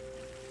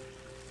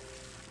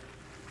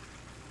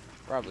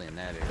 Probably in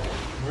that area.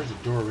 Where's the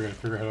door? We gotta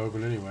figure out how to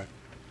open anyway.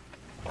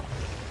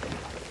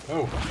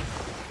 Oh.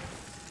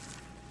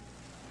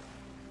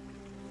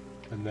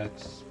 And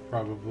that's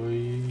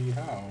probably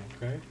how,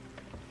 okay.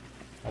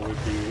 I'll wait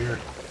for you here.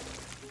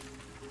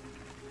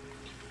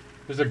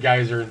 There's a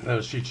geyser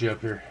that'll shoot you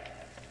up here.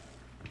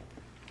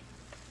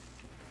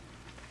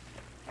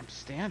 I'm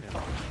standing.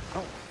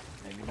 Oh,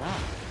 maybe not.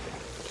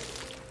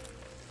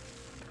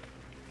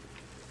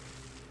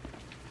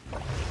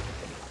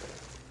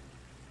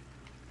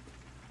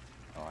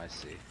 Oh, I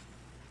see.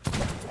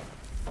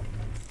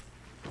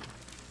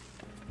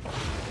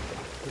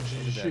 What did you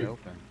Did that shoot?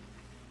 open?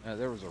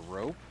 There was a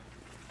rope.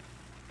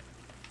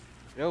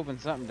 It opened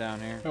something down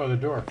here. Oh, the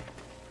door.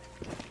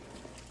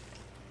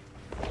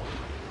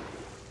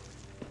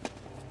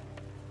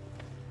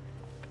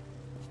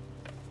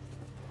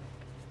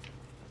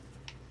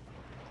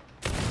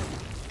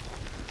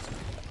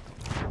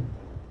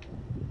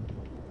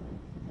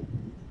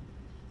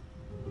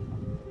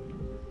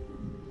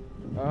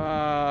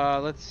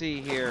 Let's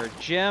see here.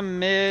 Gem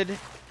mid,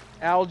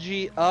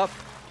 algae up.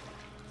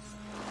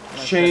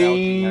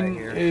 Chain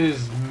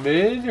is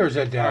mid, or is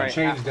that down? Right,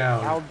 Chain's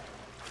down.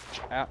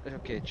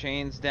 Okay,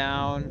 chains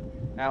down,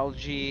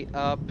 algae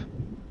up.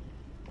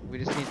 We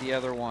just need the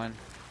other one.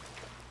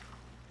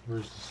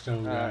 Where's the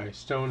stone guy?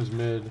 Stone's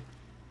mid.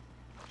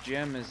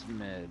 Gem is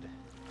mid.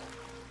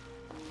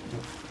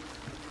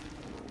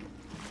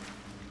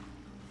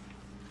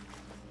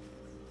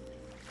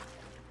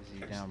 Is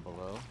he down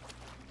below?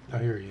 Oh,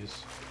 here he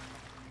is.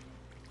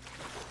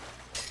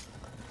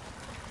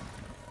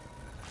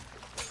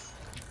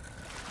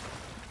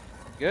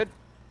 Good?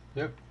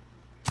 Yep.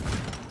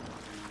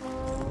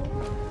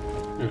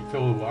 Gonna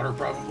fill with water,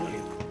 probably.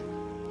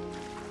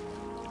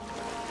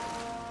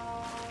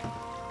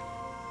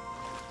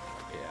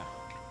 Yeah.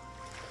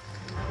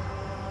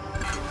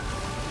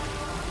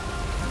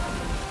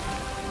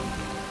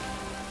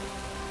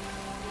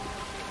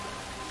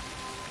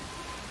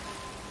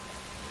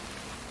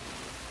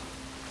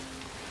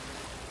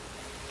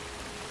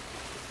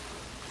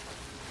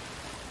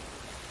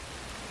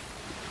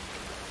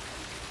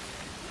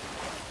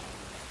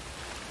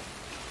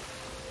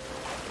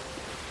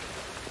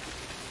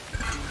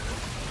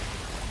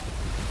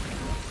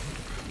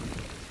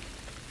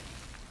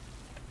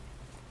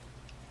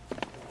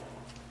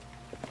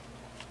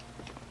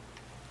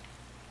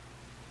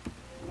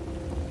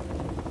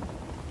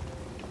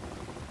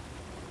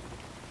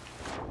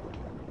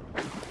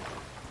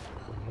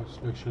 Let's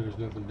make sure there's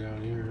nothing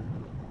down here.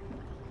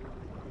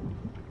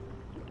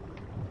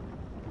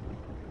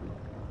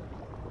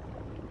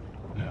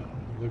 No,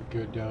 look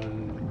good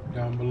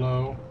down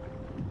below.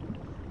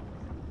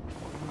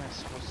 What am I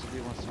supposed to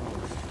do once I'm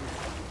over here?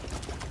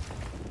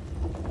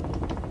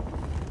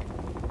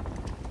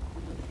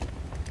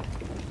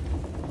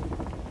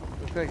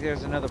 Looks like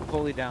there's another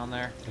pulley down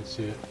there. Let's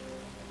see it.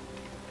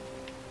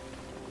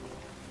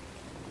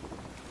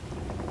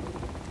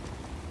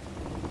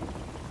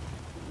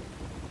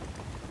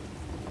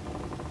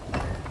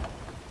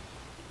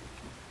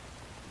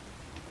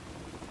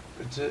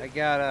 That's it. I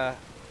got a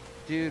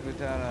dude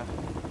without a...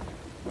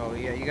 Oh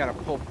yeah, you gotta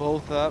pull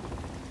both up.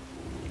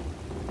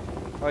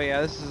 Oh yeah,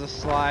 this is a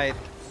slide.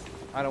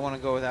 I don't want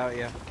to go without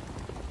you.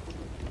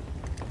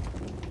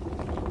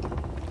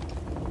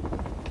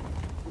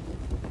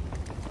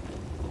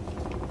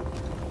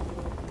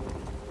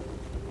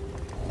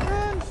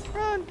 Run,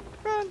 run,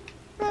 run,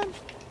 run.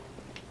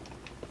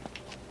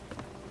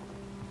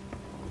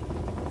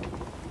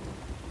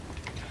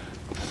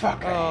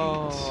 Fuck, I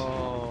hate.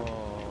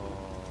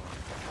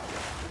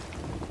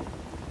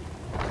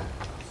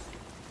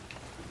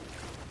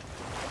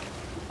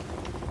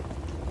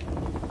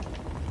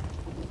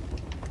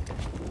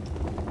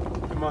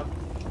 Come on.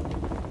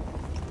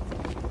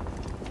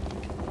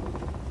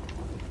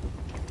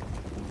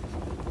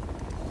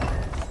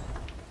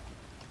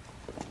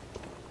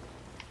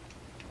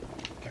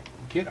 Okay,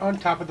 get on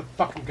top of the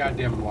fucking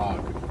goddamn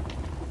log.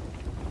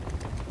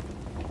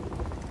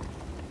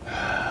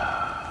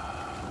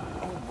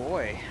 Oh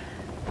boy.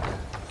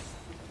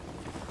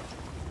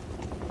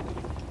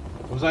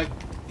 It was like,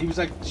 he was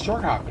like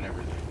short hopping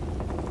everything.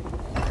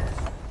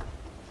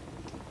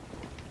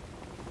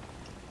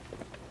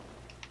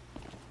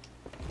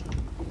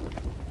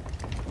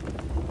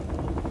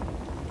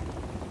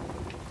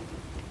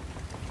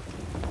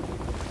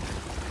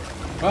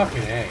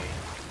 Fucking A.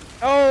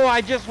 Oh,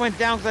 I just went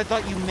down because I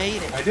thought you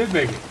made it. I did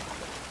make it.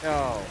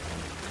 Oh.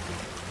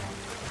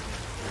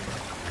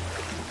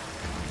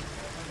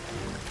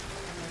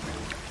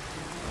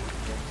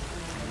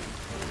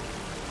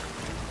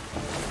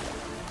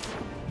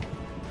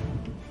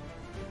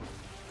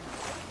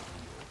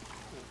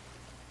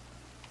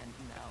 And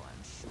now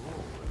I'm sure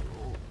we're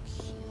all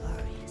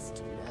curious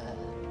to learn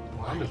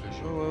why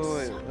WandaVision.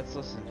 Wait. Let's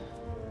listen.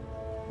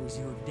 was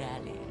your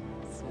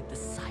dalliance with the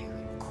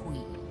Siren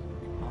Queen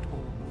not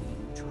all we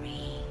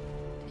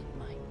dreamed it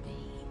might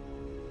be?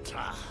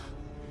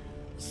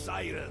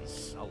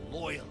 Sirens are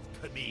loyal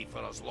to me for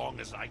as long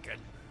as I can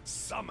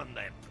summon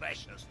their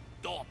precious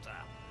daughter.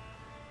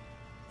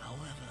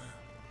 However,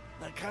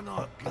 I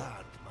cannot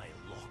grant my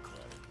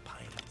locker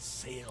pirates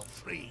sail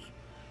free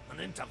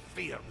and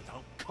interfere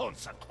without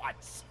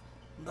consequence.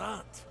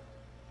 That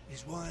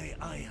is why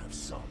I have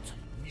sought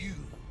new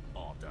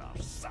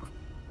orders.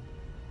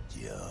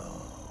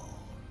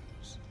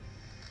 Jones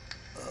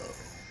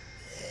obeys.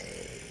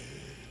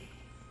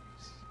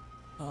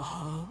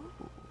 Oh,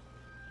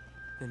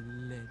 the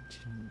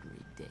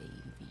legendary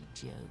Davy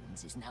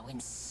Jones is now in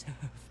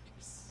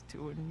service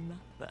to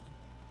another.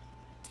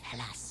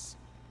 Tell us,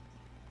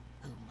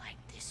 who might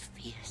this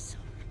fearsome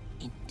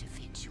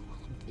individual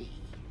be?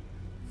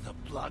 The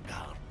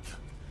blackguard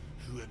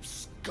who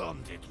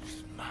absconded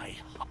with my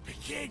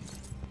begin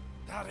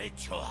the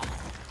ritual.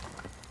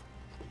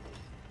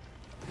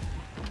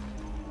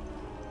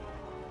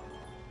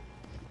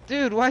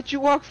 Dude, why'd you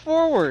walk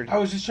forward? I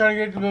was just trying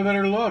to get a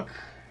better look.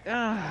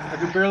 Ah, I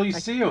could barely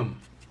see him.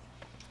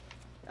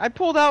 I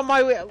pulled out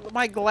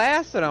my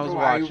glass and I was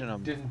watching I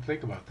him. didn't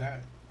think about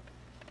that.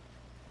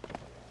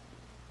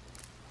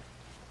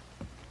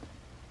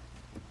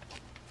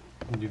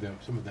 Do that.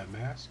 Some of that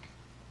mask.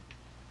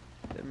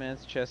 Dead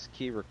man's chest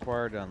key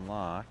required to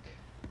unlock.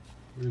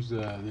 Here's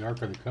the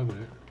Ark of the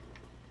Covenant.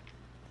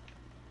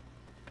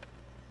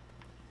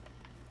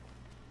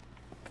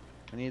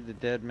 I need the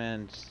dead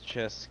man's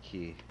chest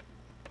key.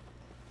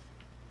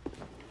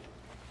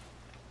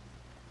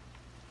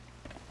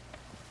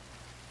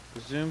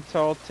 Resume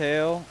tall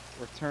tale.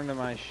 Return to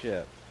my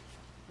ship.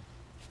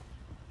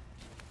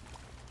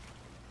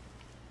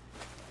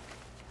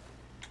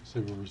 So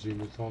we'll resume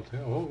the tall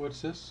tale. Oh,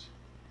 what's this?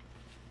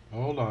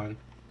 Hold on.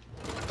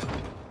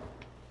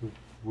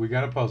 We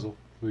got a puzzle.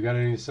 We got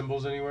any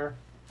symbols anywhere?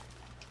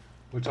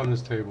 What's on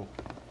this table?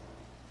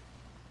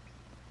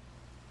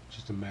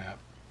 Just a map.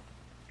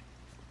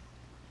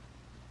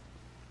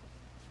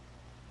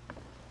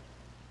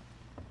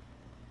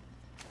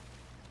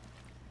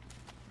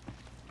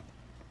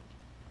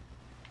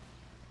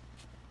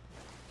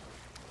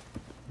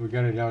 We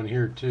got it down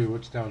here too.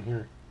 What's down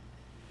here?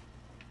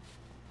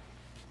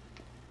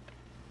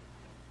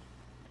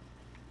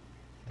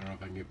 I don't know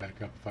if I can get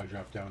back up if I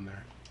drop down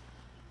there.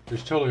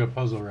 There's totally a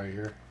puzzle right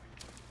here.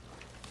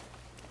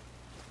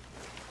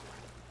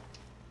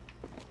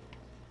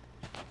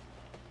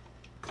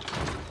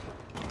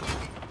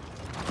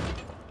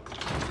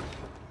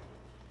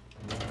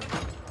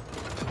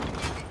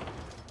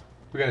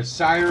 We got a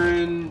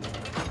siren,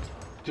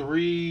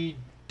 3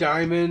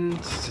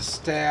 diamonds, a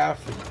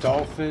staff, a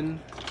dolphin.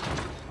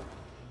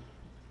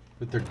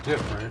 But they're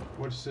different.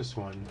 What's this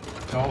one?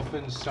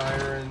 Dolphin,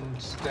 siren,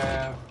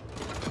 staff.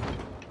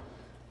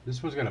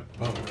 This one's got a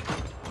boat.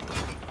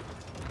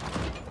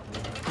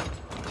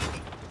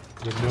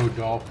 With no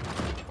dolphin.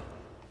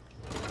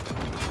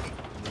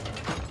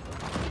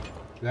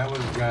 That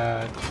one's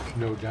got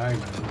no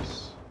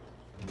diamonds.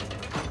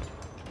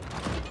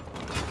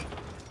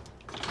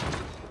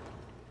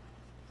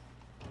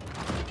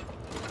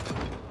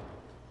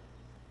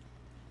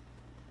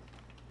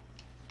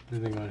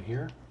 Anything on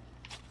here?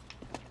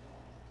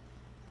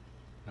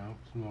 No,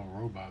 it's no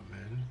robot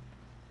man.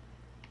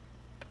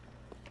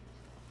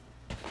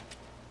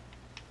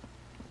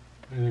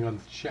 Anything on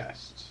the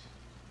chest?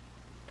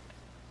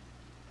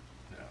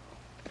 No.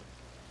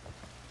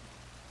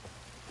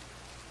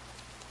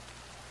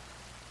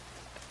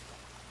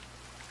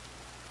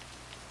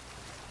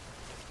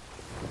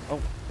 Oh,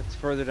 it's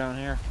further down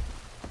here.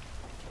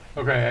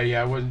 Okay,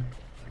 yeah, I wasn't.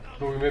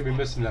 But we may be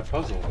missing that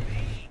puzzle.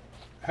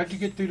 How'd you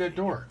get through that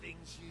door?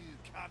 Things you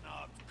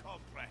cannot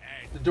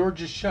comprehend. The door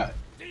just shut.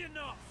 Do you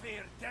not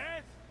fear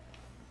death?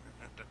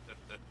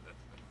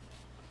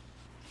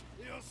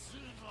 You'll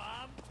soon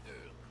learn to.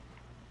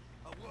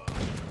 A world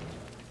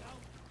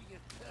without the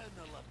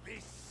eternal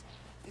abyss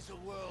is a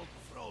world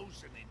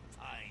frozen in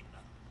time.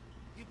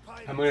 You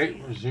I'm gonna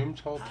pirates resume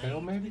tall tale,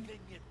 hide maybe? within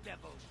your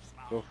devil's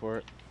mouth, Go for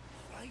it.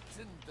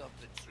 frightened of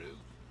the truth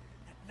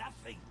that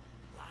nothing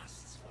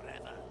lasts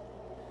forever.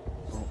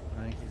 Oh,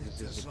 I think he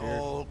just It has disappeared.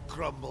 all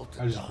crumbled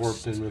to I just dust.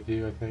 warped in with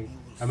you, I think.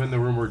 I'm in the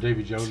room where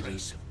Davy Jones Trace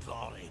is. of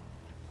glory.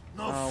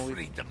 No Oh, we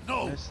freedom,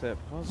 no missed that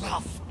puzzle.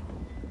 love,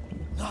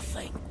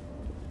 nothing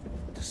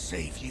to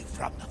save you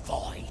from the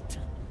void.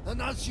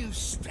 And as you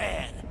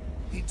stare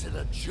into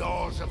the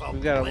jaws of We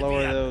gotta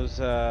lower oblivion, those.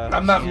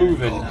 I'm not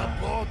moving. go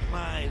aboard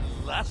my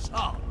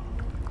vessel,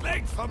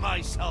 beg for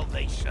my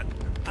salvation,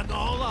 and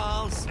all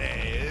I'll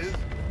say is,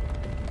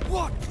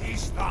 what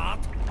is that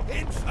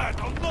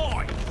infernal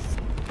noise?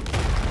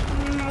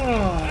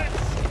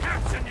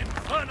 That's an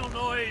infernal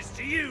noise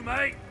to you,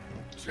 mate.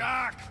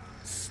 Jack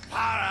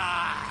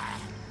Sparrow.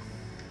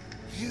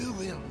 You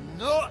will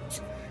not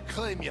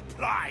claim your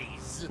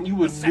prize. You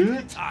will a second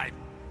not? time.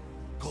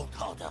 Gold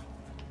Holder,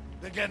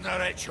 begin the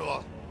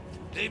ritual.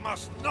 They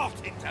must not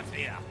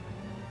interfere.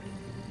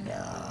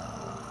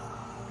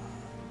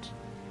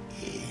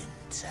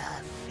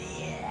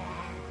 Interfere.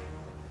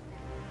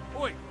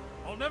 Oi!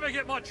 I'll never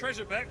get my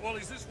treasure back while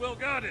he's this well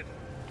guarded.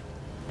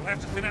 We'll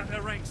have to thin out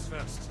their ranks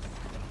first.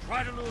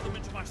 Try to lure them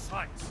into my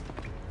sights.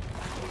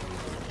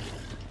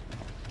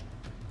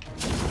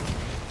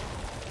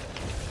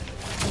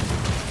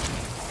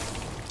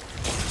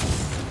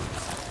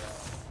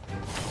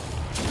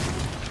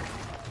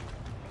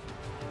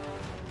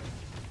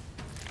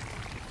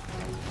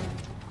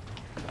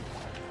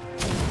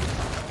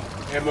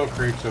 Ammo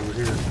crates over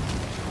here.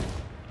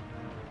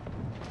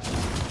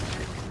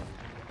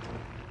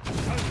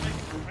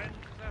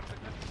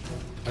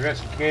 I got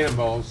some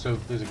cannonballs, so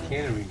if there's a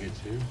cannon we can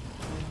get to.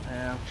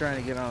 Yeah, I'm trying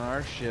to get on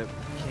our ship.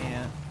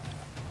 Can't.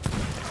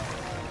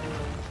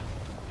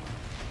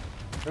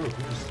 Oh,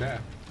 who's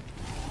that?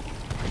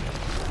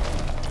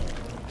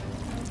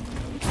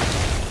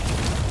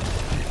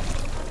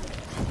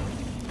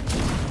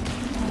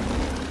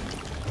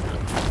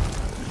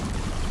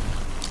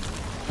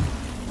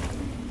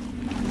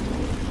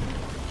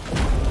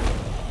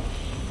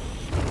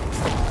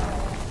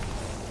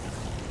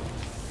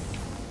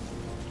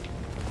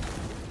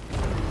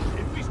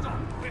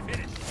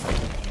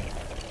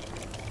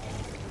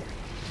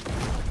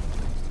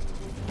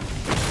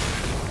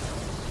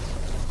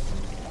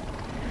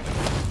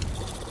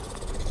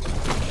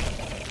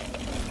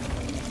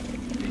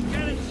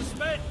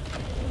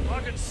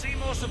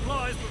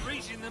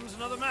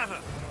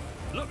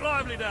 Look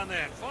lively down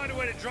there. Find a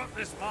way to drop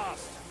this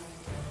mast.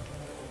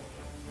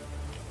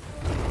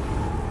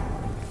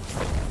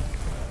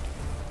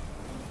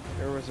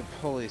 There was a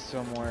pulley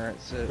somewhere.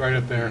 It said Right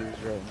up there. right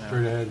now.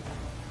 Straight ahead.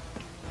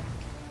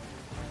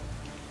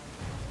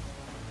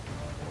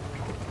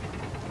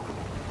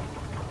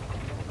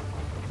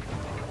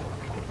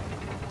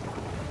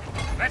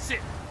 That's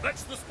it.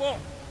 That's the spot.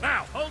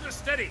 Now, hold her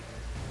steady.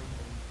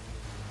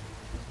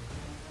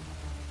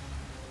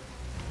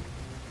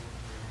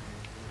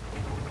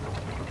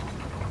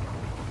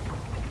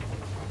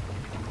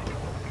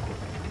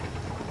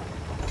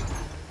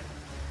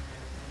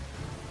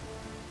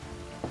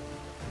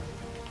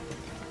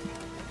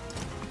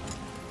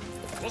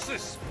 What's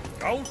this?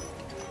 Gold?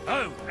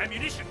 No,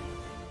 ammunition.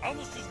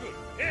 Almost as good.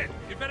 Here,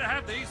 you better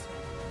have these.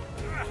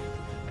 Ah.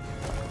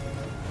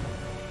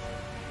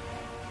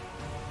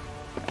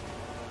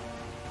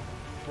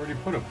 Where'd he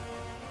put him?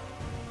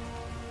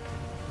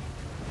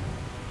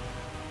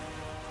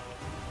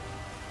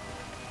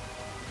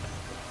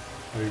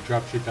 Oh, you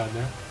drop shit down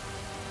there?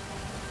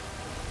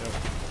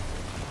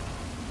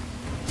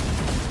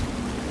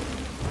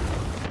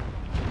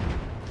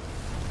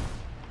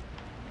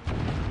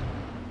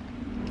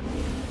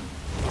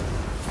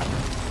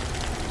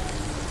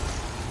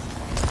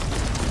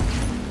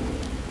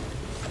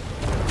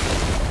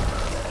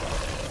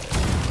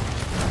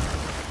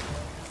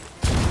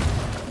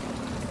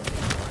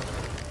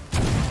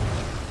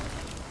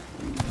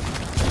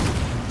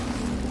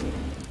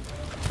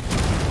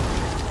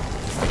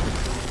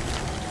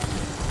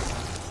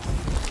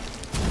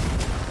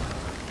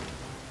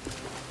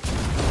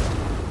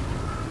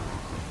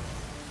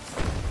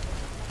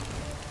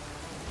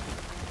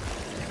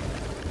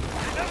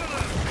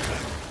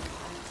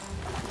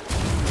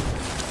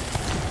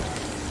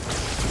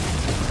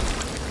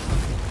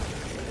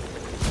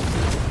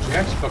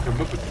 Jack's fucking up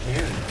with the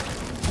cannon.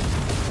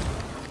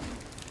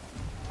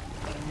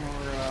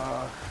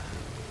 More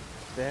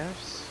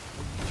staffs.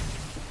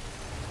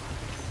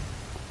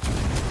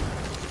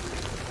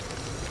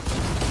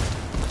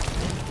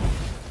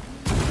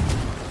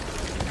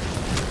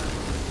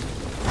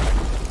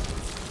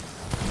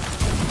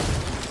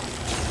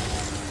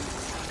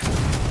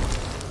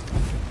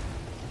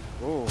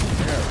 Oh,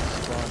 yeah, it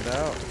spawned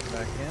out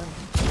back in.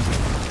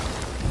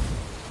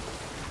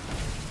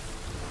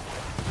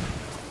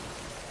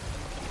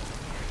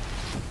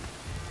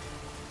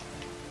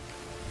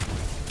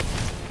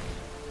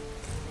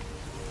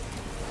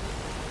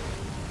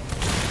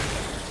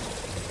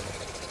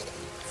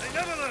 They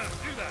never learn,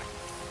 do they?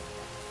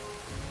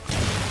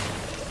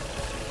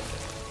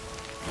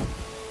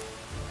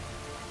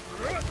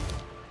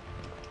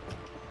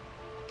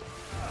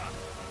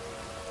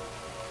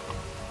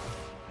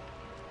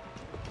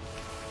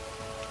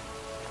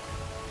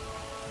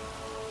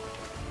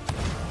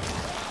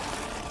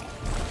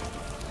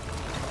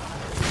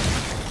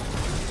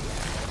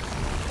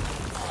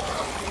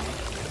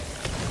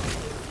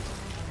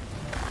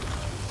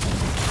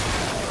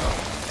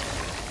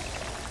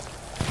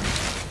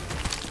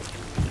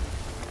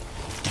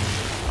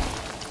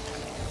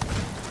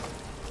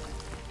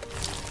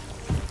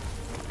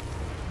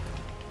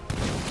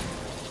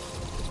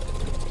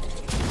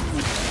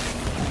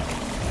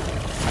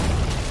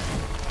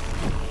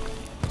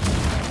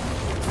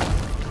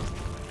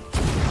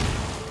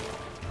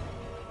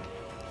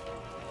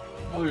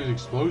 All these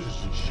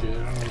explosions and shit. I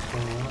don't know what's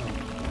going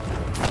on.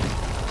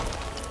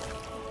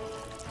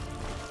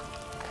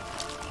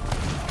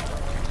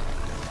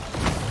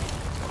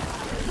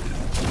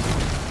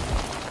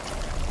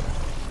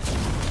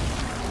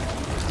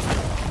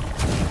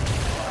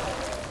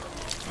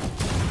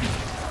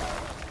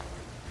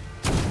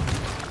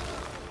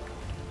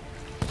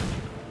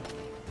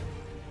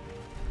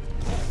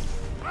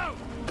 Oh,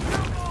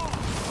 come on!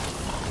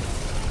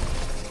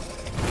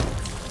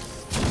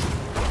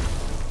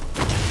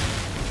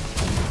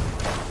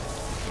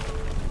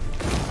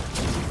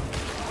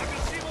 I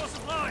can see more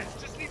supplies.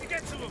 Just need to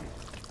get to them.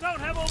 Don't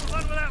have all the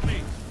fun without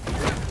me.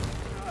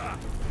 Ah.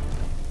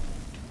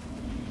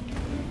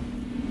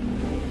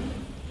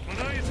 I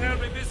know you're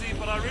terribly busy,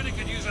 but I really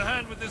could use a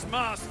hand with this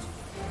mast.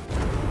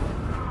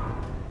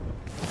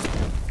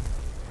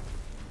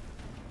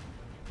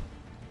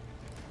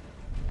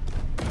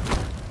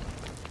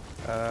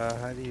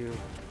 How do you?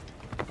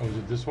 Oh, is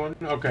it this one?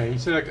 Okay, he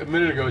said like a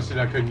minute ago he said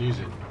I couldn't use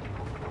it.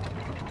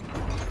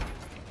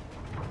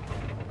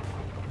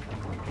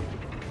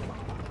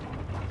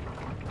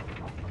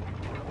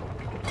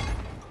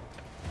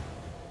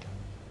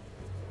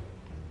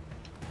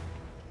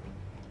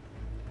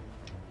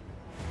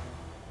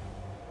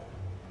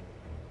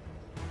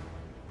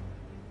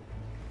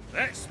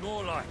 That's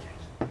more like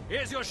it.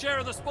 Here's your share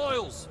of the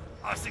spoils.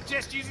 I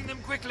suggest using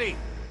them quickly.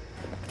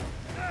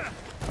 Ah.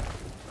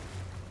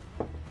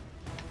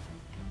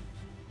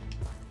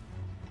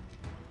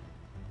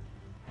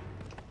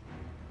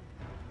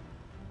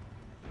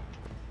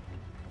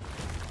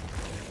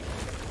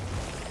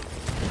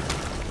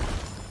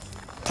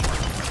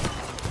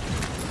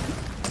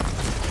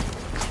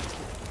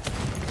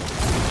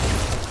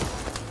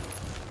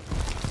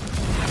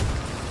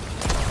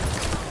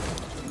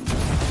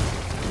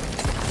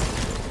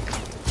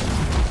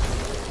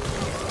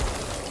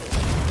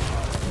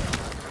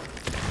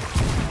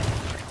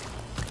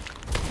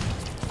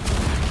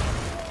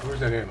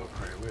 that ammo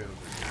crate? Way over here.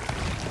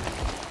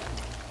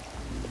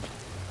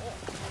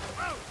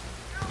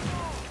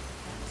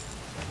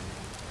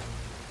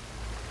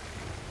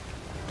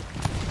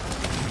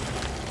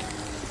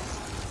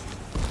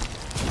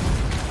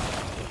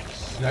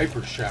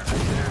 Sniper shot right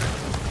there.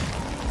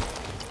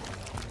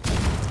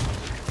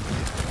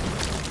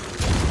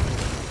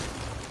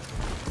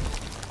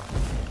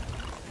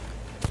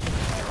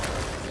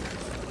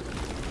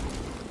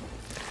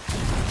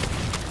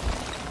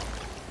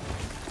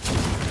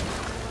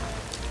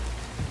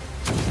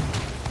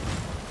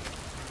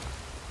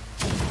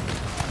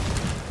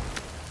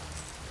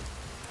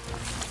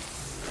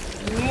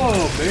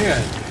 Oh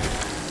man.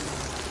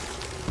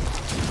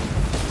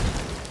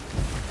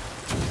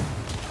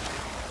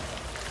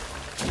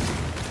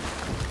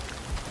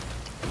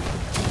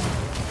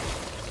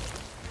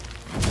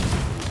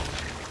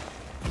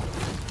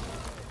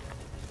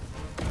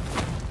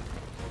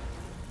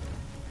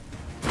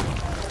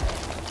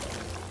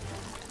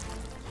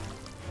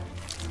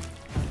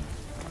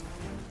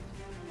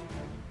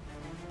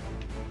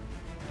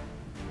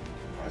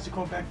 Why is it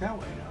going back that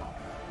way now?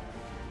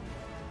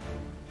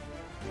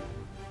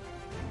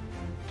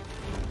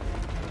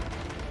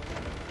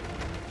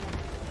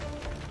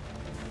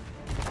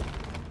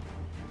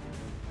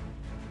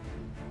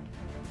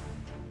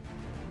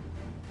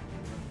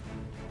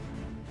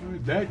 What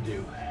did that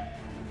do?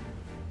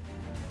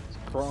 It's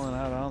crawling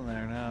out on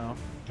there now.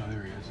 Oh,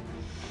 there he is.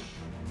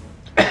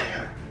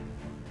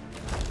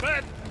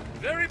 Bad!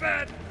 Very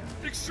bad!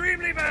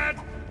 Extremely bad!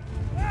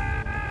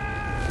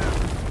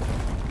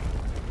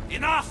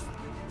 Enough!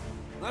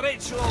 The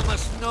ritual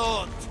must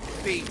not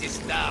be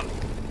disturbed.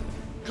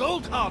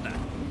 Gold Hoarder,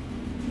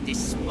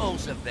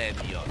 dispose of them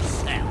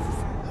yourself.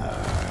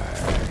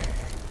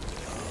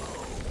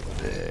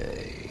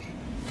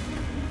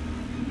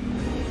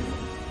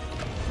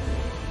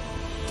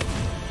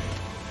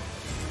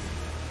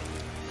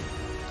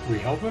 We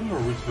help him, or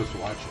are we supposed to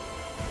watch it?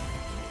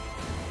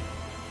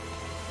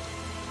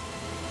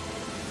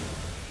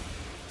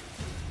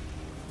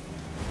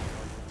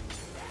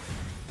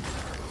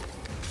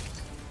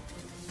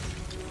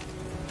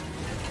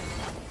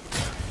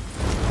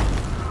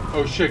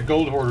 Oh shit,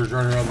 Gold Hoarder's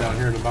running around down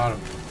here in the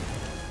bottom.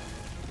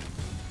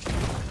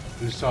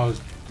 I just saw his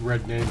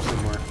red name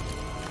somewhere.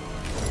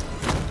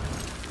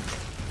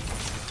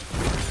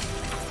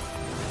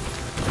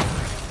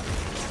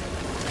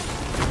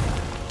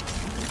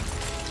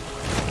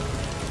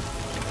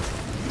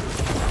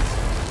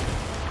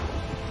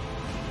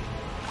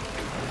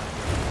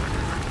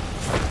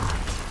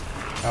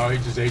 Oh, he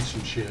just ate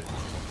some shit.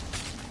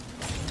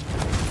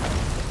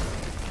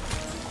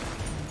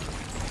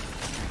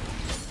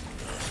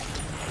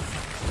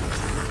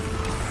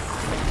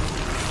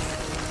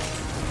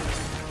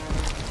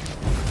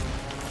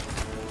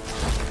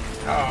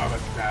 Oh, I'm about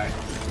to die.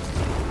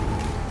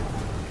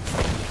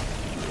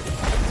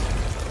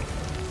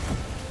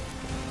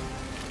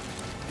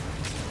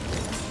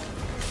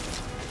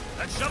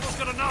 That shovel's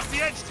got a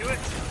nasty edge to it!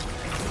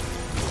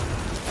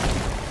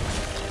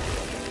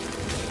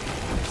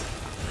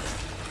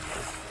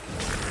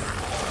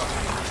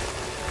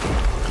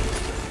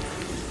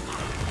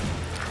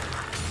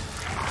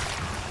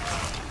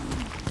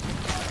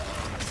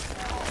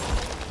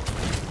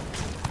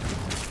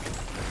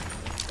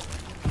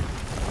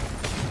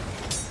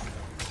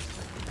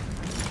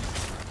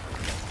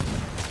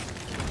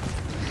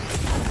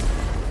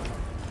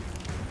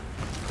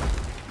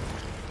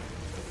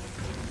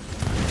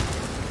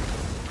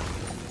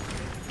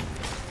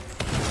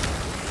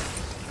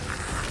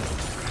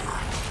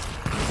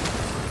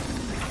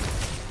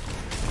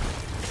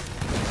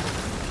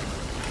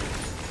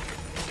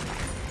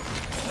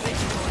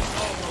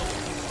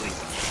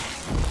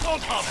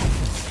 Gold Hoarder,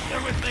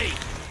 you're with me.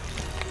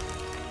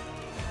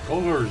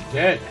 Gold Hoarder's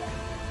dead.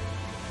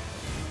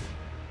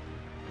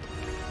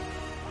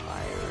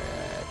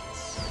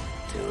 Pirates,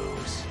 too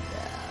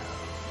slow.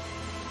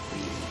 We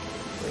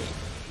win.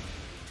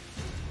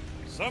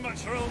 So much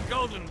for old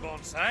golden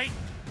bonds, eh?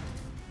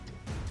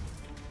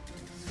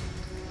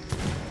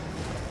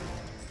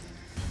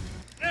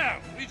 Now,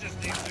 we just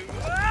need to...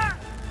 Ah!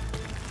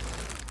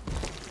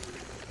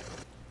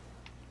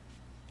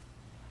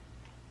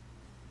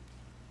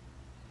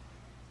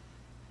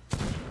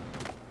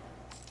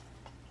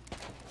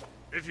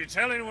 If you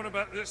tell anyone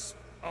about this,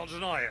 I'll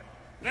deny it.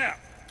 Now,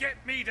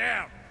 get me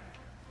down!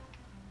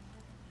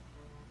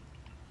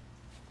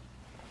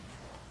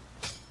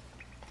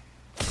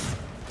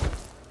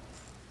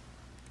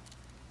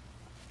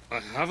 I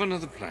have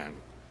another plan,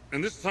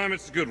 and this time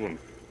it's a good one.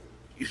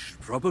 You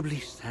should probably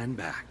stand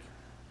back.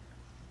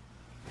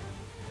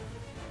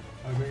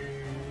 I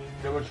mean,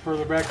 how much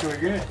further back do I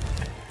get?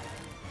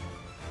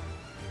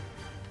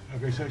 I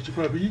guess I should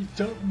probably eat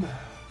something.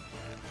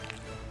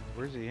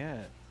 Where's he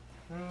at?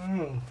 I don't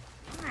know.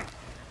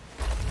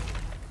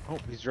 Oh,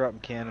 he's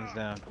dropping cannons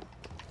down.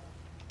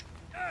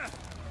 Now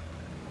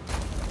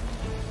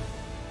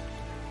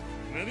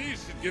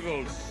these should give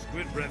old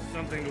Squid Breath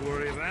something to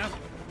worry about.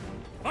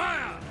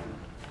 Fire!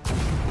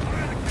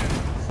 Fire the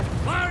cannons!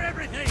 Fire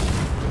everything!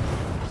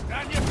 Stand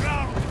Stand your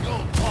ground, you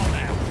poor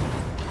now.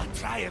 Our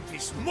triumph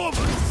is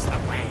moments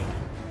away.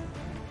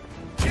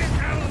 Get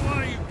out of the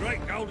way, you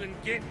great golden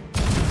git!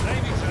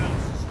 Save your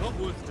chance, it's not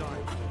worth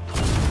dying.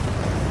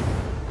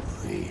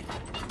 Read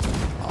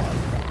on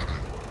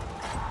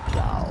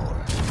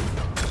power.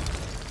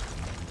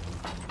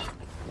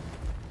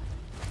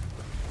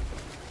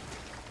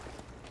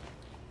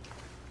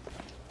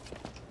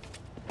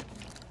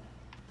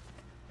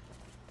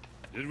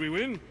 Did we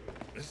win?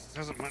 This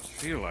doesn't much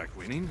feel like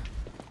winning.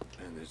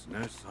 And there's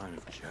no sign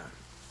of Joe.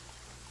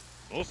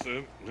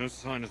 Also, no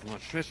sign of my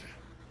treasure.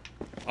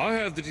 I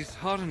have the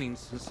disheartening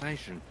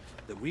sensation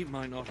that we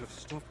might not have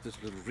stopped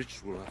this little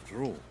ritual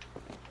after all.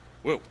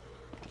 Well,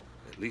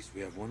 at least we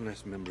have one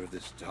less member of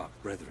this dark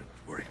brethren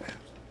to worry about.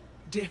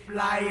 The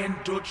Flying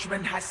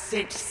Dutchman has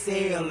set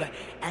sail,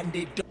 and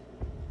the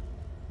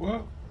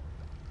What?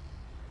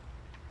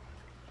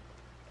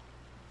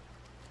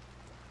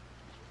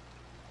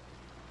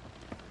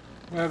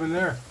 What happened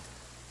there?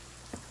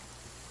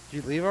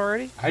 Did you leave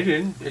already? I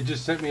didn't. It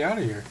just sent me out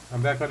of here.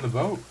 I'm back on the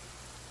boat.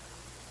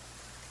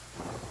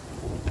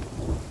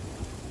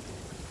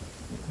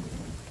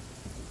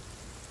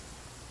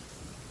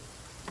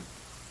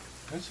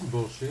 That's some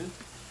bullshit.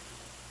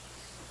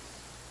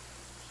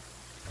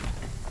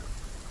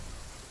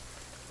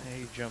 Hey,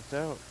 you jumped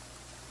out.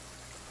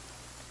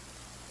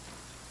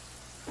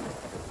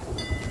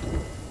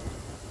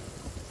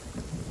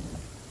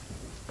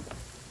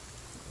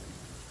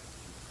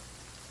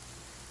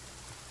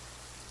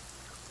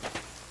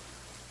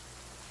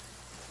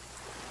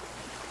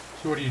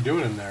 So what are you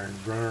doing in there?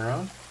 Just running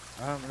around?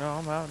 No,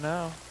 I'm out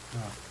now.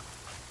 Oh.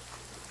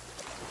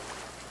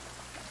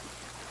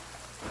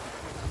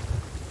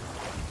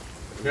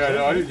 Yeah,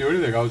 no, I didn't do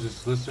anything. I was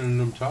just listening to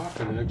them talk,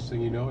 and the next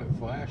thing you know, it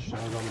flashed. I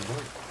was on the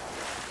boat.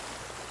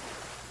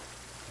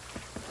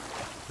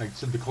 Like I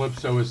said, the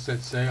Calypso has set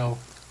sail,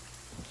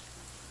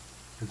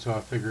 and so I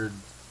figured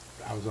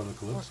I was on the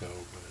Calypso.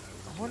 But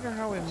I wonder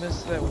how we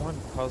missed that one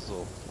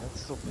puzzle. That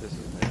still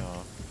pisses me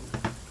off.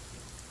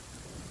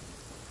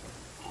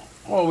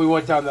 Well, we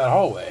went down that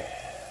hallway,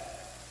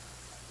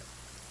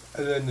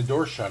 and then the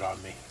door shut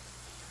on me.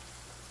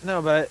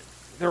 No, but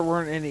there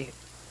weren't any.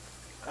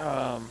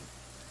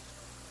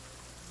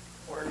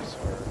 Where's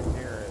our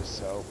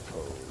nearest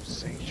outpost?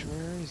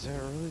 Sanctuary? Is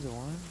that really the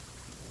one?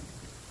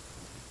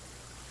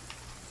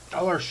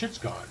 All our shit's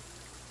gone.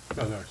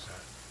 No, no, it's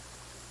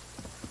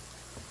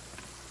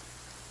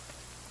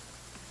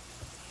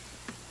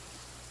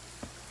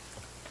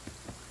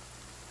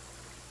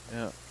not.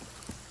 Yeah.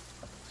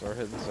 Start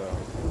hitting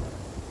south.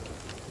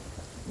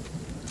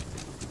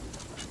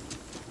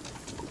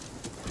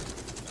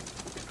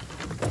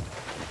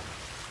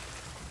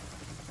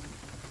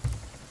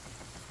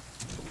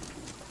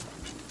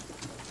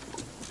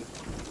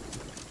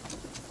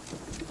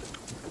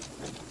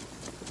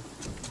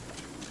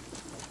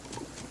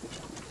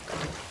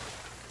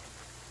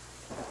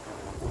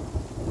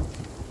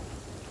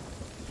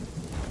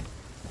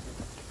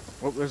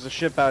 Oh, there's a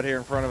ship out here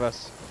in front of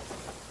us.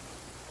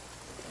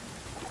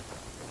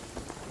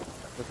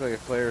 Looks like a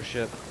flare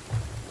ship.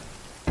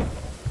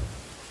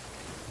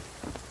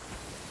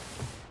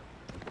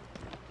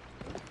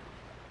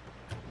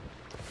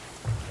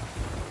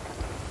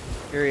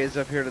 Here he is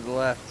up here to the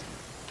left.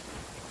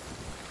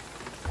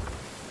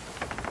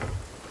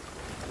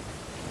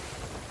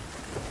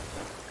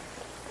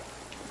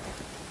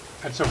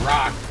 That's a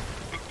rock.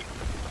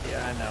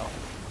 Yeah, I know.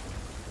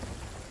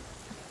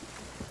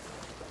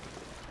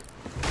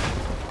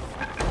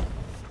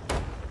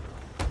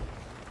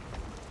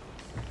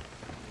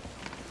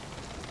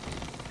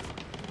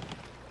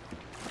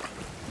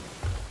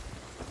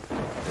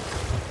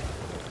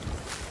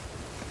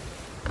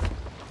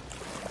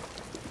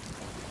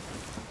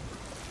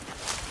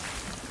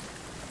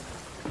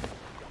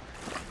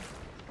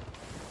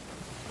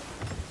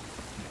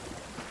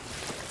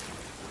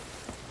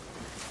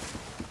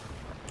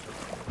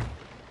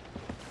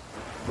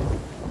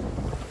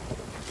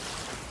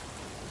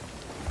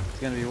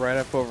 It's gonna be right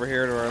up over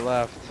here to our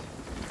left.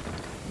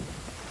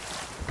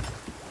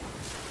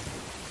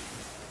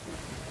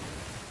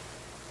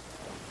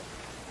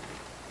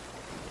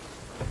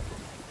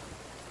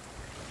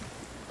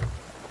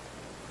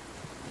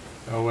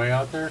 Oh, way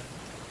out there?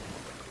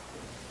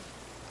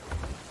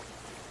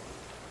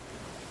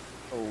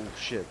 Oh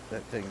shit,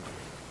 that thing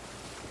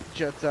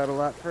juts out a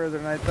lot further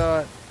than I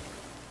thought.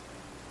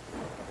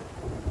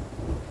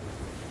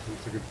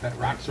 Looks like that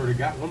rock sort of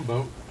got one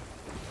boat.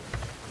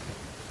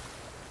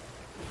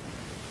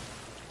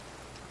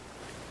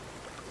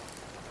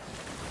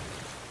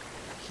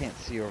 Can't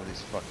see over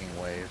these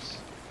fucking waves.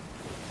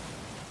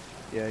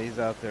 Yeah, he's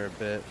out there a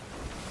bit.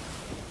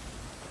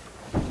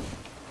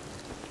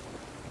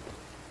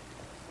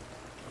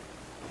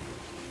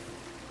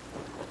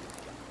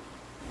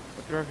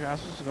 What direction? I was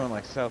supposed to go in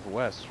like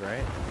southwest,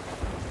 right?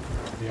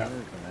 Yeah.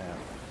 Where's the map?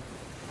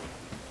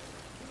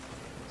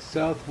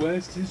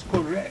 Southwest is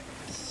correct.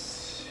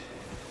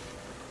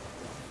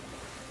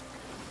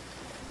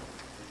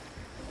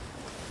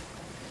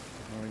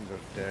 We can go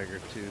to Dagger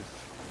Tooth.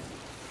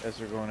 As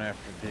we're going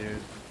after dude.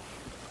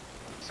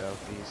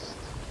 Southeast.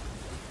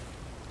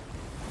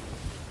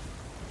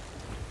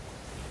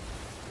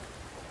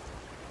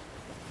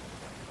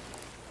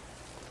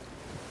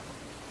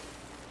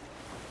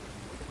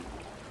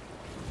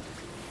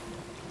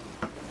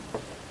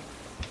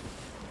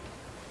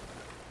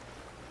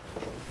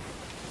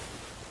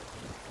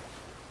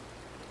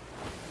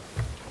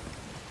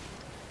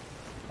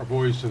 Our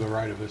boy's to the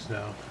right of us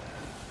now.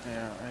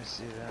 Yeah, I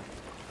see that.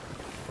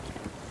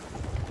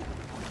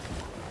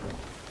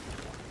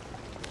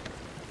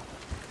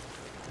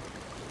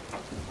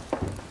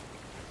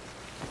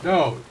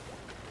 No.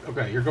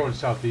 Okay, you're going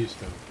southeast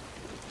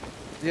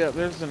though. Yeah,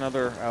 there's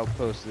another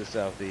outpost to the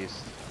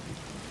southeast.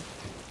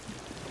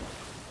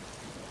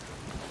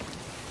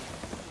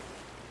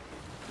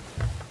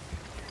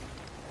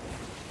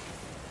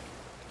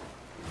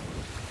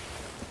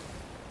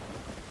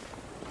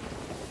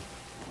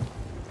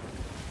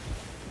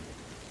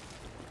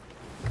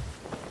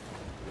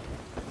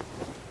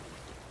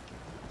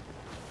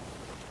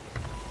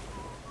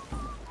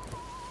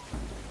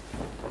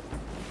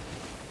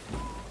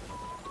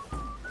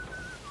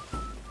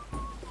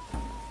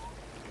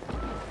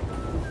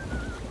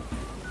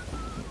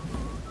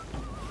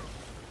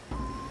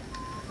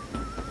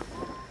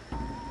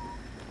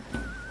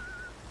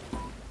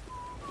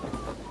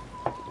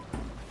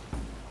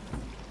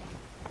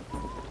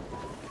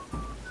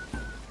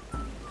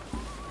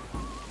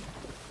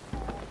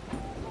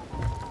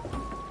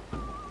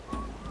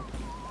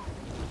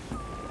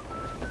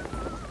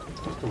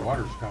 The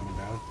water's coming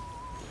down.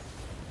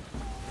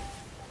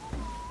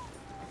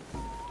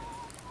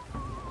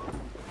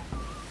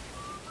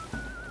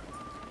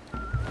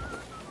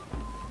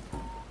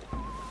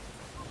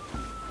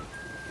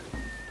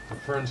 The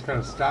friend's kind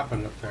of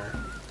stopping up there.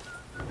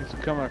 He's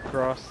coming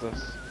across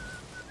this.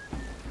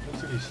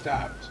 Looks like he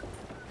stopped.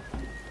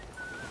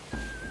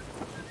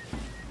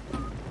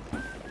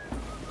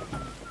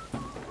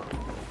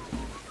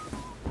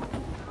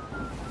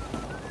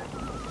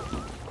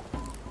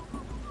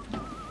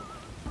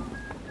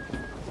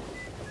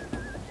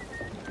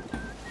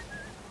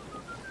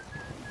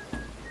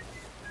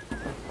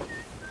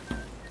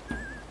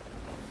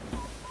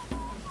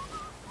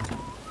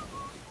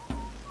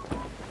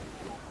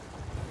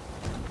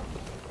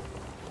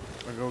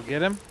 Go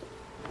get him?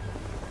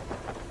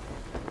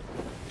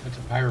 That's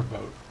a pirate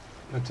boat.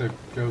 That's a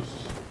ghost.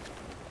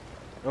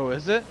 Oh,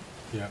 is it?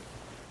 Yeah.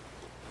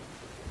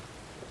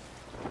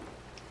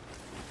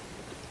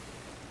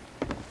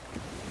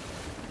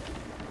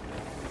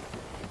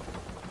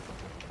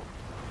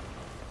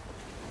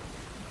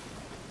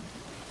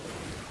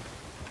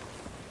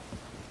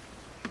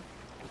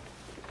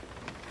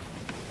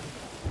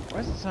 Why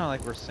does it sound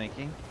like we're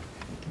sinking?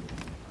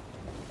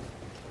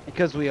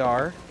 Because we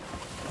are.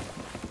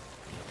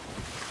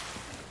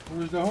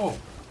 Where's the hole?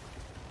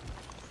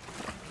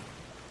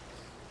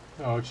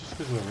 Oh, it's just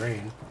because of the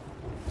rain.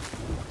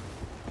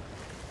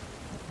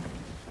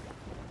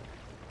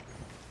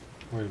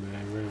 Wait a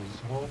minute, where is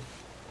this hole?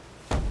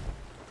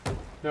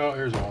 No,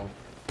 here's a hole.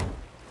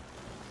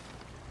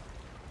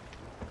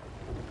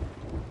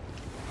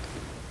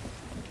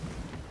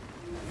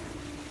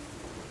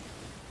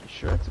 You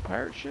sure it's a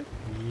pirate ship?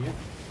 Yep.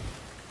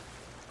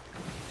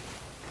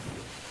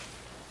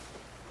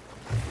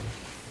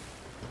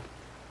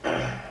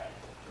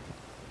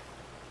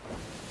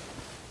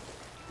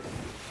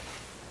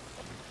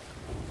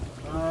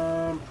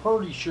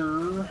 Pretty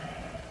sure.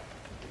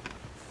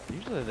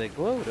 Usually they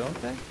glow,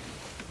 don't they?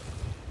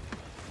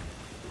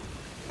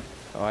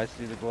 Oh, I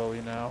see the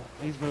glowy now.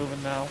 He's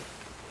moving now.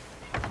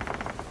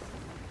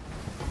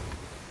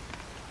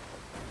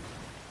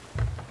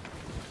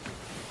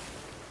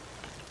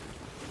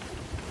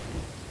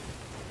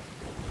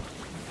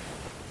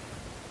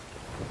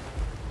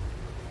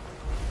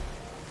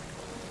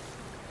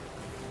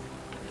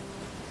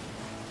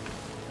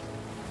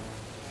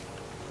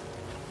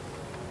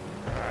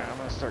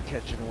 Start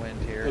catching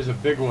wind here. There's a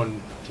big one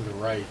to the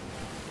right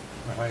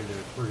behind the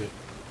frigate.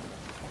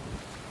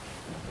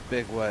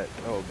 Big what?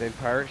 Oh, big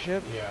pirate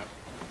ship? Yeah.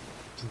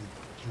 To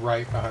the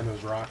right behind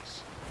those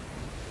rocks.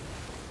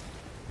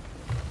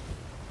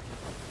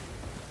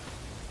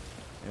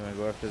 You want to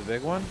go after the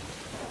big one? I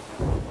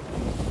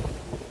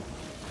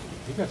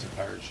think that's a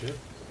pirate ship.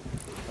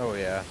 Oh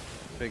yeah.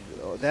 Big.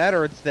 Oh, that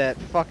or it's that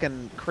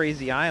fucking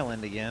crazy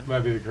island again. Might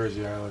be the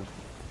crazy island.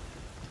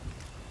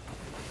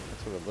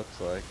 That's what it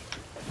looks like.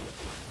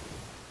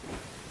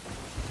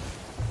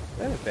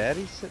 Is that a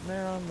baddie sitting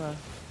there on the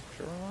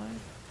shoreline?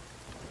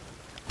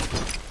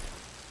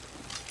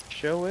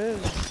 Show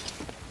is.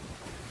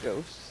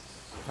 Ghosts.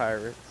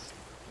 Pirates.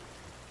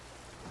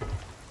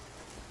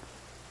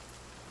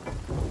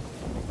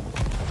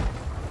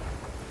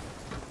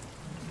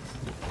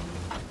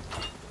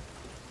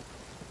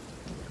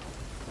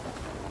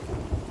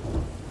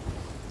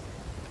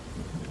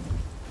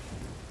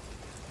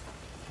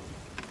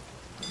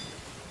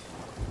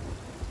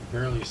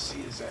 Barely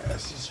see his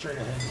ass. He's straight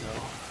ahead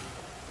though.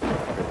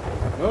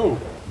 Oh!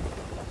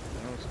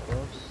 That was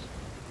close.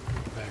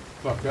 Back the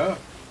fuck up.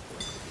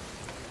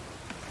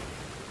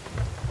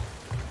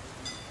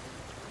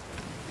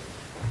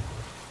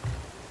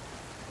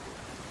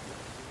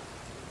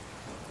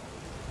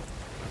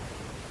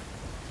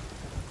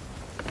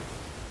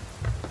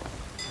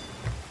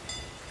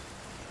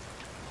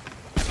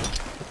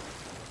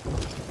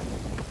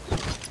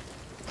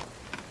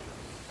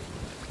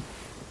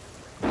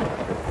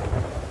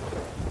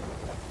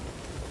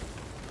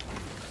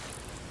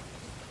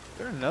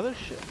 there another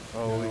ship?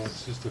 Oh, No,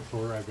 it's just a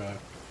fort. I got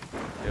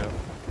yep.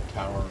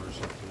 tower or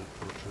something,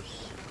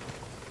 fortress.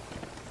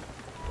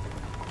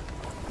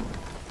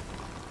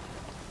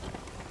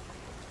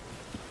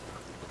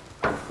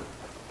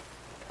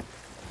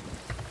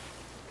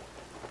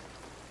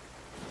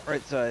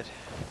 Right side.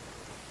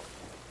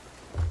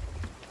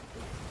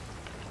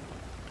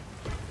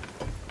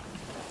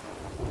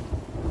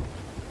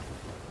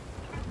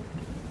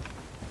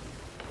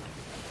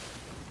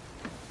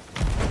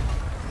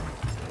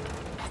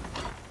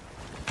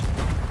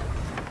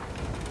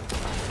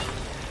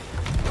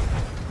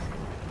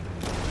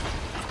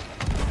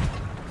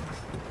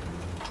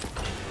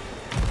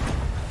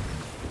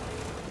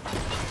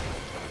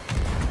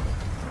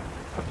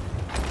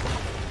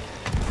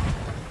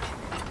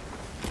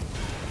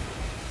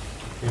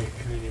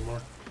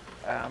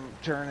 I'm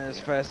turning as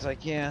fast as I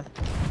can.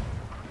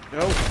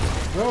 Nope.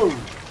 No!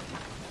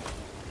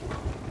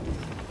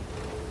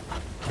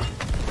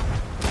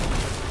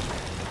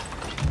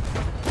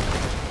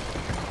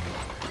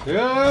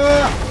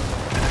 Yeah!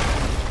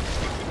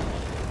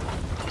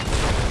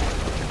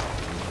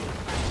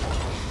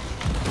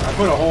 I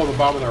put a hole in the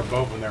bottom of their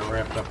boat when they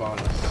ramped up on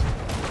us.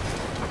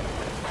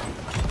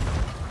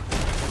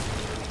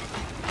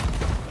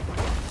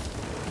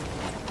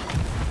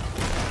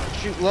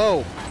 Shoot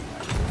low.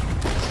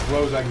 As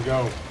low as I can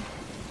go.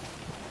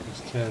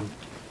 It's 10.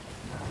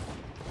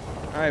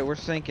 Alright, we're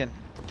sinking.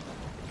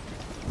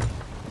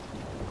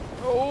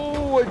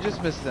 Oh, I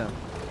just missed them.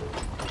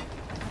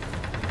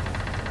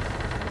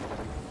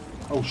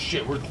 Oh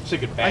shit, we're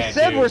sinking bad, I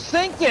said dude. we're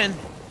sinking!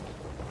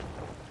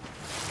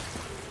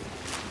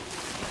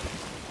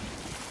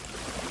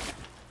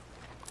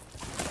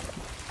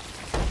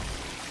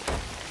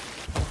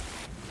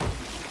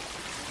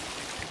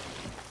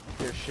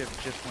 Their ship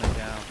just went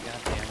down.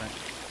 God damn it.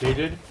 They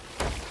did?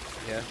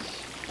 Yes.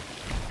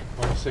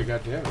 Why did you say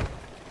goddamn?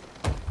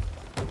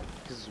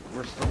 Because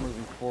we're still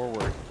moving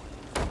forward.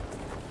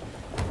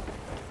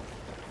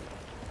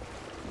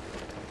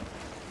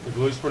 At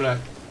least we're not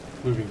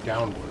moving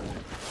downward.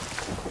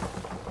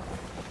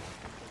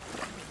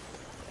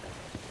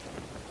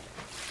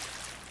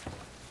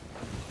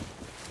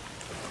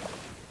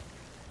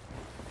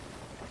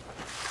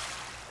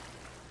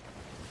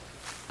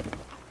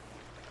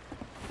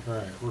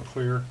 Alright, we're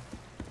clear.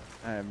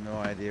 I have no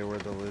idea where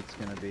the loot's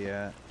gonna be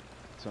at.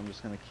 So I'm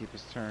just gonna keep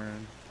us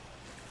turning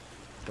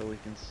so we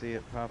can see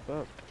it pop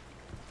up.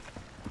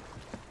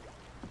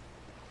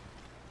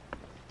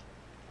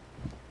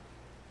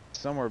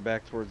 Somewhere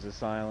back towards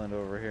this island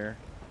over here.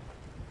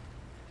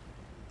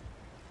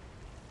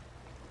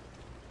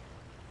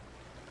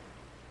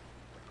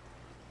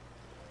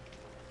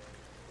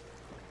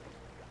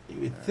 You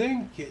would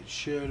think it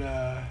should,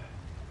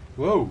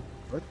 Whoa!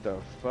 What the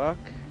fuck?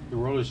 The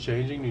world is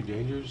changing, new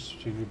dangers,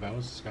 two new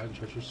battles, the sky and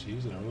treacherous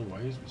seas in other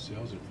ways, with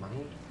sails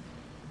unfurled.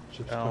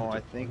 Ships Oh, come to I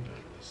think-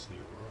 plunder this new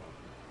world.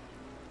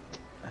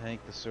 I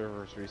think the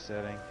server's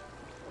resetting.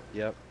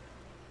 Yep.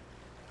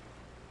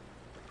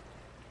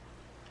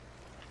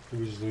 Did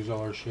we just lose all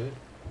our shit?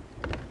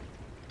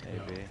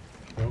 Maybe.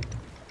 Nope.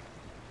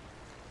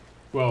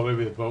 Well,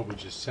 maybe the boat would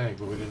just sank,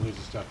 but we didn't lose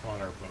the stuff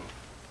on our boat.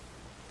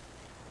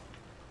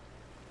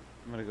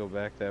 I'm gonna go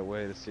back that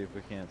way to see if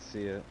we can't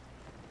see it.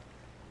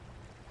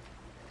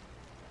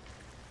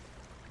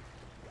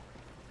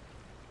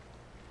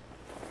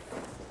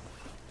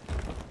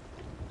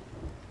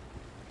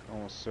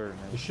 Almost certain.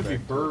 There should be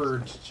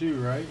birds too,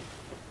 right?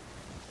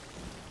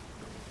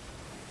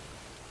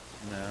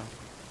 No.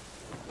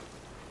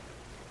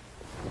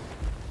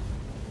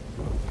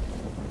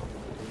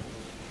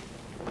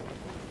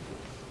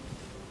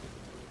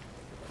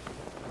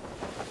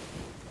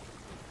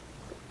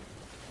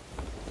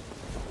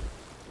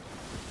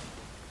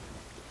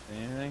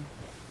 Anything?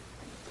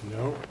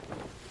 No.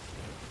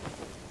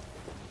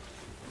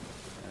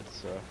 That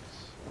sucks.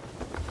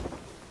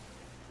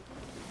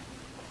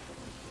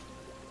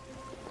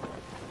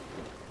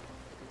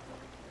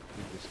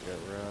 We just got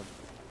robbed.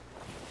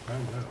 I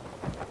know.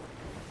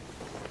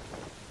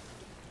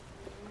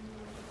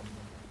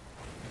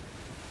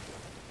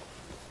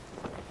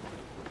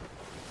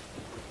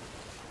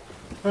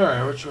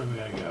 Alright, which way we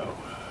gotta go?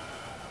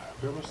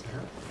 We're almost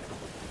there.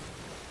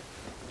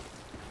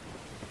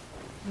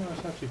 No,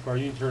 it's not too far.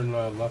 You can turn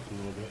left a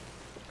little bit.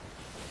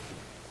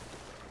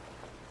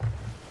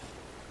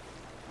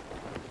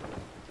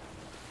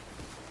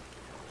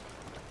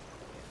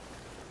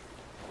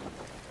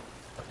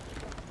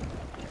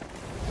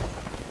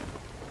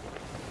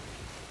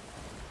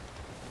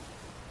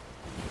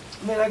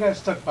 Man, I got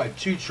stuck by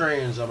 2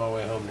 trains on my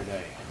way home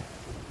today.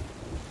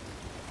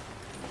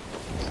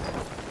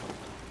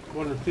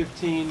 One at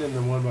 15 and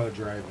then one by the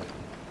drive-in.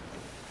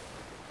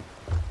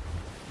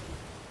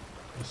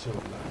 It's so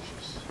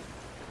obnoxious.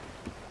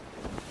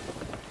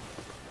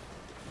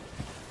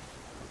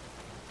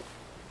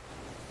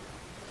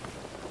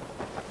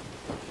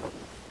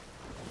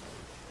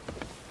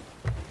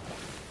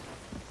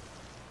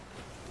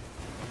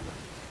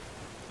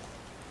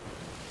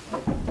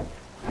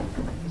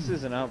 This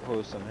is an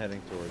outpost I'm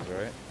heading towards,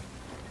 right?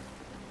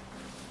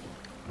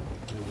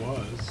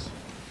 guess.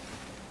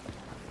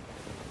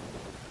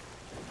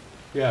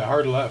 Yeah,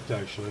 hard left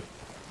actually.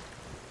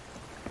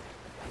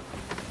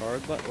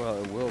 Hard left?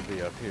 Well, it will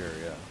be up here,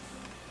 yeah.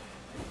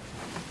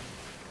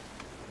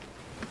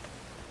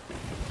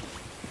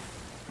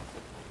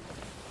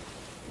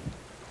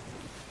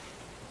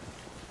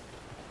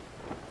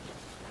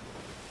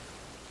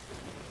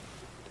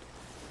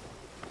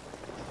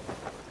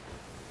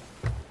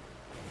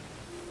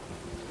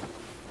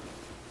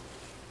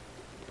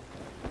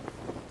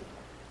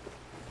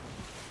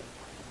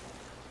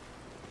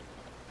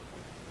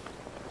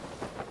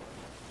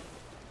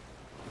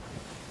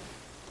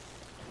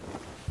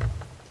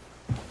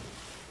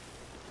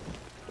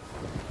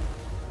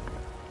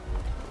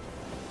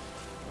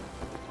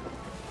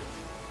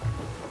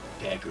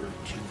 Dagger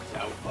Tooth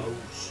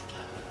Outpost.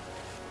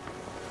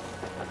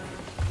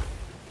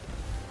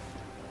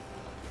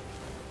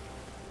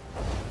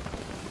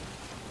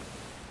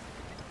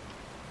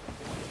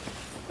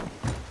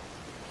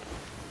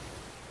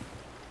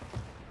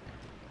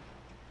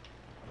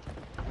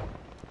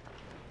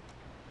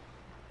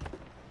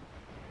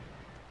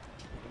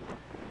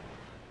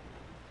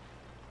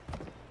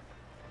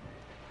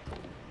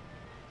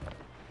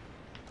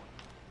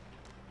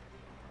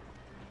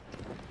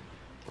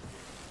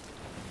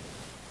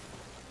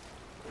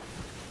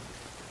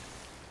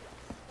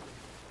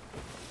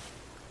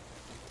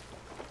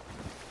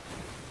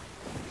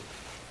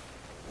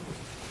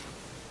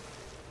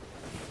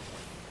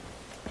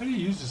 How do you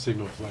use the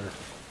signal flare?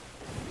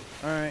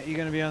 Alright, you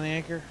gonna be on the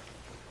anchor?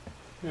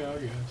 Yeah, I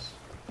guess.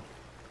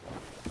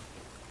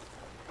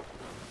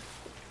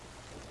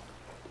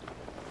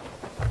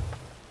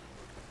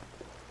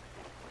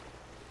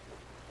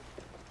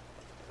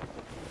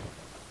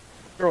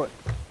 Throw it.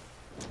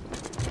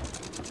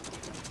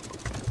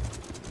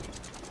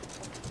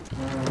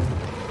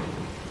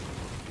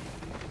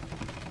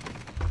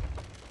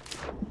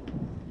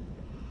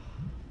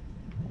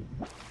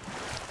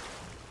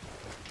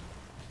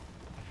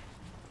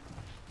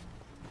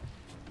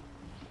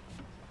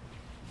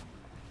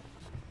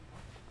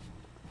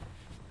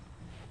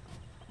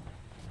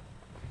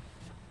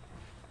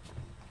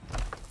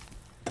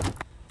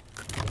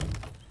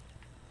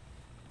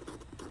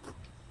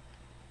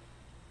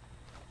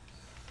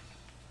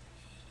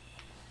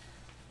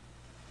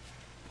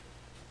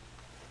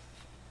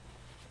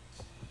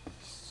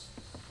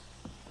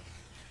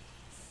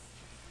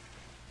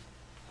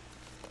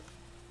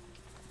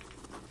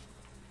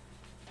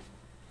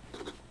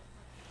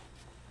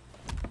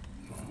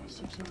 Oh,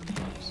 600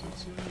 bucks,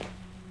 that's it.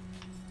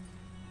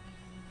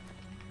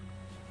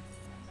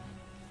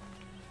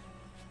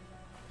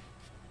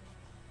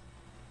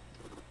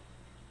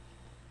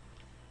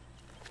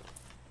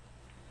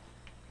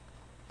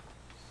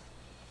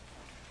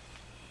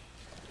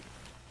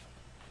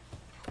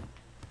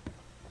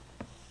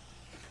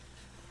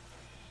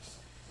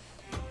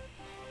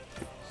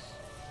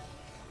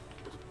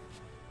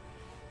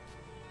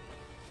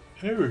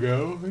 There we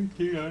go,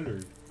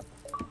 1,800.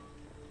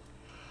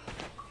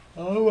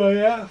 Oh, well,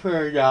 yeah,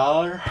 for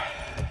 $1.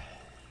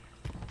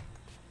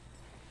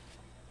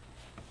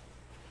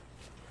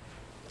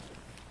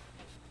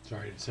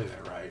 Sorry, I didn't say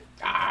that right.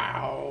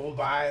 I'll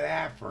buy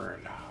that for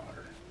 $1.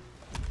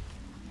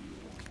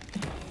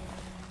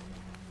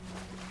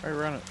 Right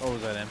around it. Oh,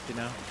 is that empty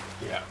now?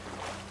 Yeah.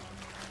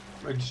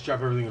 I just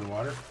drop everything in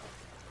water.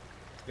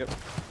 Yep.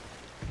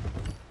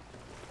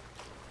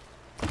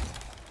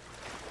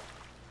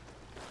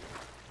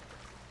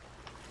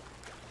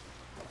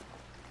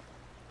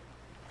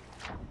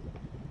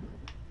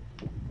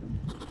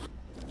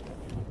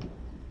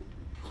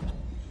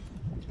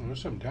 Oh,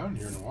 there's something down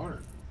here in the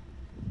water.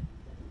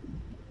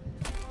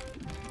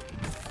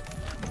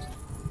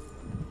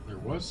 There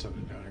was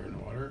something down here in the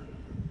water.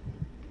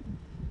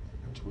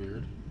 That's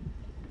weird.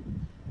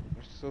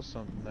 There's still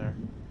something there.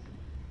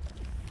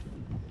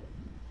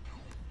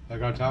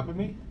 Like on top of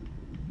me?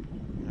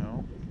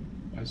 No.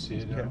 I see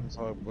it now. Captain's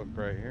logbook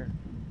right here.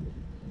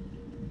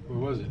 Where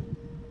was it?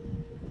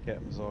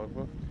 Captain's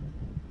logbook.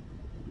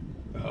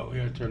 Oh, we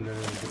gotta turn that in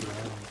and put it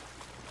on.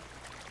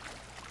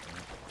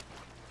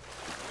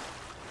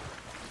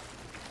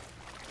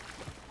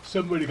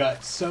 Somebody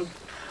got sunk.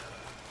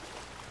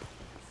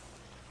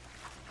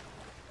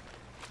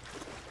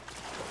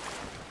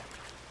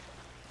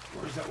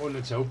 Where's that one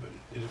that's open?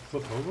 Did it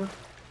flip over?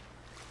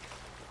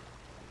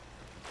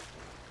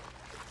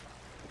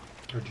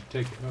 Or did you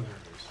take it? Oh, there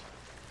it is.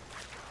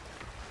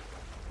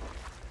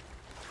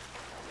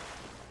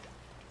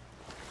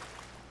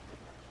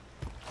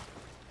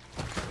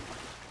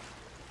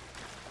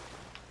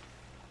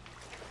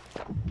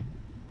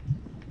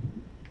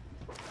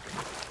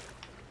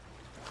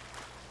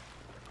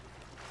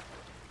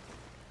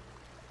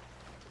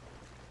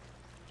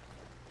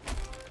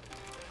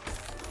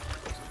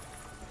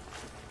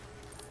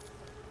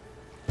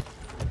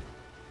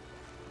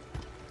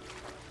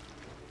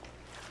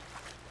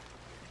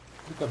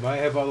 I think I might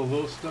have all the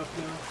little stuff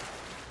now.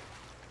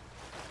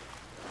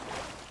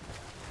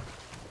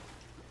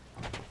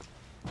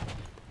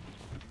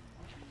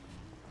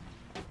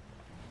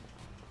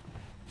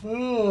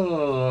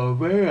 Oh.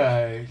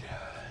 man.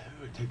 I'm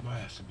gonna take my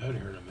ass to bed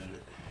here in a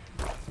minute.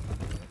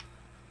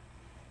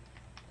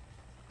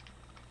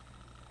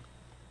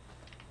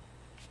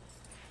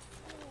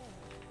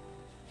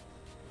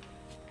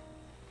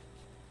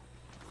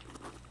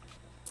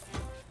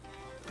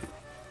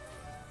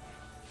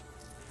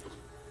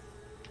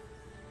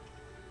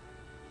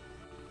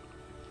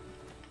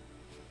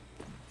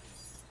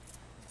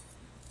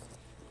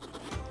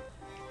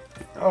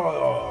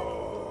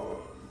 Oh,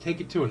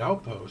 take it to an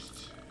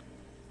outpost.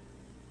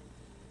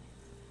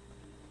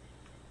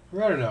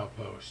 We're at an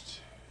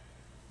outpost.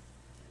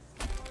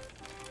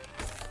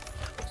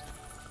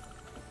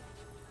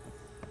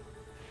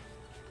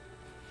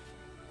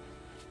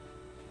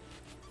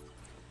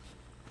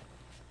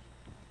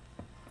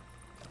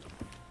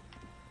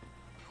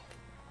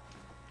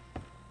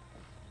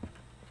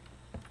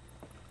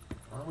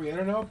 Aren't we at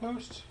an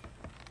outpost?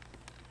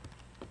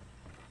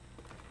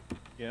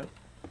 Yeah.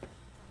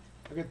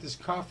 I got this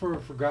coffer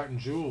of forgotten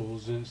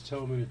jewels, and it's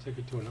telling me to take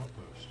it to an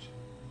outpost.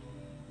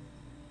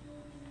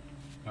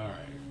 Alright,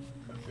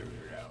 I figured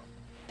it out.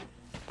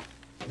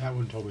 That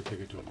one told me to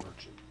take it to a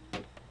merchant.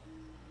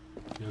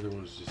 The other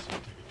one was just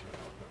saying take it to an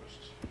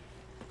outpost.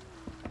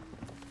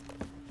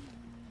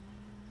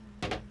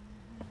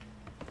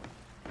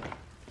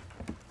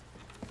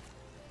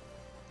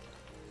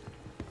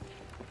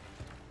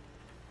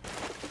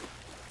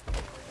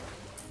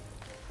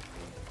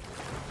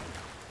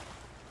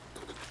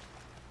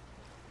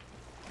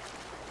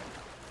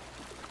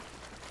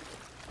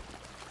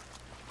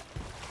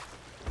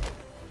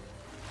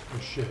 Oh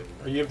shit.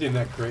 Are you emptying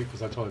that crate?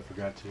 Because I totally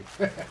forgot to.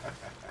 I'm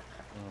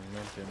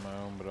emptying my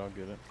own, but I'll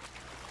get it.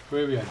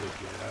 Maybe I did get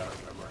it. I don't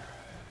remember.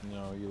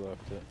 No, you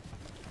left it.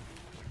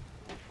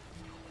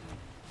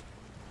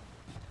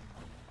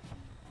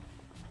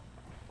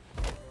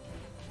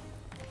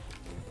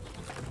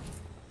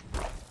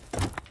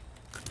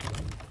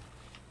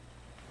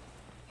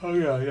 Oh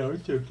yeah, yeah,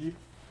 it's empty.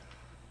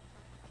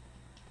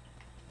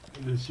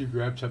 Unless you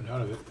grab something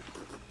out of it.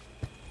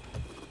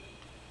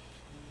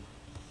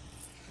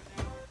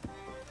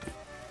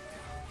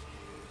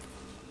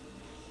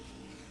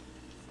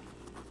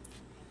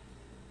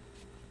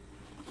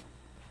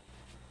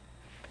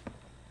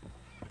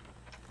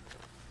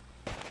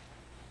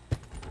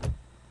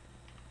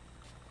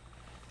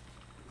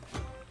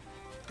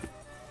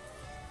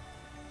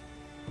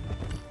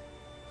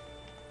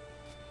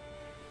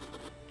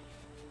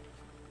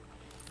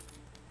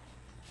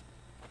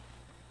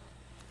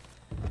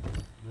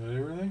 Not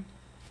everything?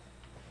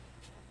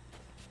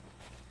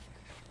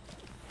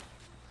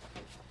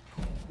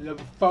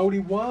 Level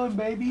 41,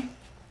 baby.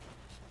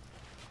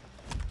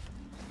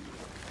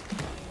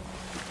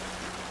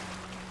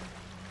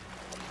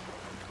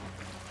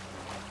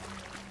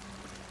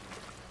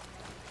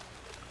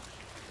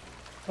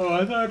 Oh,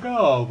 I thought I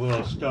got all the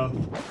little stuff.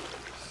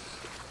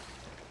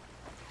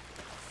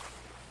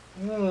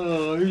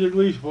 Oh, here's at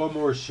least one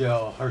more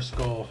shell, or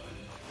skull.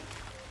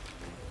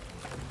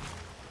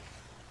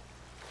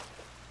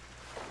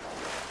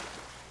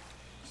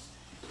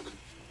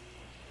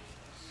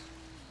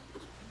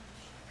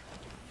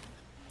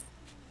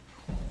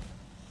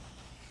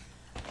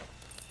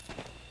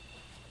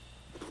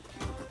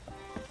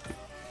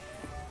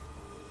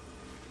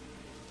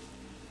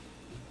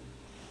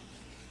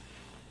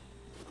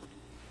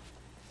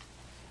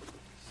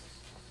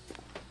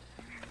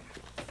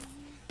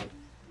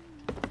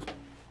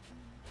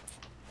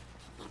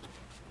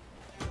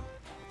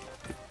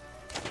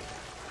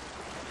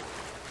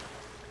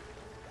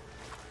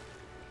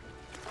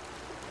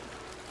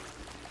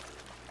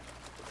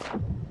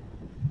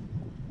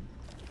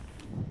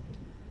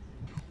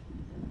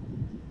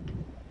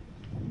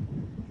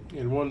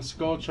 And one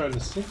skull trying to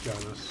sink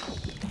on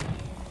us.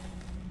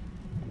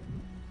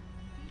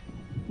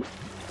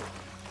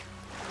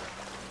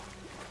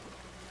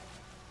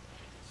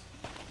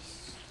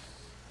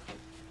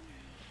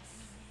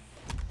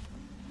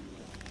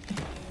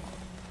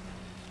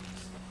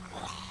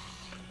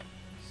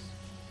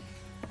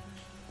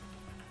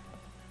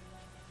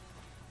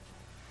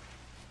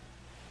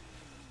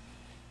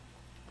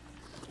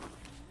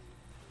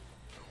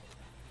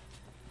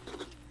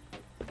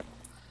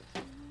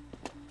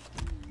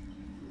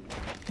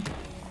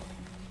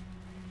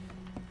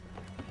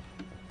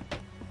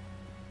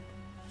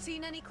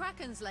 Seen any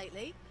krakens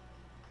lately?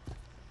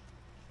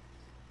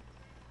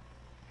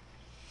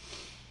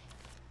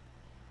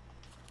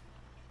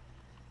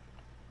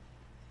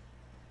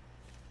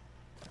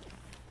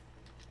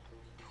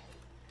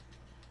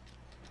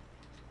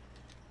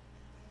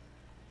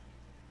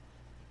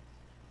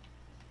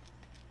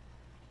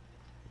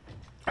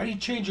 How do you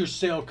change your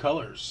sail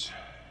colors?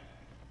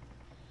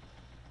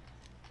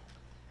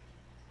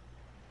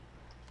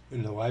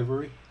 In the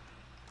library?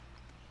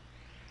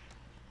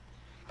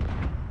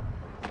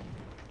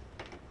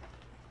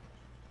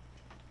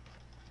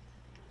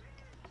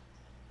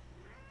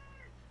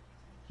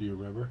 Do you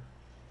remember?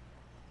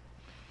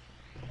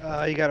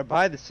 You gotta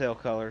buy the sail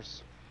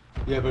colors.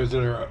 Yeah, but is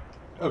there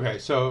Okay,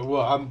 so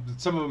well,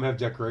 some of them have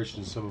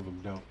decorations, some of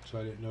them don't. So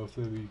I didn't know if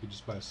maybe you could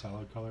just buy a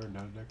solid color and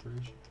not a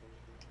decoration.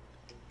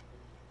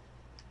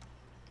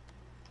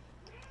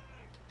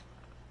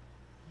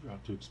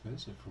 Not too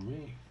expensive for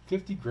me.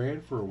 50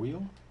 grand for a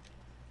wheel?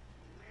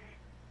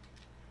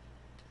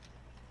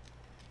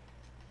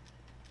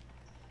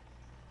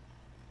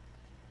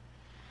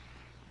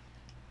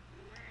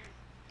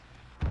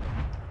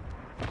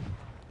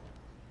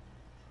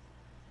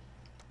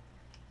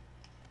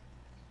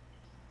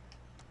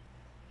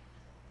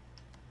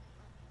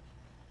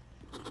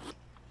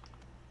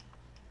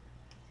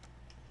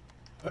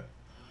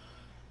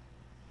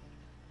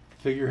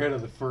 Figurehead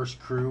of the first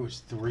crew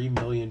is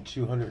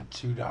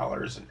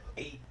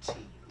 $3,202,018.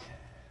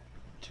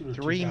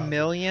 3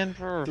 million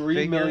for a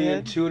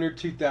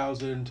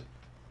 $3,202,018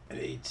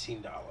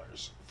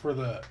 figurehead? for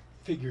the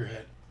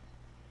figurehead.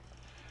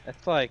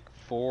 That's like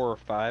 4 or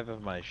 5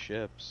 of my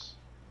ships.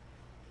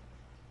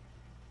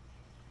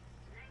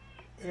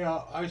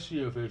 Yeah, I see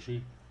you,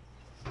 Fishy.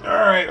 All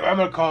right, I'm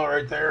gonna call it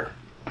right there.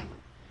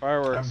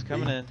 Fireworks I'm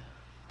coming beat. in.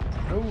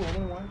 Oh, I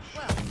don't watch.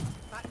 Well,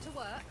 back to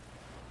work.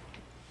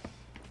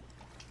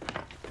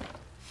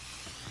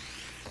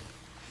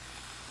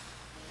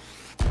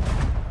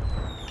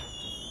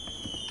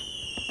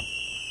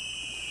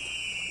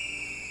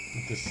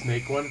 The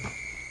snake one.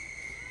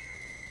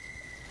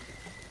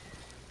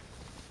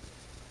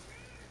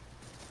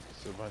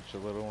 Just a bunch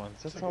of little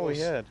ones. That's like all we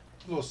little had.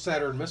 Little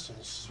Saturn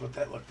missiles is what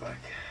that looked like.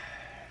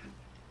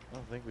 I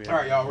don't think we All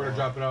right, y'all, we're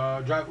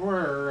gonna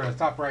we're gonna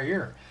stop right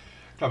here.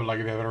 Drop a like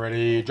if you haven't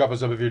already. Drop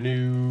us up if you're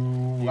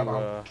new.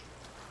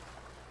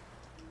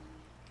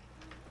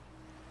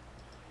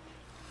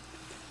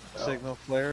 Signal flare.